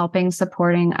that you're helping,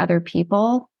 supporting other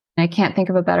people. I can't think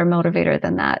of a better motivator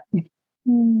than that.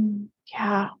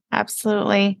 Yeah,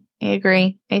 absolutely. I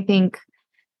agree. I think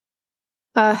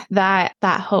that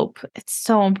hope, it's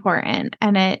so important.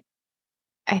 And I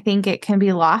think it can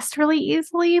be lost really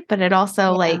easily, but it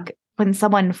also like when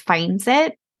someone finds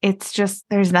it, it's just,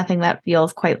 there's nothing that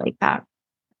feels quite like that.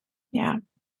 Yeah.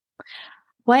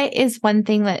 What is one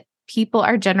thing that people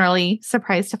are generally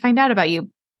surprised to find out about you,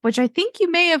 which I think you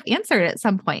may have answered at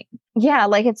some point? Yeah,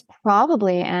 like it's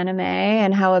probably anime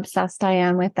and how obsessed I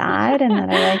am with that, and that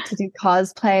I like to do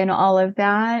cosplay and all of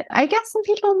that. I guess some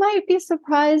people might be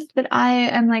surprised that I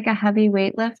am like a heavy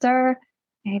weightlifter.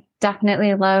 I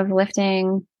definitely love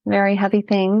lifting very heavy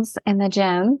things in the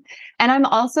gym. And I'm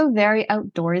also very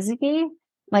outdoorsy.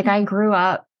 Like I grew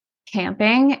up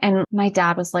camping and my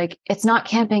dad was like, it's not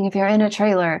camping if you're in a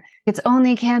trailer. It's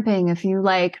only camping if you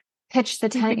like pitch the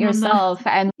tent yourself.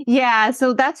 And yeah,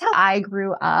 so that's how I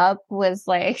grew up, was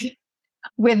like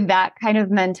with that kind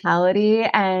of mentality.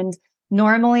 And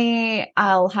normally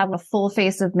I'll have a full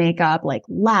face of makeup, like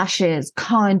lashes,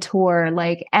 contour,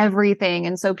 like everything.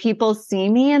 And so people see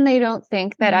me and they don't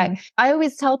think that I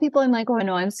always tell people, I'm like, oh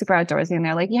no, I'm super outdoorsy. And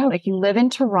they're like, yeah, like you live in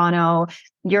Toronto,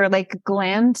 you're like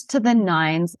glammed to the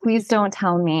nines. Please don't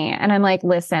tell me. And I'm like,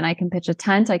 listen, I can pitch a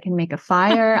tent. I can make a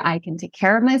fire. I can take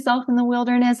care of myself in the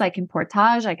wilderness. I can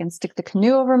portage. I can stick the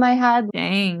canoe over my head.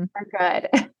 Dang. I'm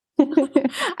good.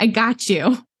 I got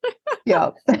you.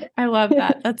 Yep. I love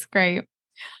that. That's great.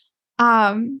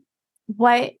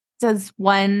 What does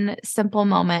one simple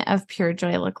moment of pure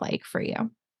joy look like for you?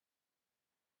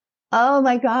 Oh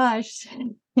my gosh.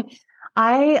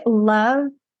 I love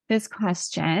this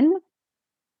question.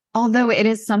 Although it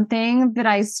is something that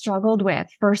I struggled with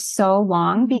for so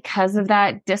long because of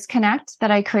that disconnect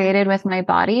that I created with my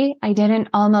body. I didn't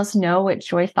almost know what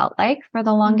joy felt like for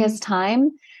the longest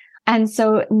time. And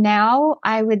so now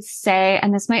I would say,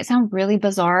 and this might sound really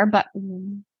bizarre, but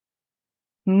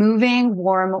moving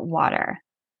warm water.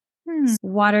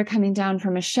 Water coming down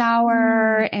from a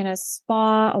shower, in a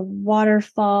spa, a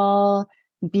waterfall,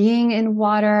 being in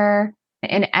water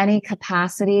in any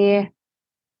capacity.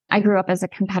 I grew up as a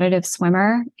competitive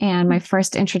swimmer, and my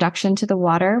first introduction to the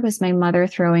water was my mother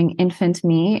throwing infant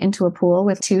me into a pool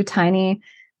with two tiny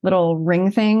little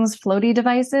ring things, floaty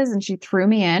devices, and she threw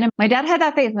me in. And my dad had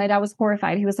that face. My dad was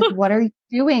horrified. He was like, what are you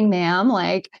doing, ma'am?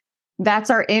 Like, that's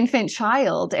our infant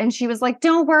child. And she was like,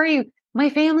 don't worry. My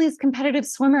family's competitive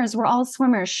swimmers. We're all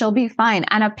swimmers. She'll be fine.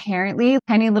 And apparently,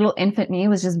 tiny little infant me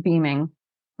was just beaming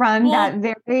from that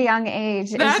very young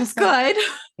age. That's just good.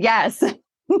 Yes.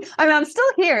 I mean, I'm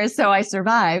still here, so I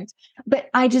survived. But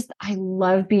I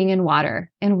love being in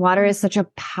water. And water is such a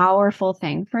powerful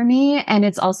thing for me. And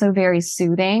it's also very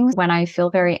soothing. When I feel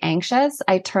very anxious,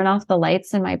 I turn off the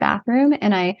lights in my bathroom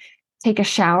and I take a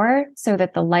shower so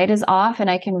that the light is off and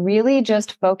I can really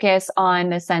just focus on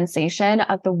the sensation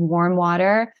of the warm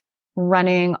water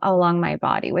running along my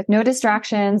body with no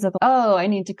distractions of, oh, I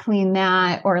need to clean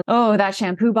that, or, oh, that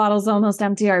shampoo bottle's almost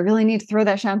empty. I really need to throw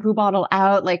that shampoo bottle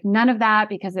out. Like none of that,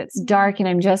 because it's dark and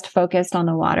I'm just focused on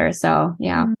the water. So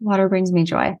yeah, water brings me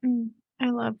joy. I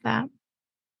love that.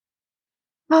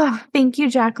 Oh, thank you,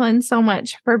 Jaclyn, so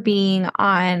much for being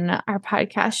on our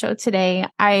podcast show today.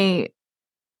 I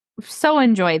so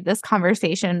enjoyed this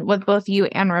conversation with both you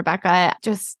and Rebecca,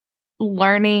 just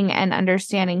learning and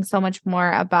understanding so much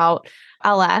more about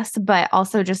LS, but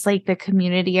also just like the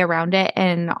community around it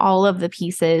and all of the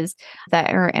pieces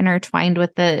that are intertwined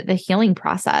with the healing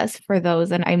process for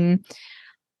those. And I'm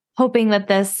hoping that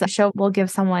this show will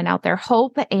give someone out there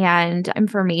hope and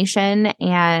information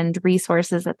and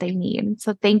resources that they need.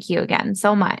 So thank you again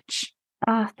so much.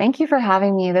 Thank you for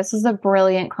having me. This was a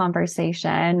brilliant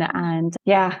conversation. And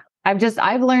yeah,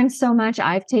 I've learned so much.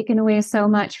 I've taken away so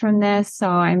much from this. So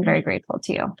I'm very grateful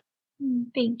to you.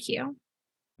 Thank you.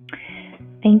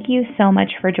 Thank you so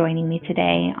much for joining me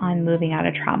today on Moving Out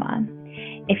of Trauma.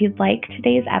 If you'd like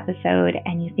today's episode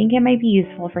and you think it might be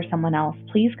useful for someone else,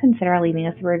 please consider leaving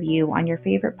us a review on your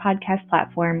favorite podcast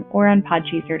platform or on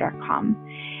podchaser.com.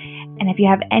 And if you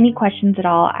have any questions at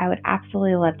all, I would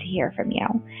absolutely love to hear from you.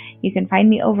 You can find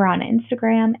me over on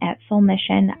Instagram at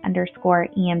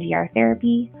soulmission_EMDR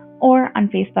therapy or on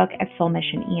Facebook at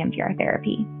Soulmission EMDR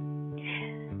therapy.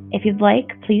 If you'd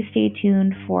like, please stay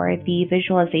tuned for the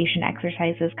visualization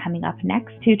exercises coming up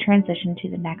next to transition to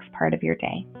the next part of your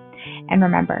day. And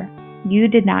remember, you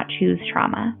did not choose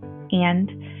trauma, and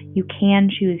you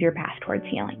can choose your path towards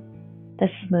healing.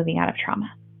 This is Moving Out of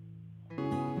Trauma.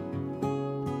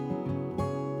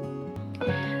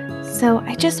 So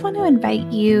I just want to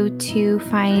invite you to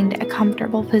find a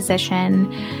comfortable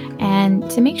position and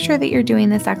to make sure that you're doing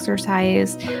this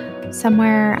exercise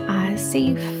somewhere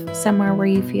safe, somewhere where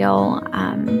you feel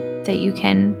that you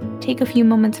can take a few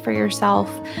moments for yourself,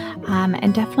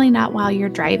 and definitely not while you're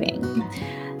driving.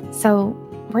 So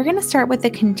we're going to start with the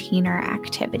container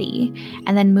activity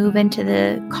and then move into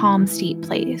the calm state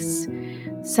place.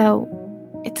 So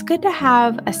it's good to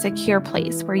have a secure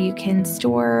place where you can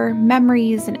store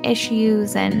memories and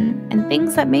issues and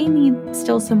things that may need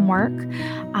still some work,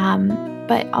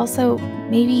 but also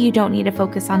maybe you don't need to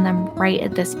focus on them right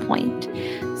at this point.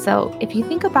 So if you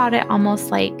think about it almost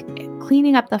like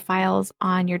cleaning up the files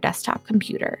on your desktop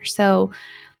computer, so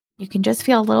you can just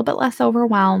feel a little bit less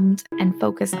overwhelmed and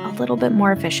focus a little bit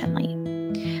more efficiently.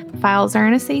 The files are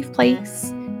in a safe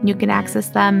place. You can access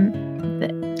them the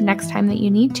next time that you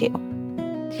need to.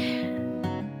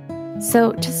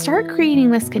 So to start creating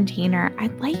this container,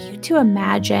 I'd like you to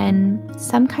imagine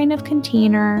some kind of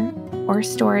container or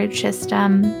storage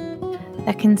system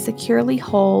that can securely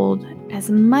hold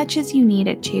as much as you need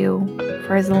it to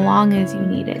for as long as you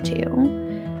need it to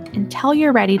until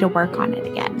you're ready to work on it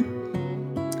again.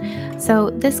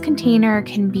 So this container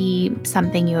can be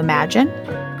something you imagine.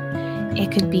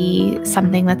 It could be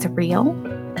something that's real.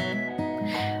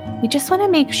 We just want to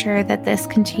make sure that this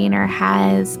container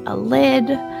has a lid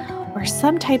or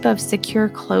some type of secure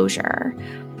closure,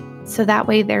 so that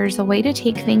way there's a way to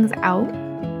take things out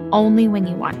only when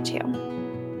you want to.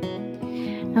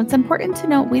 Now, it's important to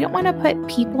note we don't want to put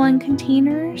people in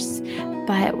containers,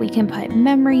 but we can put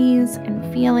memories and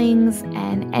feelings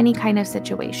and any kind of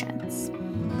situations.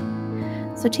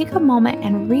 So take a moment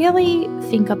and really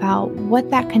think about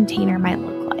what that container might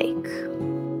look like.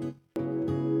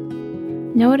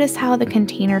 Notice how the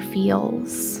container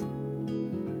feels.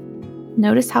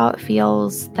 Notice how it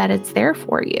feels that it's there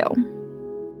for you,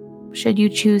 should you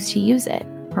choose to use it,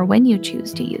 or when you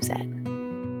choose to use it.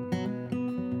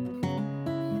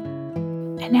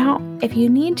 And now, if you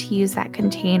need to use that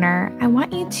container, I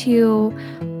want you to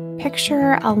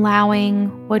picture allowing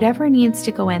whatever needs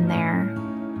to go in there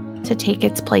to take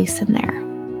its place in there.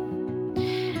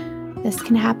 This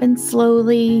can happen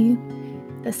slowly.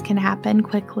 This can happen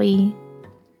quickly.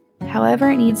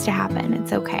 However it needs to happen,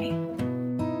 it's okay.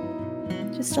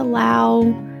 Just allow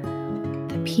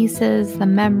the pieces, the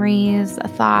memories, the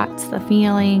thoughts, the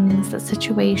feelings, the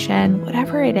situation,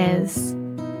 whatever it is,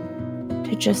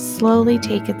 to just slowly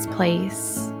take its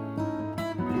place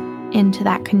into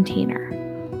that container.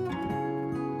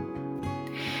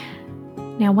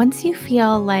 Now, once you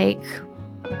feel like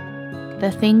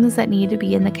the things that need to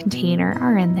be in the container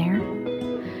are in there,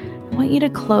 I want you to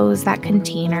close that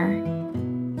container.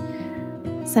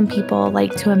 Some people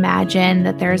like to imagine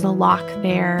that there's a lock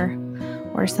there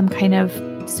or some kind of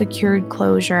secured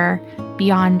closure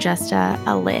beyond just a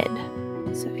lid.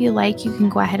 So if you like, you can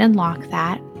go ahead and lock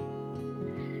that.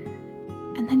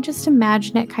 And then just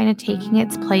imagine it kind of taking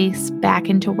its place back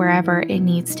into wherever it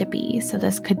needs to be. So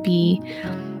this could be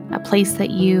a place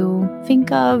that you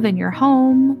think of in your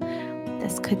home.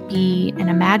 This could be an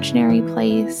imaginary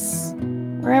place,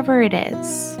 wherever it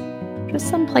is. Just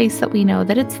some place that we know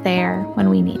that it's there when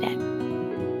we need it.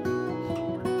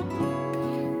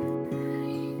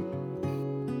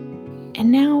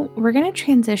 And now we're going to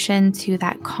transition to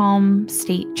that calm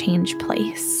state change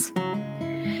place.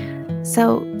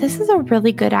 So this is a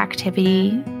really good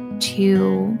activity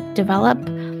to develop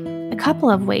a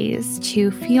couple of ways to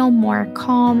feel more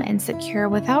calm and secure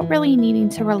without really needing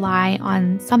to rely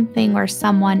on something or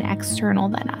someone external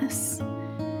than us.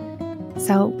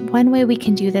 So one way we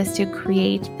can do this to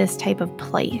create this type of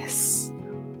place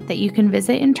that you can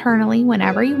visit internally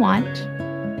whenever you want,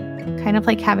 kind of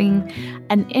like having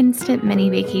an instant mini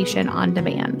vacation on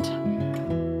demand.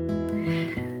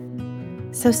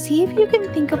 So see if you can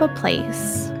think of a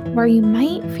place where you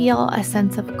might feel a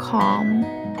sense of calm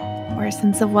or a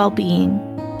sense of well-being.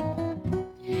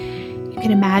 You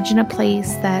can imagine a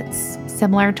place that's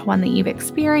similar to one that you've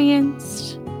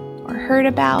experienced or heard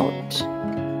about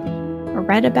or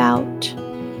read about.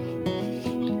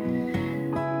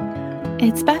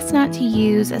 It's best not to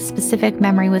use a specific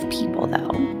memory with people,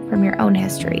 though, from your own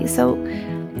history. So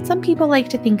some people like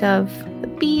to think of the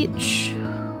beach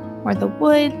or the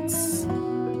woods,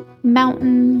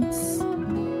 mountains,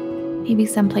 maybe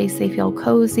someplace they feel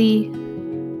cozy.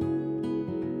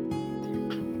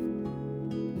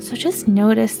 So just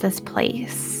notice this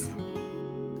place.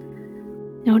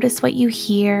 Notice what you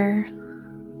hear.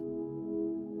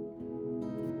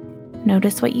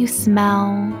 Notice what you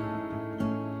smell.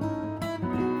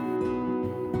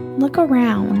 Look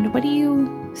around. What do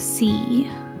you see?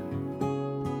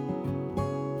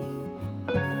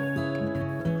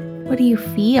 What do you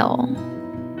feel?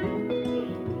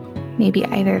 Maybe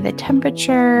either the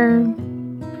temperature,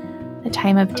 the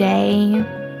time of day,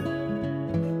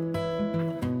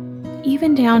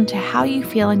 even down to how you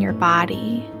feel in your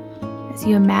body as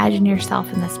you imagine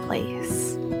yourself in this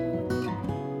place.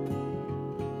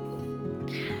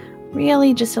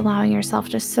 Really just allowing yourself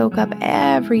to soak up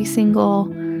every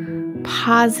single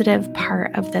positive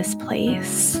part of this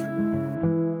place.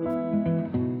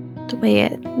 The way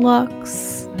it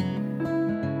looks,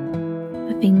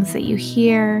 the things that you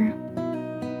hear,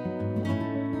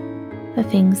 the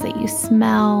things that you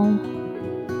smell,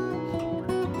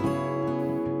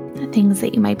 the things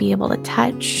that you might be able to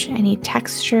touch, any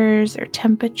textures or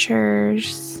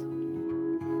temperatures,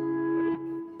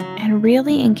 and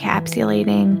really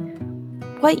encapsulating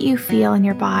what you feel in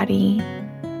your body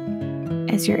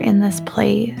as you're in this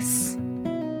place,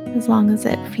 as long as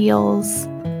it feels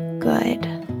good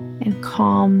and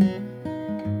calm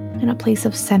and a place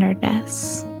of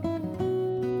centeredness.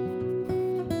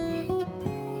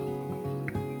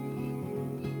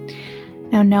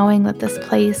 Now, knowing that this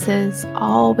place is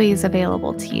always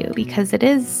available to you because it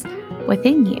is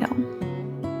within you.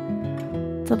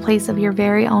 It's a place of your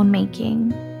very own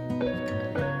making,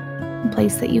 a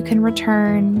place that you can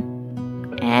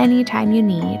return anytime you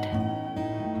need,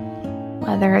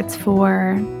 whether it's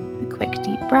for the quick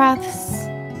deep breaths,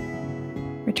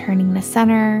 returning to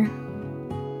center,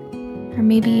 or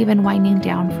maybe even winding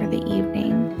down for the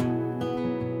evening.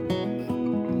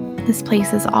 This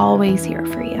place is always here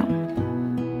for you.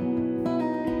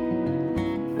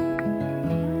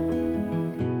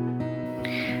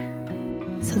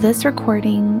 So this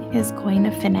recording is going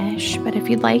to finish, but if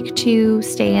you'd like to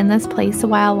stay in this place a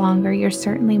while longer, you're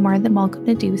certainly more than welcome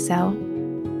to do so.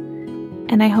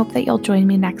 And I hope that you'll join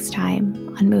me next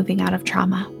time on Moving Out of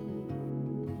Trauma.